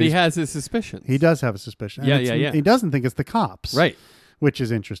followed, But he he's- has his suspicions. he does have a suspicion. And Yeah, it's- yeah. He doesn't think it's the cops. Right. Which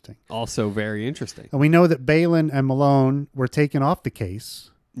is interesting. Also very interesting. And we know that Balin and Malone were taken off the case.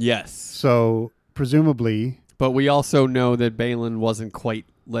 Yes. So presumably, But we also know that Balin wasn't quite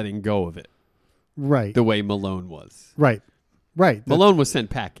letting go of it right. the way Malone was. Right. Malone was sent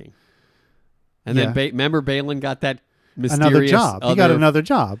packing. And Yeah. then remember Balin got that mysterious Another job. He got other another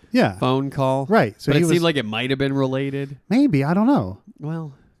job. Yeah. phone call. Right. So but he it was, seemed like it might have been related. maybe, I don't know.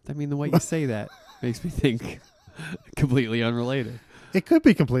 Well, I mean, the way you say that makes me think completely unrelated. It could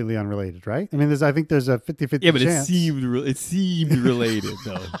be completely unrelated, right? I mean, I think there's a 50-50 Yeah, but chance. it seemed related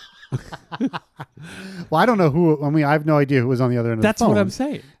though. Well, I don't know who. I mean, I have no idea who was on the other end of That's the phone. what I'm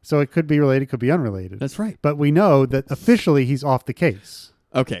saying. So it could be related, could be unrelated. That's right. But we know that officially he's off the case.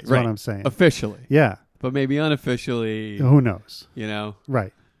 Okay, That's right. what I'm saying. Officially, Yeah. but maybe unofficially. Who knows? You know,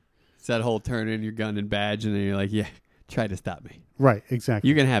 Right. it's that whole turn in your gun and badge, and then you're like, yeah, try to stop me. Right. Exactly.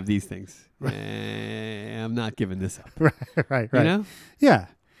 You can have these things. I'm not giving this up. right. You know? Yeah.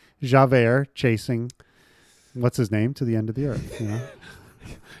 Javert chasing, what's his name, to the end of the earth. You know?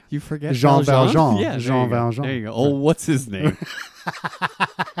 You forget Jean Valjean. Yeah, Jean there you go. Valjean. There you go. Oh, what's his name?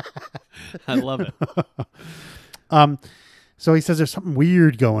 I love it. So he says there's something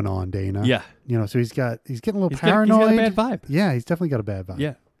weird going on, Dana. Yeah. You know, so he's getting a little He's paranoid. got a bad vibe. Yeah, he's definitely got a bad vibe.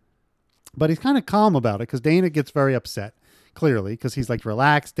 Yeah. But he's kind of calm about it because Dana gets very upset, clearly, because he's like,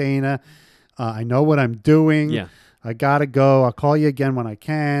 relax, Dana. I know what I'm doing. Yeah. I got to go. I'll call you again when I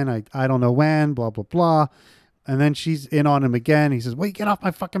can. I don't know when, blah, blah, blah. And then she's in on him again. He says, wait, get off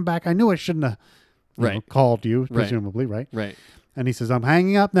my fucking back. I knew I shouldn't have Right. called you, Right. presumably, right? Right. And he says, I'm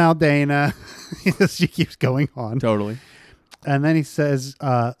hanging up now, Dana. She keeps going on. Totally. And then he says,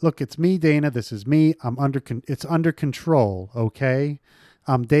 look, it's me, Dana. This is me. It's under control, okay?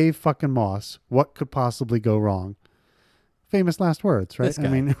 I'm Dave fucking Moss. What could possibly go wrong? Famous last words, right? This guy. I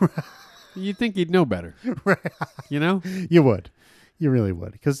mean, You'd think he'd know better. You know? you would. You really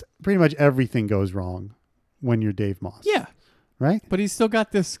would. Because pretty much everything goes wrong when you're Dave Moss. Yeah. Right? But he's still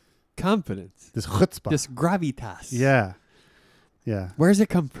got this confidence, This chutzpah. this gravitas. Yeah. Yeah. Where does it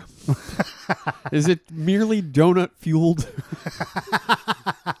come from? Is it merely donut fueled?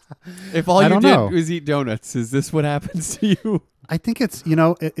 If all I you don't did know. was eat donuts, is this what happens to you? I think it's,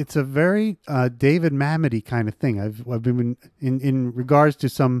 it's a very David Mamet kind of thing. I've been in regards to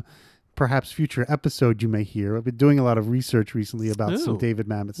some perhaps future episode you may hear. I've been doing a lot of research recently about some Oh, David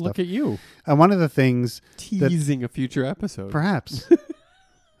Mamet stuff. Look at you And one of the things teasing a future episode. perhaps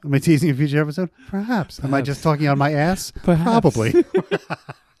am I teasing a future episode? Perhaps. Am I just talking on my ass? Perhaps. Probably.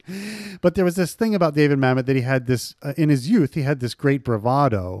 But there was this thing about David Mamet that he had this in his youth. He had this great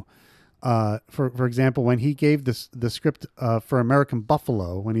bravado. For example, when he gave the script for American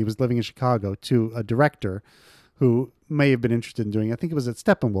Buffalo when he was living in Chicago to a director who may have been interested in doing it. I think it was at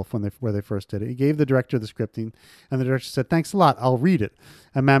Steppenwolf where they first did it. He gave the director the scripting, and the director said, "Thanks a lot. I'll read it."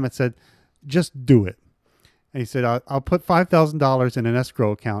 And Mamet said, "Just do it." And he said, I'll put $5,000 in an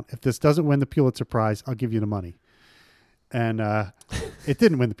escrow account. If this doesn't win the Pulitzer Prize, I'll give you the money. And it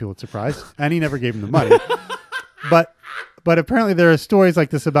didn't win the Pulitzer Prize, and he never gave him the money. But apparently there are stories like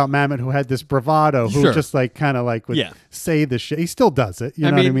this about Mamet who had this bravado, who Sure. just like kind of like would Yeah. say this shit. He still does it. You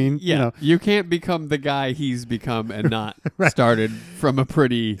know what I mean? Yeah. You know, You can't become the guy he's become and not started from a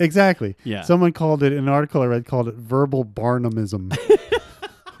pretty. exactly. Yeah. Someone called it, an article I read called it verbal Barnamism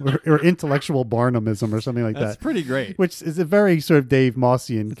or intellectual Barnamism or something like That's that. pretty great. Which is a very sort of Dave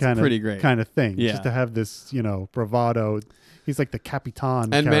Mossian pretty great. kind of thing. Yeah. Just to have this, bravado. He's like the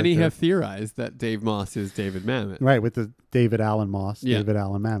Capitan And many character. have theorized that Dave Moss is David Mamet. Right, with the David Allen Moss, Yeah. David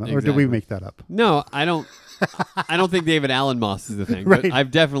Allen Mamet. Or did we Exactly. make that up? No, I don't. I don't think David Allen Moss is the thing. Right. But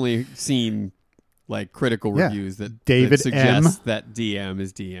I've definitely seen like critical Yeah. reviews that David that suggest that DM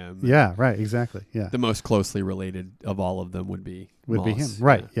is DM. Yeah, right, exactly. Yeah. The most closely related of all of them would be Would be him. Moss.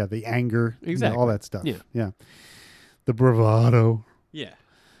 Right. Yeah, the anger, Exactly. all that stuff. Yeah. Yeah. The bravado. Yeah.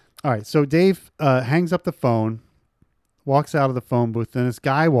 All right, so Dave hangs up the phone, walks out of the phone booth, and this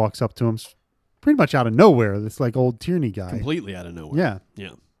guy walks up to him pretty much out of nowhere, this like old Tierney guy. Completely out of nowhere. Yeah.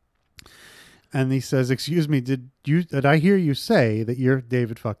 Yeah. And he says, "Excuse me, did I hear you say that you're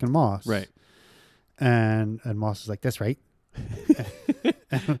David fucking Moss?" Right. And Moss is like, "That's right.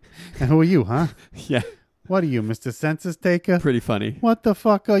 And who are you, huh? Yeah, What are you, Mr. Census Taker? pretty funny. What the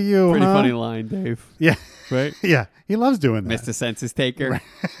fuck are you, Pretty huh? funny line, Dave. Yeah. Right? Yeah. He loves doing that. Mr. Census Taker.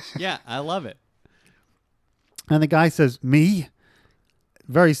 Yeah, I love it. And the guy says, me?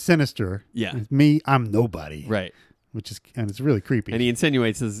 Very sinister. Yeah. Me, I'm nobody. Right. And it's really creepy. And he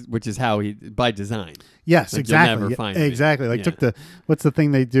insinuates, which is how he, by design. Yes, Like, you'll exactly. never Yeah, find me. exactly. Like Yeah. took what's the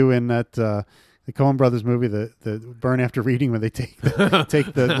thing they do in that the Coen Brothers movie, the Burn After Reading, where they take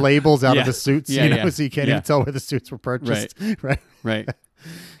the labels out Yeah. of the suits, Yeah, you know, yeah. so you can't Yeah. even tell where the suits were purchased. Right. Right.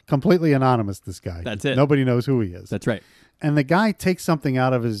 Completely anonymous, this guy. That's it. Nobody knows who he is. That's right. And the guy takes something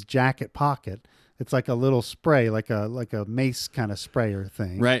out of his jacket pocket. It's like a little spray, like a mace kind of sprayer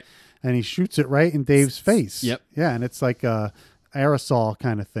thing. Right. And he shoots it right in Dave's face. Yep. Yeah, and it's like a aerosol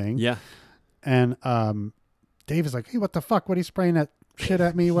kind of thing. Yeah. And Dave is like, "Hey, what the fuck? What are you spraying that shit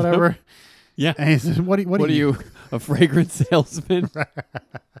at me? Whatever." Yeah. And he says, "What are you?" A fragrance salesman?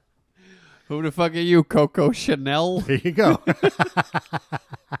 Who the fuck are you, Coco Chanel? There you go.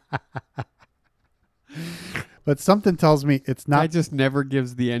 But something tells me it's Guy not. just never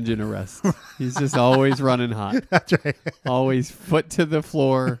gives the engine a rest. He's just always running hot. That's right. Always foot to the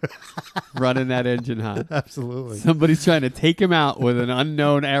floor, running that engine hot. Absolutely. Somebody's trying to take him out with an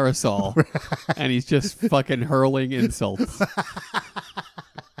unknown aerosol, and he's just fucking hurling insults.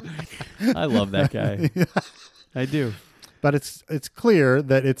 I love that guy. I do. But it's clear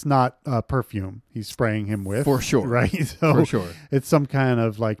that it's not perfume he's spraying him with. For sure. Right? So For sure. It's some kind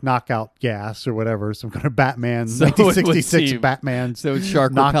of like knockout gas or whatever, some kind of Batman, So it would 1966 seem. Batman. So it's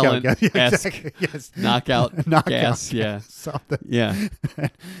shark knockout repellent gas. Yeah, esque exactly. Yes. knockout gas. Yeah. Something. Yeah.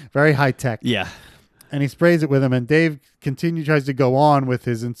 Very high tech. Yeah. And he sprays it with him, and Dave tries to go on with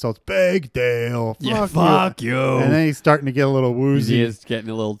his insults. Big Dale. Yeah. Fuck Fuck you. And then he's starting to get a little woozy. He is getting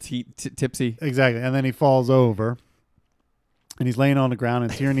a little tipsy. Exactly. And then he falls over. And he's laying on the ground,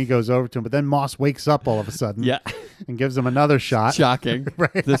 and Tierney goes over to him. But then Moss wakes up all of a sudden Yeah. and gives him another shot. Shocking.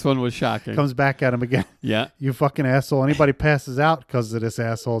 Right. This one was shocking. Comes back at him again. Yeah. You fucking asshole. Anybody passes out because of this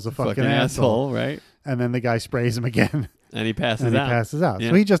asshole is a fucking asshole. right? And then the guy sprays him again. And he passes And he out. passes out. Yeah.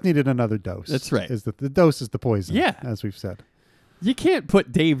 So he just needed another dose. That's right. Is the dose is the poison. Yeah. As we've said. You can't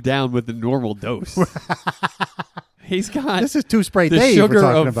put Dave down with the normal dose. He's got This is two spray the Dave sugar we're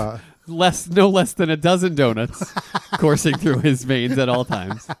talking of about. no less than a dozen donuts coursing through his veins at all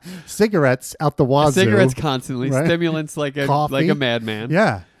times. Cigarettes out the wazoo. Cigarettes constantly, Right. stimulants like a Coffee. madman.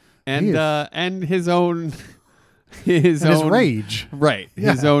 Yeah. He is. And his own his And his own rage. Right.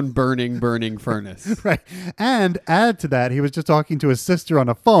 Yeah. His own burning furnace. Right. And add to that, he was just talking to his sister on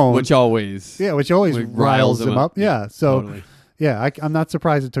the phone. Which always which always like, riles him up. Yeah. So, Totally. yeah, I'm not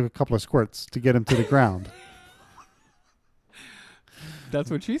surprised it took a couple of squirts to get him to the ground. That's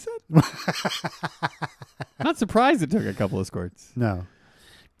what she said? Not surprised it took a couple of squirts. No.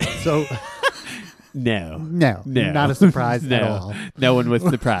 So, No. no. No. Not a surprise No. at all. No one was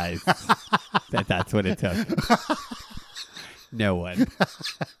surprised that's what it took. No one.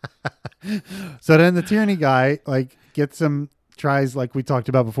 So then the Tierney guy, like, tries, like we talked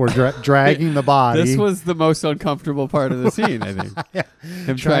about before, dragging the body. This was the most uncomfortable part of the scene, I think.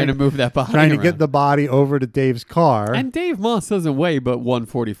 Him trying to move that body Trying to around. get the body over to Dave's car. And Dave Moss doesn't weigh but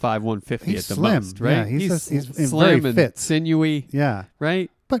 145, 150 He's at the slim. most, right? Yeah, he's slim very and fit. sinewy, Yeah. right?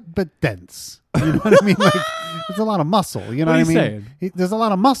 But dense. You know what I mean? Like, there's a lot of muscle. You know What what, are you I mean? saying? There's a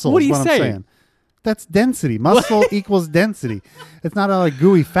lot of muscle. What are is you I'm saying? saying. That's density. Muscle equals density. It's not a like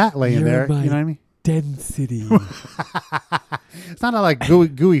gooey fat laying You're there. my You know what I mean? Density. It's not a like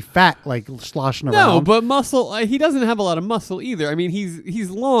gooey fat like sloshing around. No, but muscle. He doesn't have a lot of muscle either. I mean, he's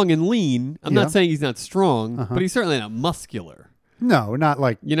long and lean. I'm Yeah. not saying he's not strong, Uh-huh. but he's certainly not muscular. No, not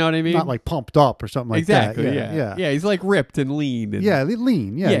like You know what I mean? not like pumped up or something like exactly. that. Yeah. He's like ripped and lean. And Yeah,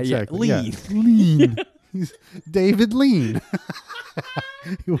 lean. Yeah, Yeah, exactly. yeah, Yeah. Lean. He's David Lean.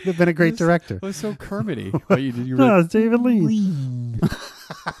 He would have been a great director. It was so Kermity. What you did? You No, were it's David Lean. lean.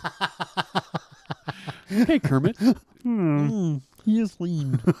 Hey, Kermit. He is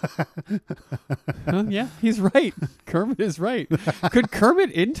lean. Yeah, he's right. Kermit is right. Could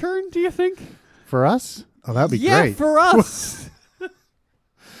Kermit intern, do you think? For us? Oh, that'd be Yeah, great. for us.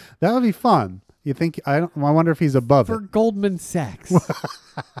 That would be fun. You think? I wonder if he's above For it. Goldman Sachs.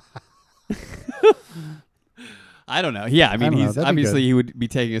 I don't know. Yeah, I mean, don't know. he's That'd be obviously good. he would be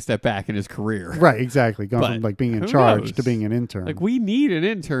taking a step back in his career. Right, exactly. Going But from like being in who charge knows? to being an intern. Like, we need an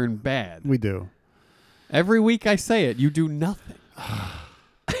intern bad. we do. Every week I say it. You do nothing. I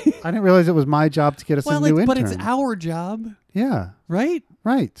didn't realize it was my job to get us a new intern. But it's our job, Yeah, right?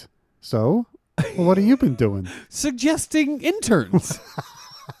 right. So, well, what have you been doing? Suggesting interns.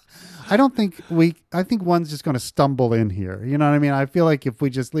 I don't think I think one's just going to stumble in here. You know what I mean? I feel like if we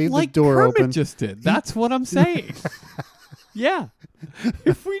just leave Like the door Kermit open, just did. That's what I'm saying. Yeah.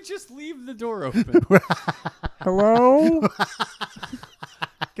 If we just leave the door open. hello,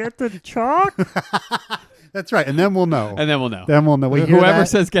 get the chalk. That's right, and then we'll know. And then we'll know. Then we'll know. We hear Whoever that,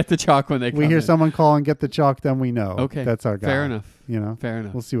 says get the chalk when they come we hear in. someone call and get the chalk, then we know. Okay. that's our guy. Fair enough. You know, Fair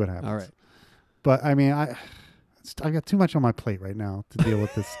enough. we'll see what happens. All right. But I mean, I got too much on my plate right now to deal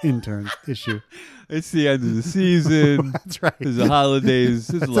with this intern issue. It's the end of the season. That's right. There's the holidays.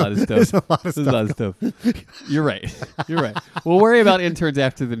 There's a lot of stuff. There's a lot of There's a lot of stuff. You're right. You're right. We'll worry about interns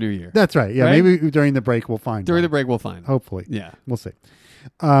after the new year. That's right. Yeah, Right? maybe during the break we'll find During one. the break, we'll find. Hopefully. Yeah. We'll see.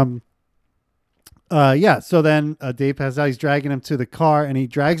 Yeah, so then Dave passes out. He's dragging him to the car, and he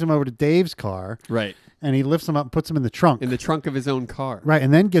drags him over to Dave's car, Right. and he lifts him up and puts him in the trunk. In the trunk of his own car. Right,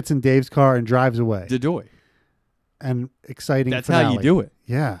 and then gets in Dave's car and drives away. Dedoy. And exciting That's finale. how you do it.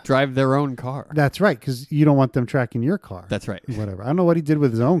 Yeah. Drive their own car. That's right, because you don't want them tracking your car. That's right. Whatever. I don't know what he did with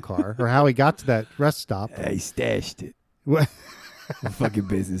his own car or how he got to that rest stop. I stashed it. What- The fucking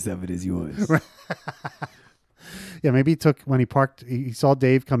business of it is yours. Yeah, maybe he took, when he parked, he saw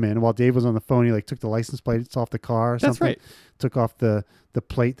Dave come in. While Dave was on the phone, he like took the license plates off the car or That's something. right. Took off the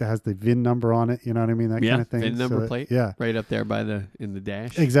plate that has the VIN number on it. You know what I mean? That Yeah. kind of thing. VIN So number that- plate. Yeah. Right up there by in the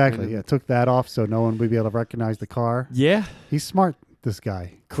dash. Exactly. Kind of- Yeah. Took that off so no one would be able to recognize the car. Yeah. He's smart, this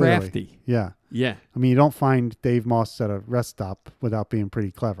guy. Clearly. Crafty. Yeah. Yeah. I mean, you don't find Dave Moss at a rest stop without being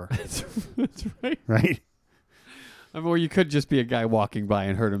pretty clever, That's right. right? I mean, or you could just be a guy walking by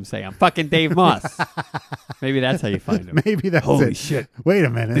and heard him say, "I'm fucking Dave Moss." Maybe that's how you find him. Maybe that's Holy it. shit. Wait a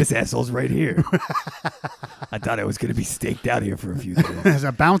minute. This asshole's right here. I thought I was going to be staked out here for a few days. There's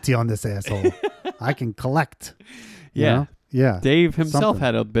a bounty on this asshole. I can collect. You Yeah. know? Yeah. Dave himself Something.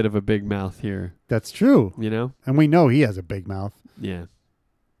 had a bit of a big mouth here, That's true. you know? And we know he has a big mouth. Yeah.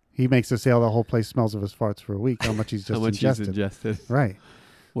 He makes us say, "Oh, the whole place smells of his farts" for a week. How much he's just How much ingested. he's ingested. Right.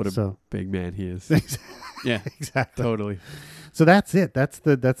 What a So big man he is. Yeah, exactly. totally. So that's it. That's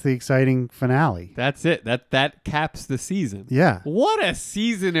the exciting finale. That's it. That caps the season. Yeah. What a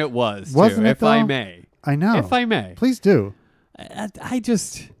season it was, Wasn't too, it, if I though? may. I know. If I may. Please do. I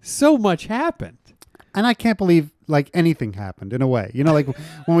just, so much happened. And I can't believe like anything happened in a way. You know, like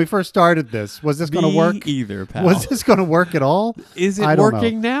when we first started this, was this going to Me work? either, pal. Was this going to work at all? Is it I don't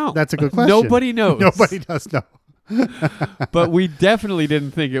working know. now? That's a good question. Nobody knows. Nobody does know. But we definitely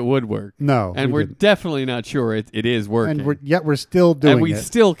didn't think it would work. No. And we we're didn't. definitely not sure it is working. And we're still doing And we it.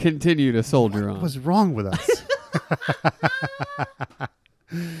 still continue to soldier What on. was wrong with us?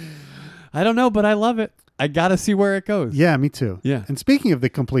 I don't know, but I love it. I got to see where it goes. Yeah, me too. Yeah. And speaking of the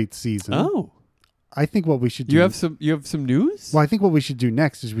complete season, Oh, I think what we should do. you have some news? Well, I think what we should do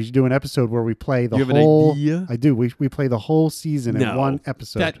next is we should do an episode where we play the You have an whole. idea? I do. We play the whole season in No. one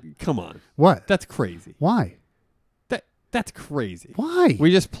episode. Come on. What? That's crazy. Why? That's crazy. Why?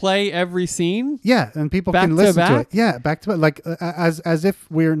 We just play every scene? Yeah, and people Back can to listen to back? it. Yeah, back to back, like as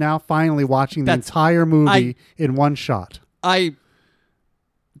if we're now finally watching the That's- entire movie in one shot.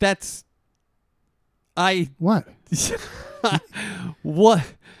 What? What?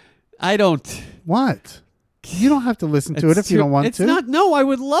 I don't. What? You don't have to listen to it if you don't want it's to. not. No, I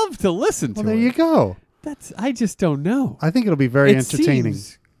would love to listen Well, to there it. you go. I just don't know. I think it'll be very It entertaining.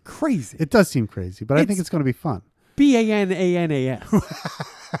 seems crazy. It does seem crazy, but I think It's- it's going to be fun. BANANAS.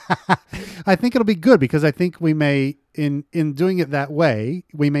 I think it'll be good because I think we may, in doing it that way,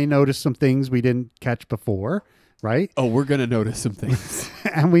 we may notice some things we didn't catch before, right? Oh, we're gonna notice some things.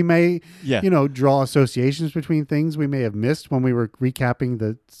 And we may, Yeah. draw associations between things we may have missed when we were recapping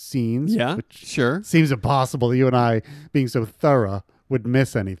the scenes. Yeah, which sure. seems impossible that you and I, being so thorough, would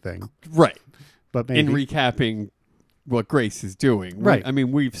miss anything. Right. But In maybe recapping what Grace is doing. Right. I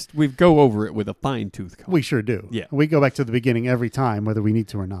mean, we've go over it with a fine tooth comb. we sure do. Yeah. We go back to the beginning every time, whether we need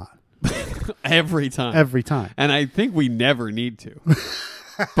to or not. Every time. Every time. And I think we never need to.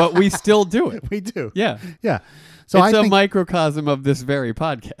 But we still do it. We do. Yeah. Yeah. So it's I a think microcosm of this very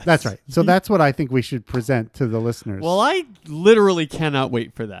podcast. that's right. So that's what I think we should present to the listeners. Well, I literally cannot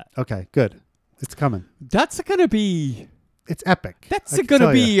wait for that. Okay, good. It's coming. That's going to be It's epic. That's I can going to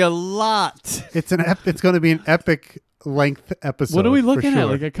tell be ya. a lot. It's it's going to be an epic length episode. What are we for looking at? sure.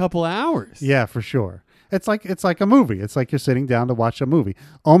 Like a couple hours. Yeah, for sure. It's like a movie. It's like you're sitting down to watch a movie,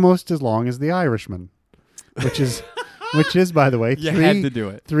 almost as long as The Irishman, which is by the way, You had to do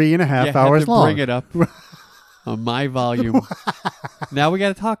it. 3.5 You hours had to long. bring it up on my volume. Now we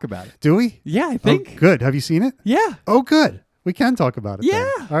got to talk about it. Do we? Yeah, I Oh, think. good. Have you seen it? Yeah. Oh, good. We can talk about it. then.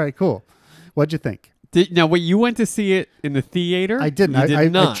 Yeah. All right. Cool. What'd you think? Now, wait, you went to see it in the theater? I didn't. You did I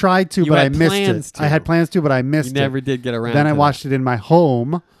not. tried to, You but I had missed plans it. to. I had plans to, but I You missed it. never did get around Then I to watched it in my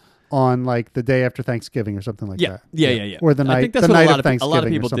home, on like the day after Thanksgiving or something like Yeah. that. Yeah. Or the I night, think that's the what night a lot of of Thanksgiving. a lot of or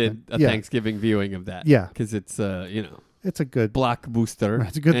people something. did a Thanksgiving viewing of that. Yeah. because it's It's a good blockbuster.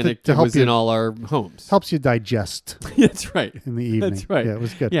 It's a good and thing it to help was you- in all our homes. helps you digest That's right. in the evening. That's right. Yeah, it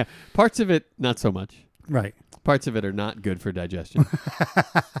was good. Yeah, parts of it not so much. Right. Parts of it are not good for digestion.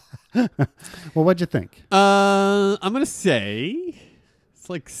 Well, what'd you think? I'm gonna say it's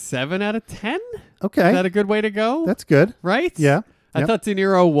like 7 out of 10. Okay. Is that a good way to go? That's good. right. Yeah. I Yep. thought De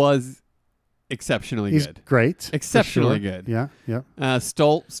Niro was exceptionally He's good. great. for Exceptionally sure. good. Yeah. Yeah.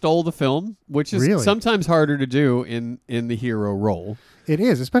 Stole the film, which is Really? sometimes harder to do in the hero role. It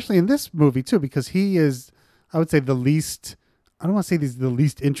is, especially in this movie too, because he is, I would say, the least. I don't want to say he's the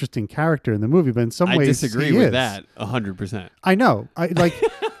least interesting character in the movie, but in some I ways disagree he with is. that 100%. I know. I like.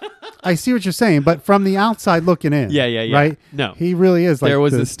 I see what you're saying, but from the outside looking in, Yeah. right? No, He really is like there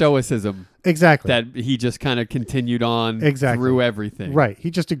was the, the stoicism exactly that he just kind of continued on Exactly. through everything. right. He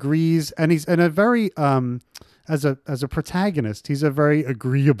just agrees, and he's a very as a protagonist, he's a very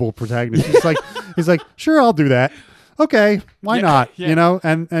agreeable protagonist. he's like, sure, I'll do that. Okay, why Yeah, not? yeah. You know,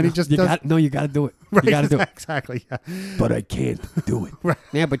 and he just You does. got you got to do it. right, You got to do it. exactly. Yeah. But I can't do it.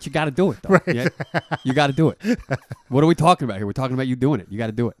 Yeah, but you got to do it, though. Right. Yeah, you got to do it. What are we talking about here? We're talking about you doing it. You got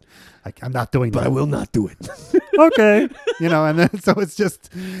to do it. I'm not doing But that. I will not do it. Okay, you know, and then so it's just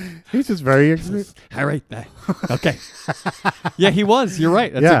he's just very All right. Okay. Yeah, he was. You're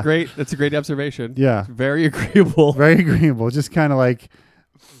right. That's Yeah. a great observation. Yeah. Very agreeable. very agreeable. Just kind of like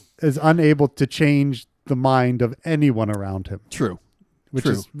is unable to change the mind of anyone around him, True. which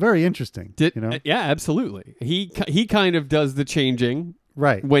True. is very interesting. Did, you know, yeah, absolutely. He kind of does the changing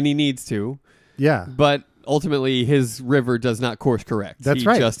right? when he needs to, Yeah, but ultimately his river does not course correct. that's he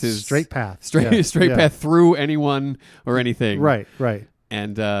right. Just is Straight path. straight Yeah, straight yeah. path through anyone or anything. Right, right.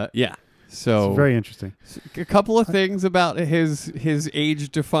 And yeah. So It's very interesting. a couple of things about his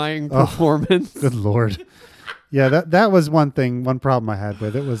age defying Oh. performance. Good Lord. Yeah, that was one problem I had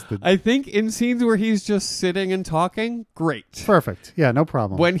with it was the I think in scenes where he's just sitting and talking, great. perfect. Yeah, no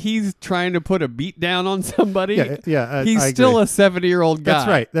problem. When he's trying to put a beat down on somebody, yeah, he's I still agree. a 70-year-old guy. That's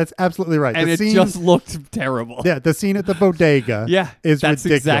right. That's absolutely right. And the it scene, just looked terrible. yeah, the scene at the bodega. Yeah, is that's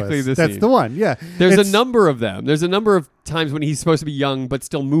ridiculous. exactly the That's scene. the one. Yeah, There's It's- a number of them. There's a number of times when he's supposed to be young but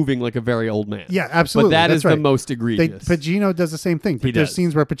still moving like a very old man. Yeah, absolutely. But that That's is right. the most They, egregious. Pacino does the same thing. He There's does.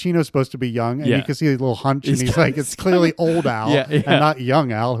 scenes where Pacino's supposed to be young, and Yeah. you can see a little hunch, and He's he's like, it's clearly old Al, Yeah, yeah. and not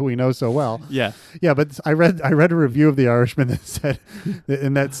young Al, who we know so well. yeah. Yeah, but I read a review of The Irishman that said that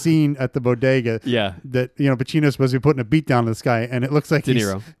in that scene at the bodega, Yeah. that Pacino's supposed to be putting a beat down on this guy, and it looks like De he's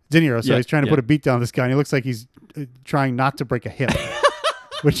Niro. De Niro. So Yeah, he's trying to yeah. put a beat down on this guy, and he looks like he's trying not to break a hip,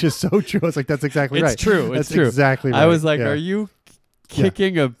 which is so true. It's like that's exactly It's right. true. That's It's true. exactly right. I was like, Yeah. are you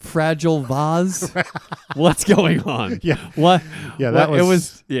kicking a fragile vase? What's going on? Yeah. What? Yeah, that what- it was-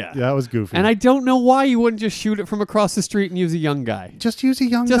 was yeah. Yeah, that was goofy. And I don't know why you wouldn't just shoot it from across the street and use a young guy. just use a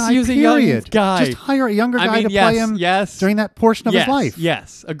young Just guy. use a young period. guy. Just hire a younger guy I mean, to yes, play him yes. during that portion of yes, his life.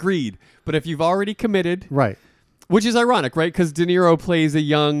 Yes, agreed. But if you've already committed, Right. which is ironic, right? Because De Niro plays a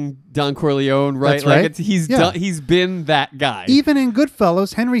young Don Corleone, right? That's right. He's Yeah. done, he's been that guy. Even in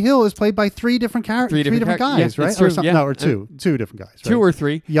Goodfellas, Henry Hill is played by three different Three different guys, yeah, right? that's true, Or something, yeah. no, or two different guys. Right? Two or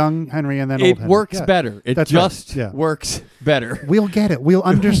three. young Henry and then old It Henry. works Yeah. better. It That's right. just Yeah. works better. We'll get it. We'll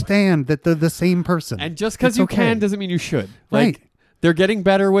understand that they're the same person. And just because It's you okay. can doesn't mean you should. Right. Like, they're getting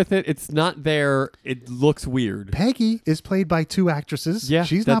better with it. It's not there. It looks weird. Peggy is played by two actresses. Yeah,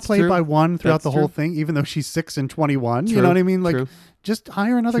 she's not that's played true. by one throughout That's the whole true. thing, even though she's 6 and 21. You True. know what I mean? Like, True. just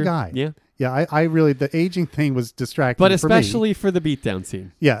hire another True. guy. Yeah. Yeah, I really, the aging thing was distracting But for me. especially for the beatdown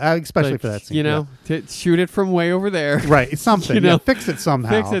scene. Yeah, especially Like, for that scene. You know, to shoot it from way over there. yeah. Right, it's something. You know, yeah, fix it somehow.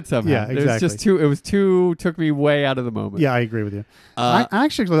 Fix it somehow. Yeah, exactly. It was too, took me way out of the moment. Yeah, I agree with you. Uh, I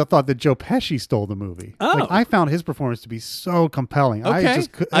actually thought that Joe Pesci stole the movie. Oh. Like, I found his performance to be so compelling. I Okay. just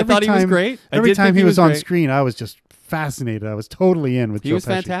I every thought he was time- great. I Every did time think he he was was on great. screen, I was just fascinated. I was totally in with He Joe was Pesci.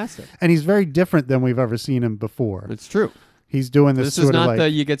 fantastic. And he's very different than we've ever seen him before. It's true. He's doing this This sort is of not like the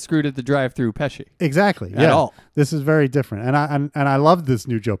you get screwed at the drive-through Pesci. exactly at yeah. all. This is very different, and I love this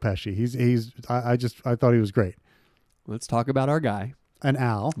new Joe Pesci. I thought he was great. Let's talk about our guy, And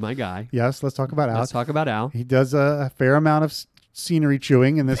Al, my guy. yes, let's talk about Al. Let's talk about Al. He does a fair amount of scenery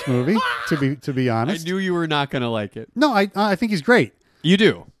chewing in this movie. to be I honest, knew you were not going to like it. no, I think he's great. You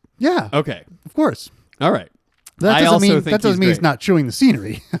do. Yeah, Okay. of course. All right. That I doesn't also mean think that doesn't he's mean he's great. not chewing the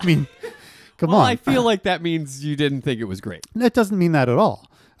scenery. I mean, come Well, on. I feel like that means you didn't think it was great. That doesn't mean that at all.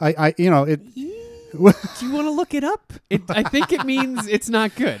 I you know it. Do you want to look it up? I think it means it's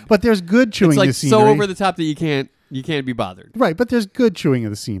not good. But there's good chewing It's like the scenery. so over the top that you can't You can't be bothered. Right, but there's good chewing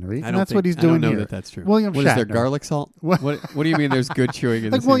of the scenery, and that's what he's doing I don't know here. that that's true. William What Shatner. is there, garlic salt? What- What do you mean there's good chewing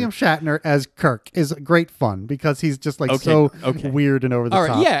in Like the William Shatner as Kirk is great fun because he's just like Okay, so okay. weird and over the All right,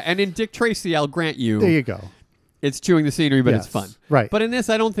 top. yeah, and in Dick Tracy, I'll grant you, There you go. it's chewing the scenery, but Yes, it's fun. right. But in this,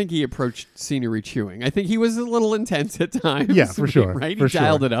 I don't think he approached scenery chewing. I think he was a little intense at times. Yeah, for sure. Right? For He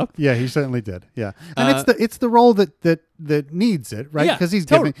dialed sure. it up. Yeah, he certainly did. Yeah, and Uh, it's the role that needs it, right? Yeah, Because he's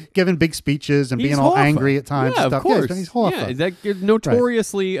totally. giving big speeches and He's being all Hoffa. angry at times. Yeah, and of stuff. course. Yeah, he's Hoffa. Yeah, that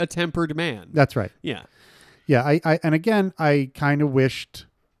notoriously a tempered man. That's right. Yeah. Yeah, I and again, I kind of wished.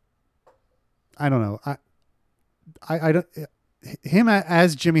 I don't know. I don't. Him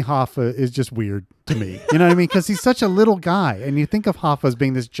as Jimmy Hoffa is just weird to me. You know what I mean? Because he's such a little guy, and you think of Hoffa as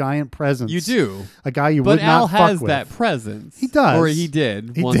being this giant presence. You do. A guy you But would Al not fuck has with. that presence. He does. Or he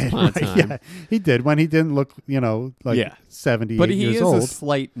did He once did, upon a right, time. Yeah, he did when he didn't look, like Yeah. 70 But he years is old. a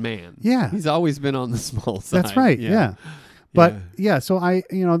slight man. Yeah. He's always been on the small side. That's right. Yeah. But so I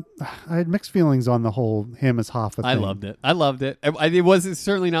had mixed feelings on the whole him as Hoffa thing. I loved it. I loved it. It was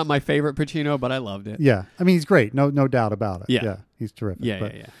certainly not my favorite Pacino, but I loved it. Yeah, I mean he's great, no doubt about it. Yeah. he's terrific. Yeah,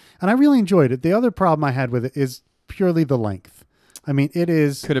 but- yeah. And I really enjoyed it. The other problem I had with it is purely the length. I mean, it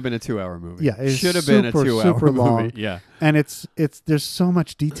is, Could have been a 2-hour movie. Yeah, it's should have been a super, 2-hour super movie. long. Yeah, and it's there's so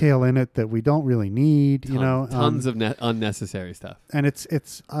much detail in it that we don't really need. tons of unnecessary stuff. and it's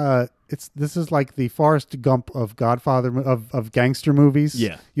this is like the Forrest Gump of Godfather of gangster movies.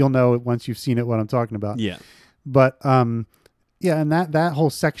 Yeah. You'll know it once you've seen it what I'm talking about. Yeah, But yeah, and that whole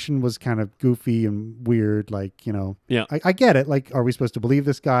section was kind of goofy and weird. Like, Yeah. I get it. Like, are we supposed to believe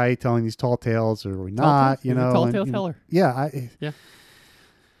this guy telling these tall tales, or are we not? He's a tall and, tale teller. Yeah, Yeah.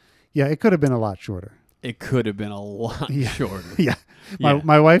 yeah. It could have been a lot shorter. It could have been a lot shorter. Yeah. Yeah.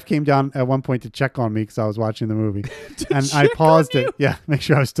 My wife came down at one point to check on me because I was watching the movie, and I paused it. Yeah, make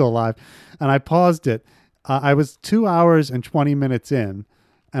sure I was still alive, and I paused it. I was 2 hours and 20 minutes in,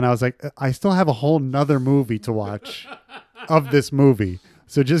 and I was like, I still have a whole nother movie to watch of this movie,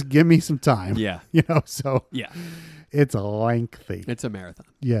 so just give me some time. Yeah. So Yeah, it's lengthy. it's a marathon.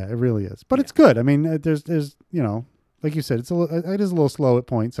 Yeah, it really is, but it's good. I mean, there's like you said, it is a little slow at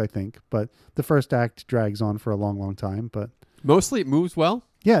points, I think, but the first act drags on for a long, long time. But Mostly it moves well.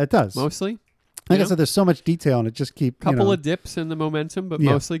 yeah, it does. Mostly. Like I you know? said, there's so much detail, and it just Couple of dips in the momentum, but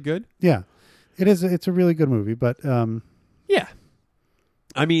Yeah. mostly good. yeah, it is. It's a really good movie, but Yeah.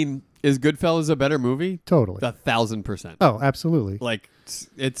 I mean, is Goodfellas a better movie? totally. 1,000%. Oh, absolutely. Like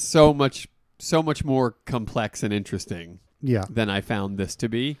it's so much more complex and interesting Yeah, than I found this to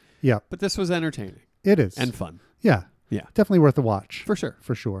be. yeah, But this was entertaining it is. and fun. yeah, Yeah. definitely worth a watch For sure.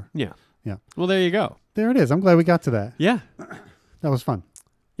 for sure. Yeah. Yeah. Well, there you go. There it is. I'm glad we got to that. Yeah. That was fun.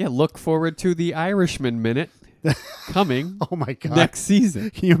 Yeah. Look forward to the Irishman minute coming Oh my god! next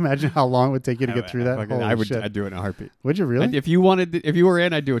season. Can you imagine how long it would take you to get through that? Holy I would. shit. I'd do it in a heartbeat. Would you really? If you were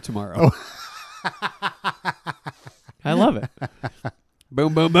in, I'd do it tomorrow. I love it.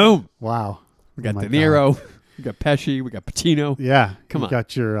 Boom, boom, boom. Wow. We got Oh my De Niro. We got Pesci. We got Pacino. Yeah. Come you on.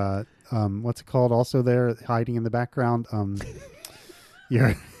 got your what's it called also there hiding in the background?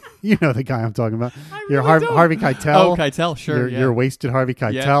 Your you know the guy I'm talking about. Your really don't. Harvey Keitel. Oh, Keitel. Sure. Your, your wasted Harvey Yeah.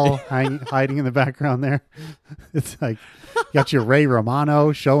 Keitel hiding in the background there. It's like you got your Ray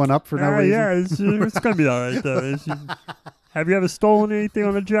Romano showing up for no reason. it's gonna be all right though. Have you ever stolen anything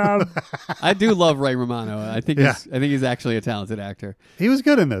on the job? I do love Ray Romano. I think Yeah. he's actually a talented actor. He was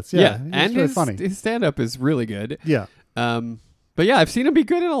good in this. Yeah. He was and really his funny. his stand up is really good. Yeah. But yeah, I've seen him be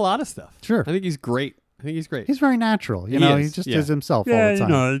good in a lot of stuff. Sure. I think he's great. He's He's very natural. You He know, is, he just yeah. is himself all Yeah, the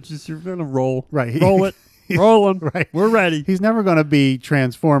time. it's just you're gonna roll. Right. Roll it. Rolling. Right. We're ready. He's never going to be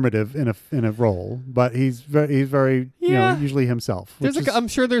transformative in a role, but he's very Yeah. usually himself. There's which is I'm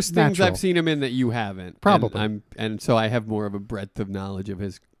sure there's things natural. I've seen him in that you haven't. Probably. And so I have more of a breadth of knowledge of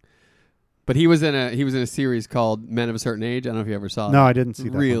his. But he was in a series called Men of a Certain Age. I don't know if you ever saw it. No, I didn't see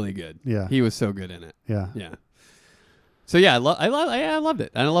that. Really good. Yeah. He was so good in it. Yeah. Yeah. So yeah, I loved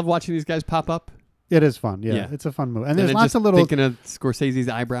it. And I love watching these guys pop up. It is fun. Yeah. Yeah. It's a fun movie. And And there's then lots just of little thinking of Scorsese's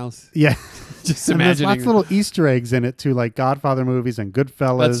eyebrows. yeah. Just And there's imagining. lots of little Easter eggs in it too, like Godfather movies and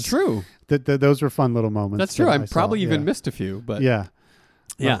Goodfellas. That's true. Those were fun little moments. That's true. that I I saw. probably even Yeah. missed a few, but Yeah.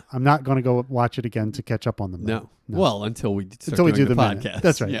 Yeah. Well, I'm not going to go watch it again to catch up on them. No. though. Well, until we start Until we doing do the podcast. minute.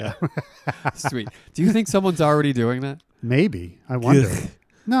 That's right. Yeah. Sweet. Do you think someone's already doing that? Maybe. I wonder.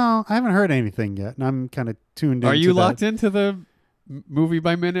 No, I haven't heard anything yet, and I'm kind of tuned in. Are you locked into the movie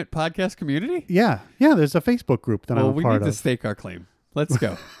by minute podcast community? Yeah. Yeah, there's a Facebook group that Well, I'm a we part need to of. stake our claim. Let's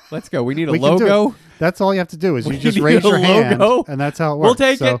go. Let's go. We need a We can do logo. it. That's all you have to do is We you just need raise a your hand, logo. and that's how it We'll works.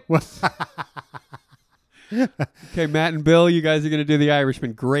 take it. Okay, Matt and Bill, you guys are going to do The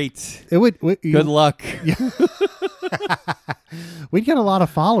Irishman. Great. It would. Good luck. We'd get a lot of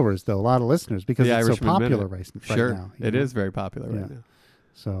followers, though, a lot of listeners, because The it's so Irishman popular Minute. right Sure. now. It is very popular right now.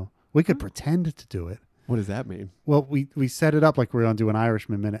 So we could pretend to do it. What does that mean? Well, we set it up like we're going to do an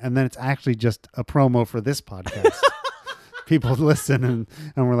Irishman Minute, and then it's actually just a promo for this podcast. People listen,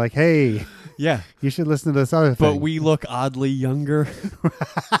 and we're like, hey, Yeah. you should listen to this other But thing. we look oddly younger.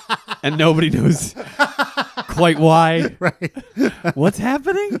 And nobody knows quite why. Right. What's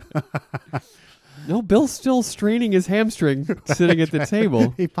happening? No, Bill's still straining his hamstring sitting at the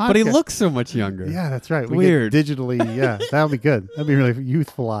table. He But he podcast- looks so much younger. Yeah, that's right. It's We weird. get digitally, yeah, that would be good. That'd be really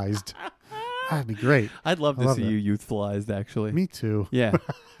youthfulized. That'd be great. I'd love I to love see that. you youthfulized, actually. Me too. Yeah.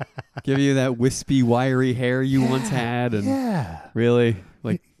 Give you that wispy, wiry hair you once had and Yeah. really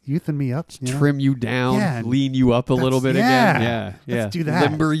like Youthing me up. You know? trim you down, Yeah, and lean you up a little bit yeah. again. Yeah. Yeah. Let's do that.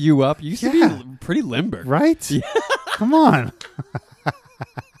 Limber you up. You used to Yeah. be pretty limber. Right? Come on.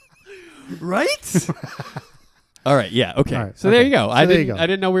 Right? All right. Yeah. Okay. All right, So there okay. you go. So I there you didn't. go. I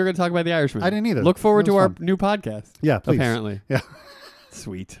didn't know we were going to talk about The Irishman. I didn't either. Look forward It to was our fun. new podcast. Yeah, please. Apparently. Yeah.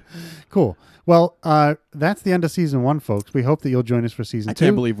 Sweet. Cool. Well, that's the end of season 1, folks. We hope that you'll join us for season I 2.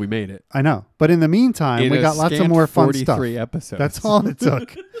 can't believe we made it. I know. But in the meantime, In we a got lots of scant more fun stuff. 43 episodes. That's all it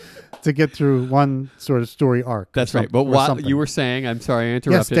took to get through one sort of story arc. That's or right. But or while something. you were saying, I'm sorry I Yeah,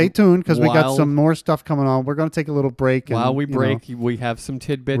 interrupted. stay tuned because we got While- some more stuff coming on. We're going to take a little break. And, While we you know, break, we have some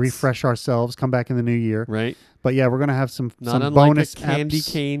tidbits. refresh ourselves, come back in the new year. Right? But yeah, we're going to have some Not unlike bonus a candy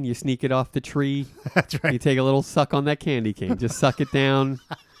apps. cane. You sneak it off the tree. That's You right. take a little suck on that candy cane. Just suck it down.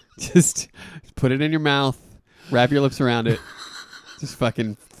 Just put it in your mouth. Wrap your lips around it. Just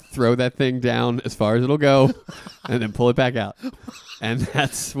fucking throw that thing down as far as it'll go, and then pull it back out. And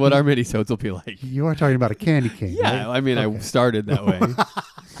that's what our minisodes will be like. You are talking about a candy cane. Yeah, right? I mean, I started that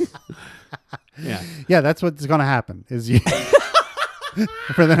way. Yeah. Yeah, that's what's going to happen. Is you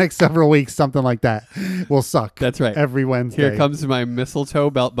for the next several weeks, something like that will suck. That's right. Every Wednesday. Here comes my mistletoe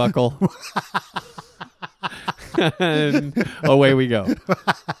belt buckle. And away we go.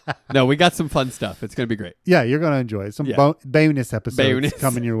 No, we got some fun stuff. It's going to be great. Yeah, you're going to enjoy it. Some Yeah. bonus episodes Bonus.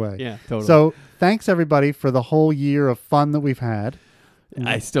 coming your way. Yeah, totally. So thanks everybody for the whole year of fun that we've had.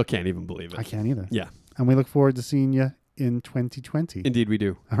 I still can't even believe it. I can't either. Yeah, And we look forward to seeing you in 2020. indeed we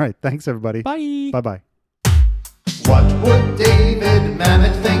do. All right. Thanks everybody. Bye. Bye-bye. What would David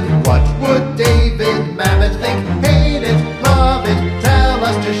Mamet think